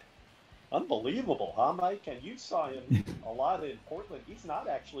 9th. Unbelievable, huh, Mike? And you saw him a lot in Portland. He's not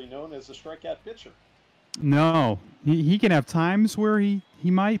actually known as a strikeout pitcher. No, he can have times where he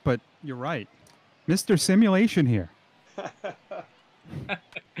might, but you're right. Mr. Simulation here.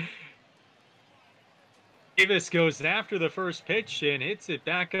 Davis goes after the first pitch and hits it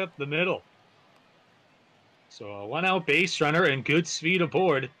back up the middle. So a 1-out base runner and good speed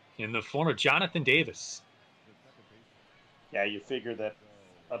aboard in the form of Jonathan Davis. Yeah, you figure that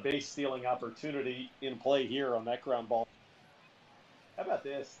a base stealing opportunity in play here on that ground ball. How about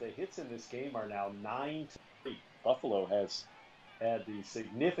this? The hits in this game are now 9-3. Buffalo has had the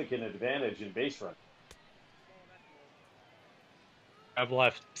significant advantage in base run. I've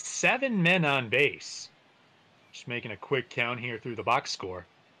left 7 men on base. Just making a quick count here through the box score.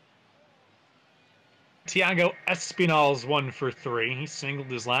 Tiago Espinal's 1 for 3. He singled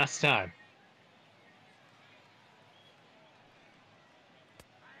his last time.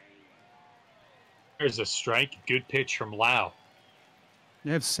 There's a strike. Good pitch from Lau.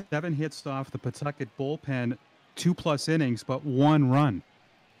 They have 7 hits off the Pawtucket bullpen, 2+ innings, but 1 run.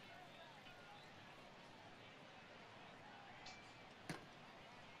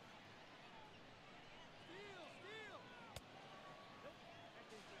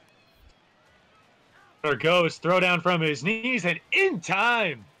 There goes, throw down from his knees and in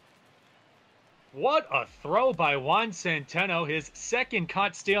time. What a throw by Juan Centeno, his second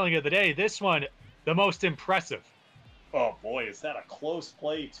caught stealing of the day. This one, the most impressive. Oh boy, is that a close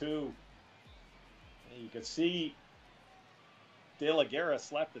play too. And you can see De La Guerra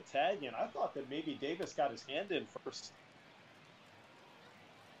slapped the tag in. I thought that maybe Davis got his hand in first.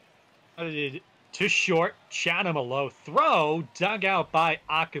 How did to short. Chatham a low throw, dug out by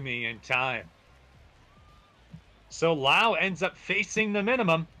Akami in time. So Lau ends up facing the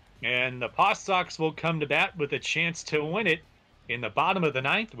minimum, and the PawSox will come to bat with a chance to win it in the bottom of the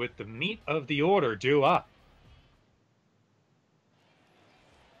ninth with the meat of the order due up.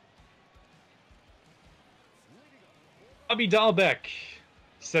 Bobby Dahlbeck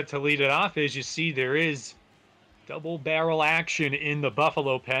set to lead it off. As you see, there is double barrel action in the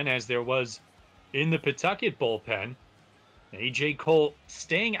Buffalo pen as there was in the Pawtucket bullpen. A.J. Cole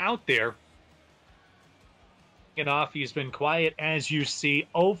staying out there. And off, he's been quiet as you see,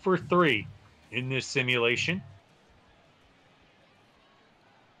 0 for 3 in this simulation.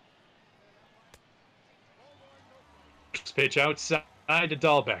 Pitch outside to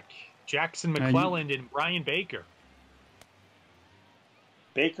Dahlbeck. Jackson McClelland and Brian Baker.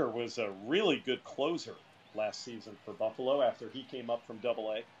 Baker was a really good closer last season for Buffalo after he came up from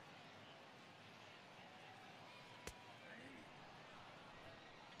Double-A.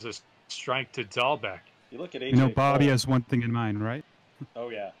 It's a strike to Dahlbeck. You look at AJ You know, Bobby Cole. has one thing in mind, right? Oh,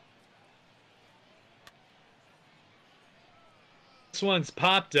 yeah. This one's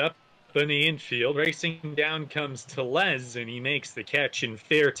popped up in the infield. Racing down comes Tellez, and he makes the catch in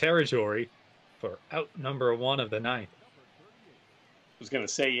fair territory for out number 1 of the ninth. I was going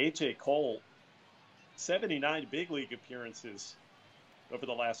to say, A.J. Cole, 79 big league appearances over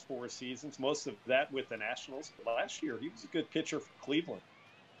the last 4 seasons, most of that with the Nationals. But last year, he was a good pitcher for Cleveland.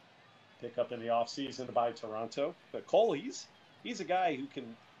 Pick up in the offseason by Toronto. But Cole, he's a guy who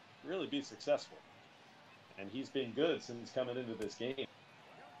can really be successful. And he's been good since coming into this game.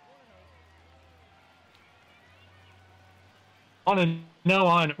 On a no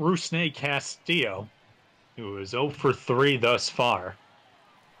on Rusney Castillo, who is 0 for 3 thus far.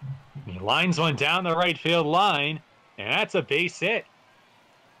 He lines one down the right field line, and that's a base hit.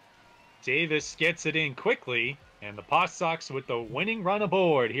 Davis gets it in quickly, and the PawSox with the winning run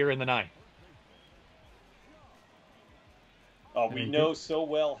aboard here in the ninth. Oh, we know so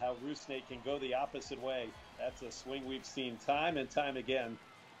well how Rusney can go the opposite way. That's a swing we've seen time and time again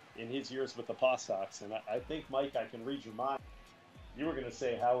in his years with the PawSox. And I think, Mike, I can read your mind. You were going to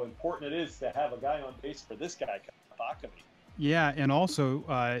say how important it is to have a guy on base for this guy, Akami. Yeah, and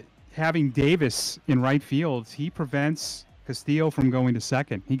also having Davis in right field, he prevents Castillo from going to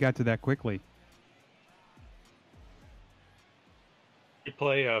second. He got to that quickly.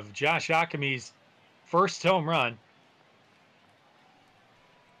 Play of Josh Akami's first home run.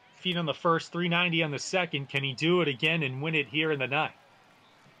 Feet on the first, 390 on the second. Can he do it again and win it here in the ninth?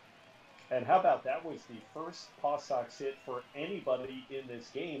 And how about that was the first PawSox hit for anybody in this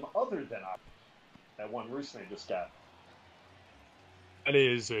game other than that one Rusney just got. That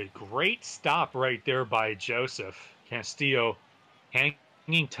is a great stop right there by Joseph. Castillo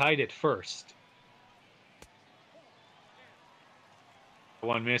hanging tight at first.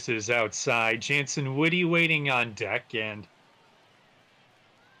 One misses outside. Jansen Woody waiting on deck and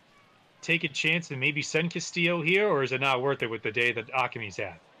take a chance and maybe send Castillo here, or is it not worth it with the day that Akami's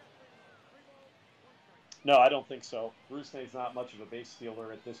had? No, I don't think so. Rusney's not much of a base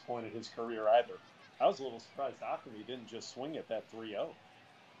stealer at this point in his career either. I was a little surprised Akami didn't just swing at that 3-0.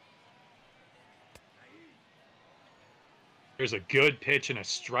 There's a good pitch and a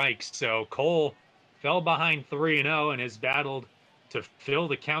strike. So Cole fell behind 3-0 and has battled to fill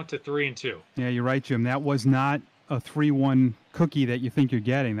the count to 3-2. Yeah, you're right, Jim. That was not a 3-1 cookie that you think you're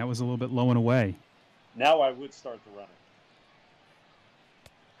getting. That was a little bit low and away. Now I would start the runner.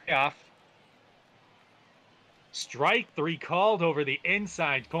 Off. Strike 3 called over the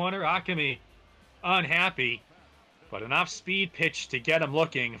inside corner. Akami unhappy, but an off-speed pitch to get him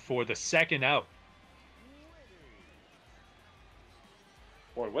looking for the second out.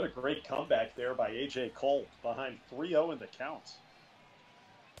 Boy, what a great comeback there by A.J. Cole behind 3-0 in the count.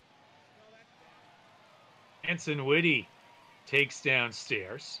 Anson Whitty takes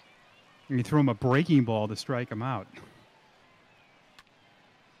downstairs. And you threw him a breaking ball to strike him out.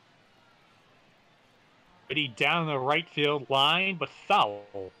 Whitty down the right field line, but foul.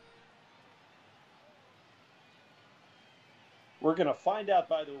 We're going to find out,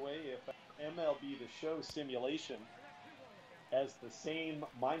 by the way, if MLB The Show simulation has the same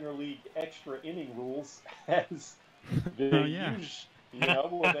minor league extra inning rules as the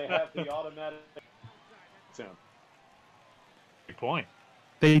where they have the automatic. Good point.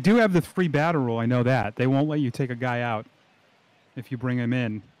 They do have the free batter rule. I know that. They won't let you take a guy out if you bring him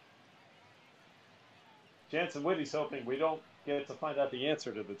in. Jansen Whitty's hoping we don't get to find out the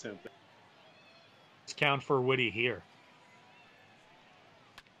answer to the 10th. Let's count for Whitty here.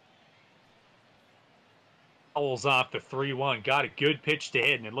 Fouls off the 3-1. Got a good pitch to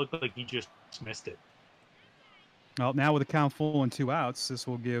hit, and it looked like he just missed it. Well, now with a count full and 2 outs, this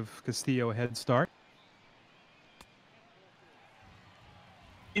will give Castillo a head start.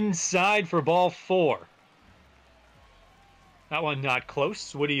 Inside for ball 4. That one not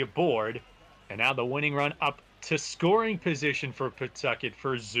close. Woody aboard. And now the winning run up to scoring position for Pawtucket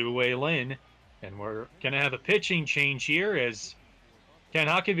for Zue Lin. And we're going to have a pitching change here as Ken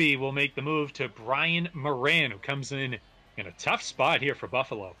Huckabee will make the move to Brian Moran, who comes in a tough spot here for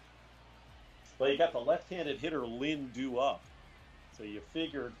Buffalo. Well, you got the left-handed hitter Lin due up. So you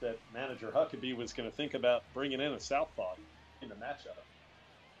figured that manager Huckabee was going to think about bringing in a southpaw in the matchup.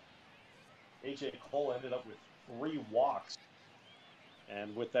 A.J. Cole ended up with 3 walks.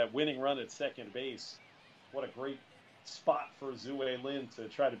 And with that winning run at second base, what a great spot for Zue Lin to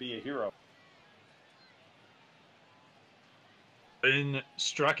try to be a hero. Lin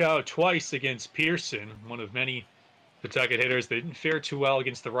struck out twice against Pearson, one of many Pawtucket hitters that didn't fare too well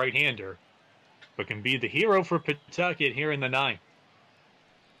against the right-hander, but can be the hero for Pawtucket here in the 9th.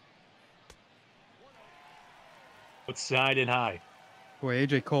 Outside and high. Boy,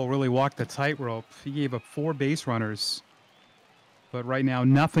 A.J. Cole really walked the tightrope. He gave up 4 base runners, but right now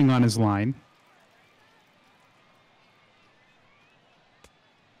nothing on his line.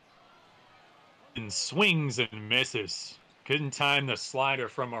 And swings and misses. Couldn't time the slider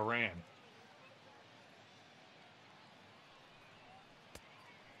from Moran.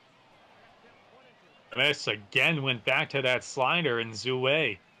 Miss again went back to that slider, and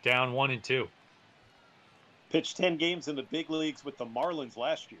Zue down 1-2. Pitched 10 games in the big leagues with the Marlins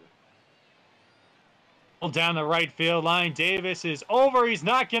last year. Down the right field line. Davis is over. He's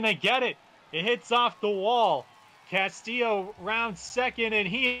not going to get it. It hits off the wall. Castillo rounds second, and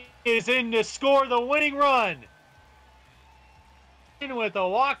he is in to score the winning run. In with a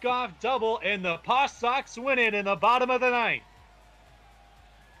walk-off double, and the PawSox win it in the bottom of the 9th.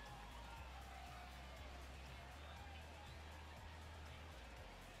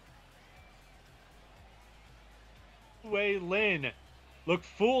 Lin looked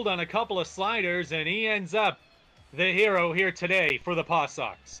fooled on a couple of sliders, and he ends up the hero here today for the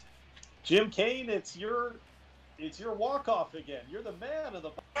PawSox. Jim Kane, it's your walk-off again. You're the man of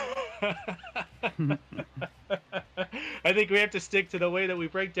the... I think we have to stick to the way that we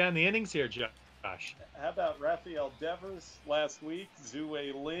break down the innings here, Josh. How about Rafael Devers last week,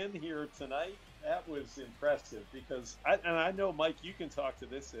 Zue Lin here tonight? That was impressive because, I know, Mike, you can talk to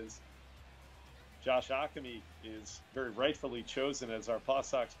this as Josh Ockamy is very rightfully chosen as our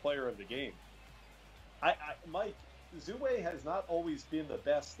PawSox player of the game. Mike, Zue has not always been the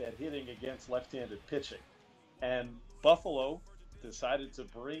best at hitting against left-handed pitching. And Buffalo decided to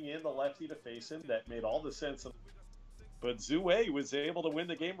bring in the lefty to face him. That made all the sense. But Zue was able to win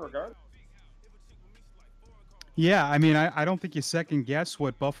the game regardless. Yeah, I mean, I don't think you second guess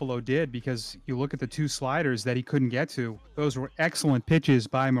what Buffalo did because you look at the 2 sliders that he couldn't get to. Those were excellent pitches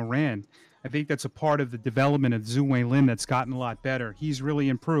by Moran. I think that's a part of the development of Zue Lin that's gotten a lot better. He's really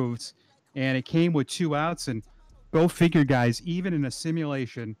improved, and it came with 2 outs. And go figure, guys, even in a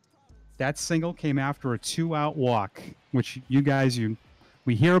simulation, that single came after a 2-out walk, which you guys,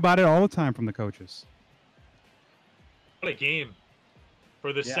 we hear about it all the time from the coaches. What a game.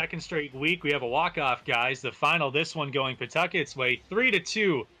 For the second straight week, we have a walk-off, guys. The final, this one going Pawtucket's way,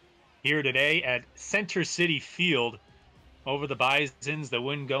 3-2 here today at Center City Field over the Bisons. The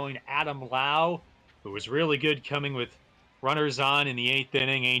win going Adam Lau, who was really good coming with runners on in the 8th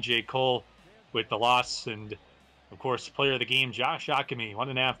inning. A.J. Cole with the loss. And, of course, player of the game, Josh Ockamy. What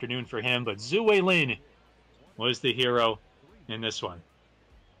an afternoon for him. But Zue Lin was the hero in this one.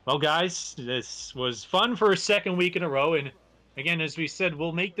 Well, guys, this was fun for a second week in a row. And, again, as we said,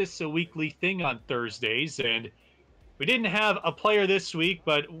 we'll make this a weekly thing on Thursdays. And we didn't have a player this week,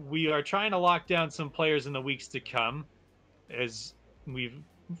 but we are trying to lock down some players in the weeks to come, as we've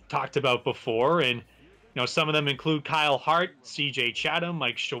talked about before. And, some of them include Kyle Hart, C.J. Chatham,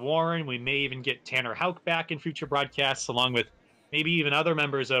 Mike Shawarren. We may even get Tanner Houck back in future broadcasts, along with maybe even other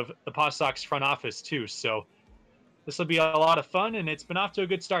members of the PawSox front office, too. So this will be a lot of fun, and it's been off to a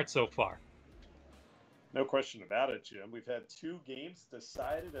good start so far. No question about it, Jim. We've had 2 games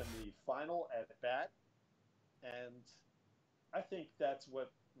decided in the final at bat, and I think that's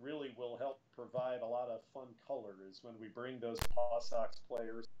what really will help provide a lot of fun color is when we bring those PawSox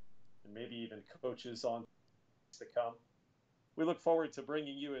players and maybe even coaches on to come. We look forward to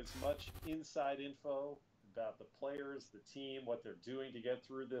bringing you as much inside info about the players, the team, what they're doing to get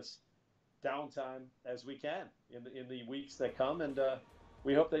through this downtime as we can in the weeks that come, and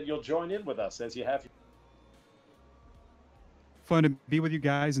we hope that you'll join in with us as you have. Fun to be with you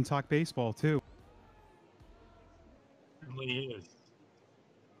guys and talk baseball, too. certainly is.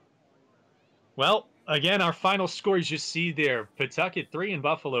 Well, again, our final scores you see there. Pawtucket 3 and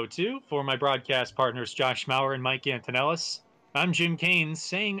Buffalo 2. For my broadcast partners, Josh Maurer and Mike Antonellis, I'm Jim Kane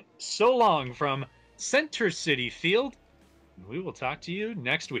saying so long from Center City Field. We will talk to you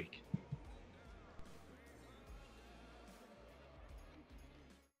next week.